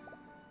letter?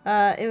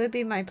 It would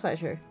be my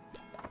pleasure.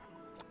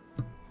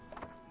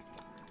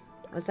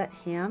 Was that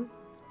ham?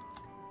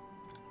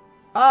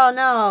 Oh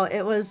no,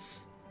 it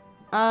was...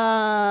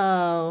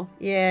 Oh,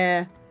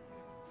 yeah.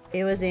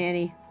 It was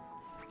Annie.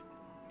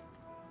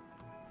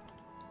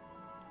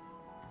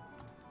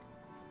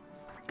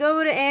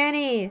 Go to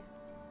Annie!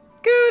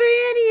 Go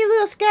to Annie, you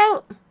little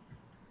scout!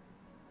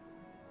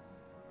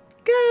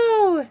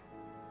 Go!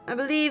 I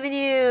believe in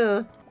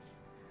you!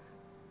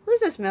 Who's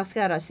this male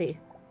scout I see?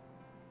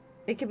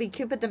 It could be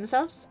Cupid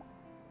themselves?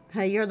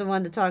 You're the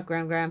one to talk,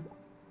 Gram.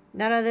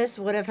 None of this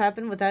would have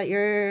happened without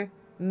your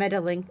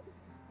meddling.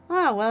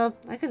 Ah, well,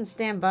 I couldn't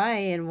stand by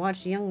and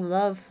watch young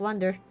love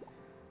flounder.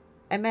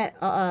 I met,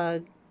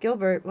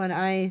 Gilbert when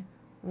I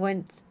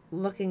went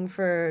looking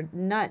for a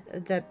nut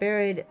that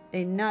buried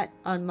a nut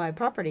on my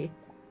property.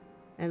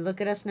 And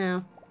look at us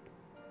now.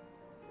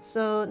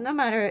 So, no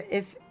matter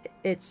if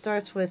it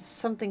starts with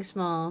something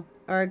small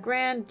or a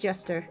grand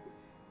gesture,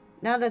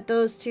 now that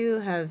those two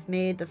have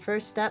made the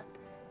first step,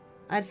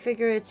 I'd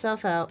figure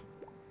itself out.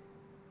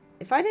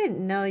 If I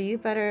didn't know you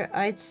better,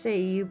 I'd say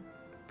you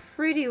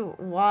pretty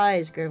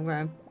wise,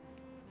 Grim.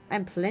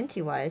 I'm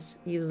plenty wise,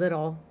 you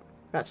little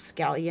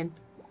rapscallion.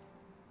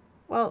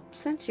 Well,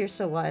 since you're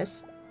so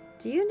wise,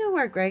 do you know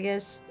where Greg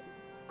is?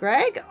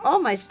 Greg? Oh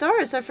my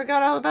stars, I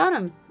forgot all about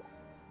him.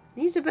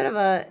 He's a bit of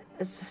a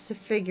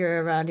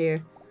figure around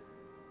here.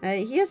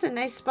 He has a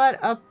nice spot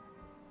up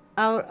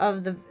out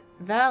of the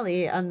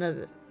valley on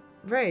the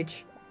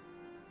bridge.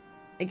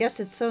 I guess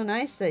it's so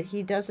nice that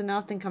he doesn't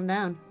often come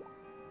down.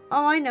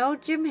 Oh, I know.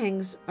 Jim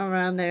hangs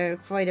around there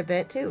quite a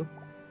bit, too.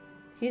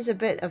 He's a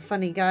bit of a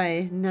funny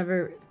guy.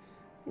 Never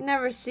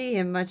see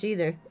him much,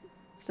 either.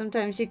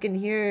 Sometimes you can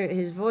hear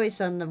his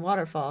voice on the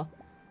waterfall.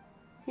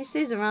 He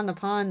stays around the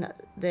pond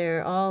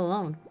there all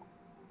alone.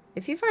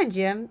 If you find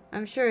Jim,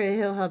 I'm sure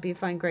he'll help you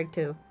find Greg,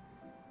 too.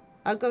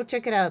 I'll go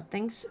check it out.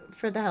 Thanks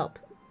for the help.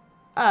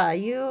 Ah,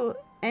 you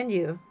and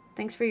you.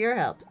 Thanks for your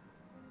help.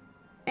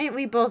 Ain't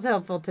we both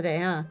helpful today,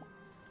 huh?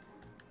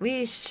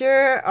 We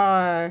sure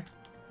are.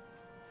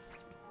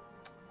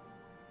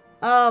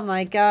 Oh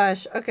my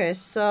gosh. Okay,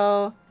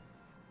 so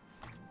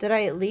did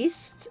I at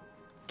least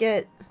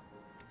get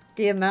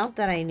the amount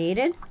that I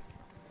needed?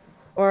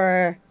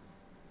 Or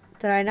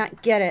did I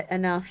not get it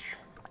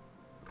enough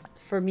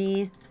for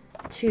me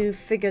to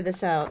figure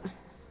this out?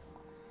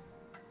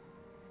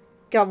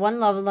 Got one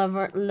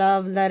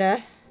love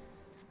letter.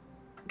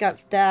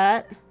 Got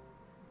that.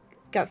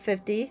 Got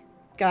 50.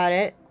 Got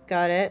it.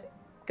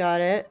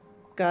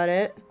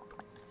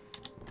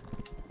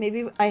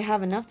 Maybe I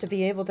have enough to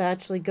be able to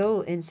actually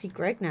go and see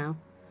Greg now.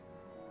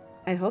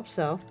 I hope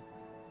so.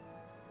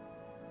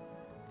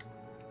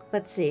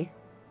 Let's see.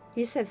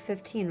 He said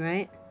 15,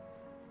 right?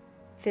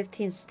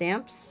 15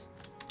 stamps?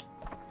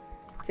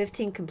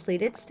 15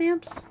 completed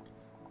stamps?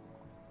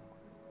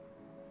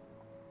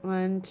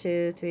 1,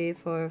 2, 3,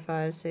 4,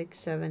 5, 6,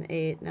 7,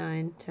 8,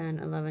 9, 10,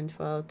 11,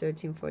 12,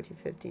 13, 14,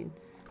 15.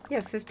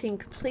 Yeah, 15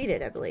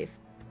 completed, I believe.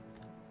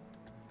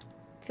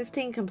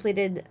 15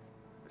 completed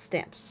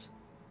stamps.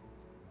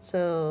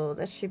 So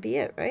that should be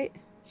it, right?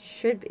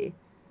 Should be.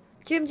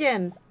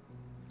 Jim,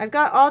 I've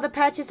got all the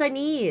patches I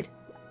need.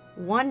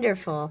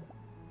 Wonderful.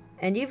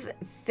 And you've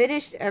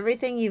finished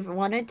everything you've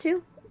wanted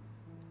to?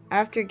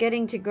 After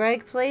getting to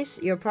Greg's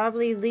place, you're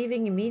probably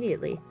leaving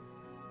immediately.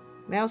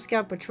 Male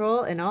Scout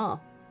Patrol and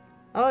all.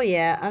 Oh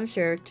yeah, I'm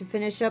sure. To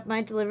finish up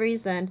my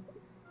deliveries then.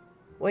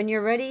 When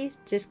you're ready,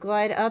 just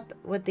glide up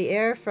with the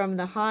air from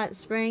the hot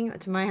spring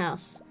to my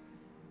house.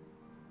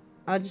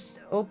 I'll just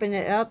open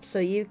it up so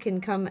you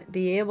can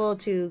be able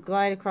to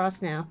glide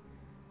across now.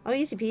 Oh,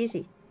 easy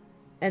peasy.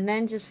 And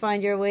then just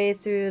find your way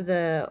through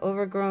the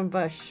overgrown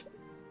bush.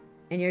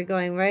 And you're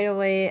going right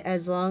away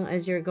as long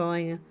as you're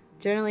going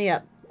generally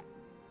up.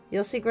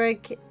 You'll see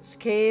Greg's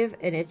cave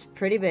and it's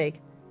pretty big.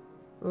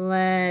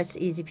 Less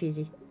easy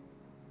peasy.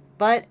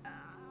 But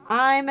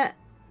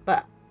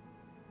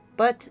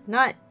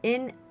not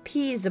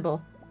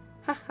impeasable.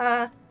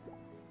 Haha.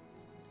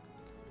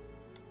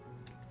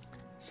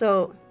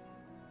 So,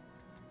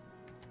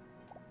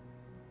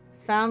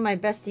 found my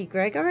bestie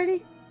Greg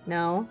already?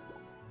 No.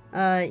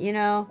 You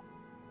know,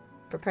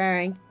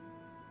 preparing.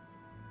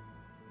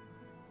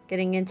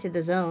 Getting into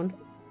the zone.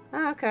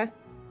 Ah, okay.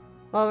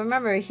 Well,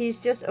 remember, he's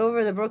just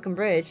over the broken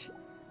bridge.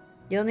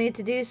 You'll need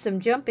to do some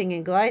jumping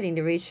and gliding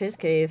to reach his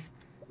cave.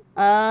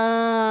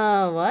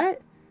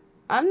 What?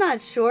 I'm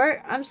not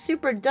short. I'm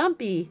super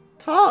dumpy.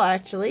 Tall,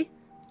 actually.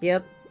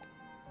 Yep.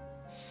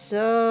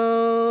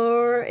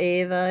 So,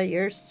 Ava,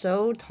 you're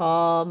so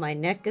tall. My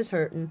neck is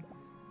hurting.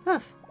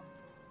 Huff.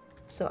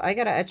 So I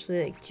gotta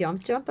actually, like,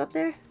 jump up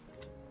there?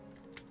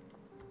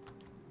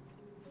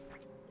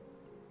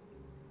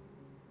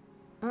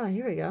 Oh,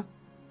 here we go.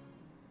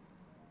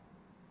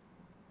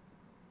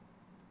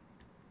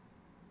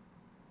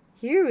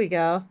 Here we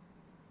go.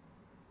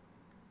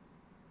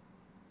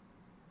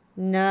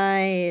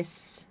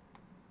 Nice.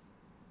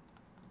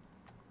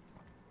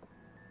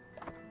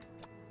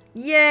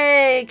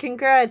 Yay!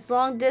 Congrats!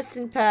 Long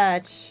distance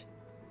patch.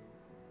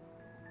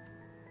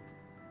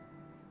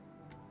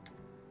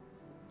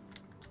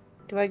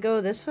 Do I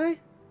go this way?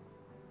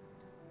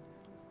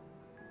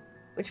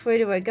 Which way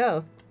do I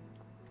go?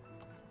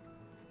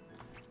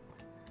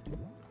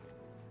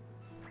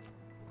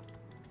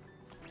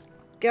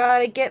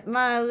 Gotta get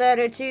my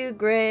letter to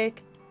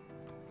Greg.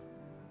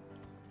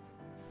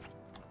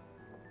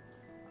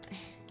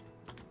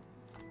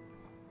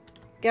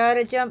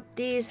 Gotta jump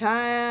these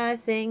high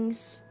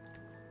things.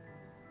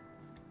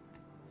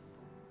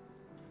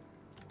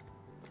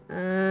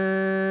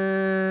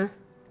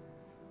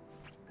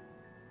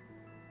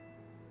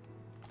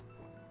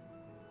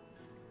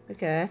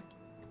 Okay.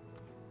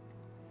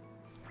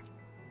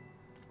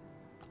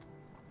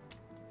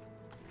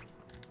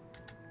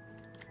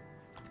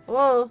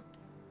 Whoa.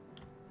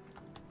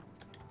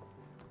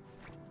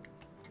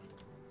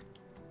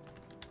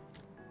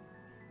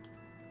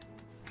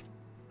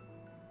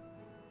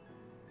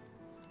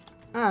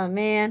 Oh,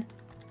 man.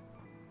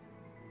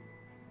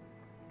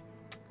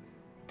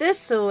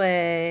 This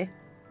way.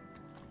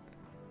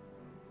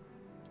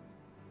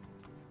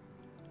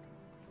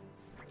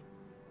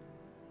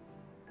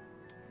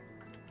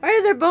 Why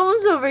are there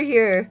bones over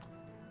here?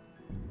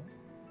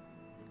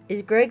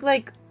 Is Greg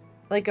like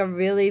a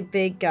really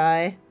big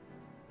guy?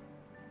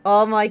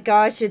 Oh my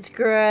gosh, it's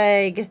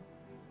Greg.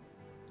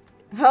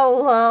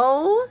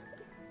 Hello?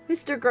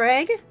 Mr.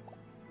 Greg?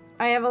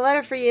 I have a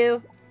letter for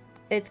you.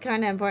 It's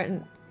kind of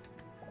important.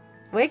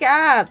 Wake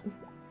up!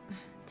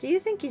 Do you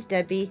think he's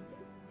dead, Bee?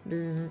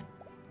 Bzz.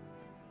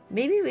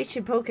 Maybe we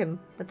should poke him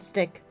with the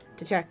stick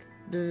to check.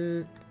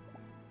 Bzz.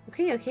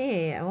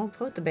 Okay, I won't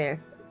poke the bear.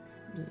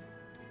 Bzz.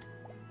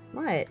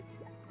 What?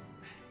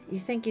 You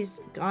think he's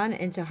gone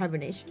into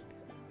hibernation?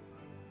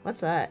 What's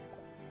that?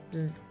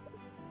 Bzz.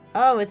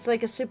 Oh, it's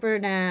like a super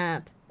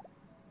nap.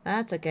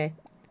 That's okay.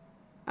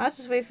 I'll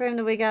just wait for him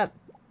to wake up.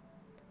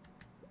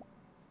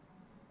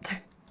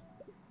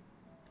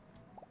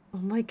 Oh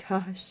my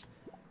gosh.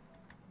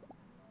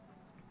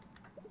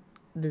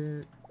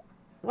 Bzz.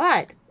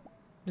 What?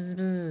 Bzz,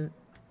 bzz.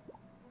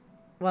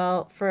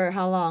 Well, for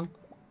how long?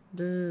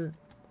 Bzz.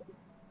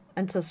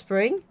 Until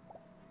spring?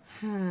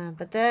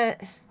 But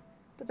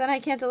then I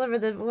can't deliver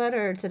the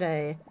letter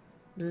today.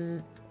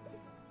 Bzz.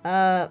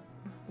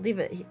 Leave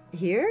it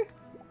here?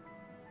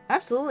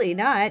 Absolutely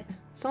not.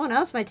 Someone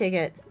else might take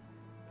it.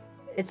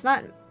 It's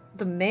not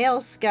the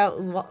male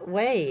scout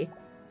way.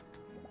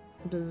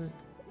 Bzz.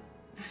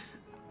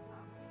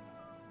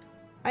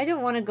 I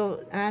don't want to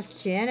go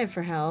ask Janet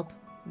for help.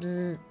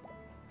 Bzz.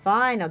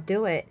 Fine, I'll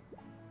do it.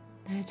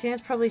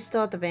 Janet's probably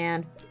still at the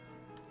van.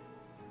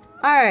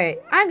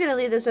 Alright, I'm going to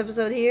leave this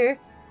episode here.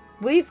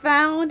 We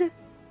found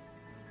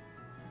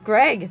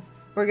Greg.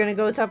 We're going to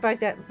go talk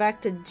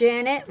back to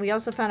Janet. We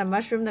also found a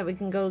mushroom that we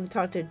can go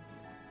talk to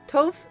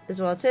Toph as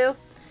well too.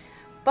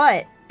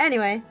 But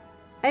anyway,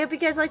 I hope you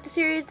guys liked the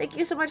series. Thank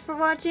you so much for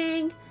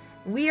watching.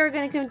 We are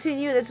going to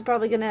continue. This is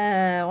probably going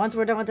to, once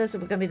we're done with this,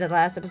 it's going to be the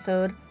last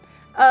episode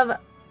of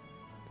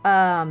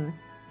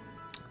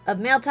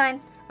Mail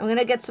Time. I'm going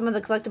to get some of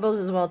the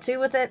collectibles as well too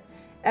with it,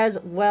 as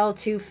well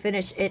to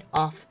finish it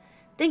off.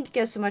 Thank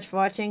you guys so much for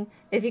watching.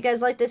 If you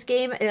guys like this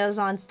game, it is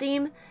on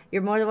Steam.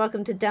 You're more than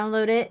welcome to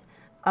download it.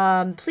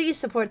 Please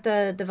support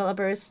the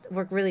developers.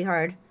 Work really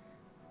hard.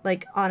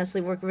 Like,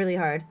 honestly, work really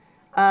hard.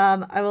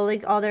 I will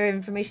link all their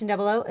information down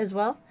below as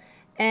well.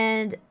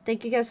 And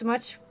thank you guys so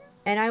much.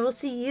 And I will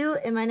see you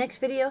in my next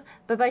video.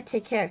 Bye-bye.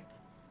 Take care.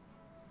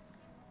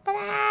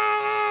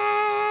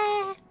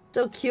 Bye-bye.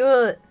 So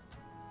cute.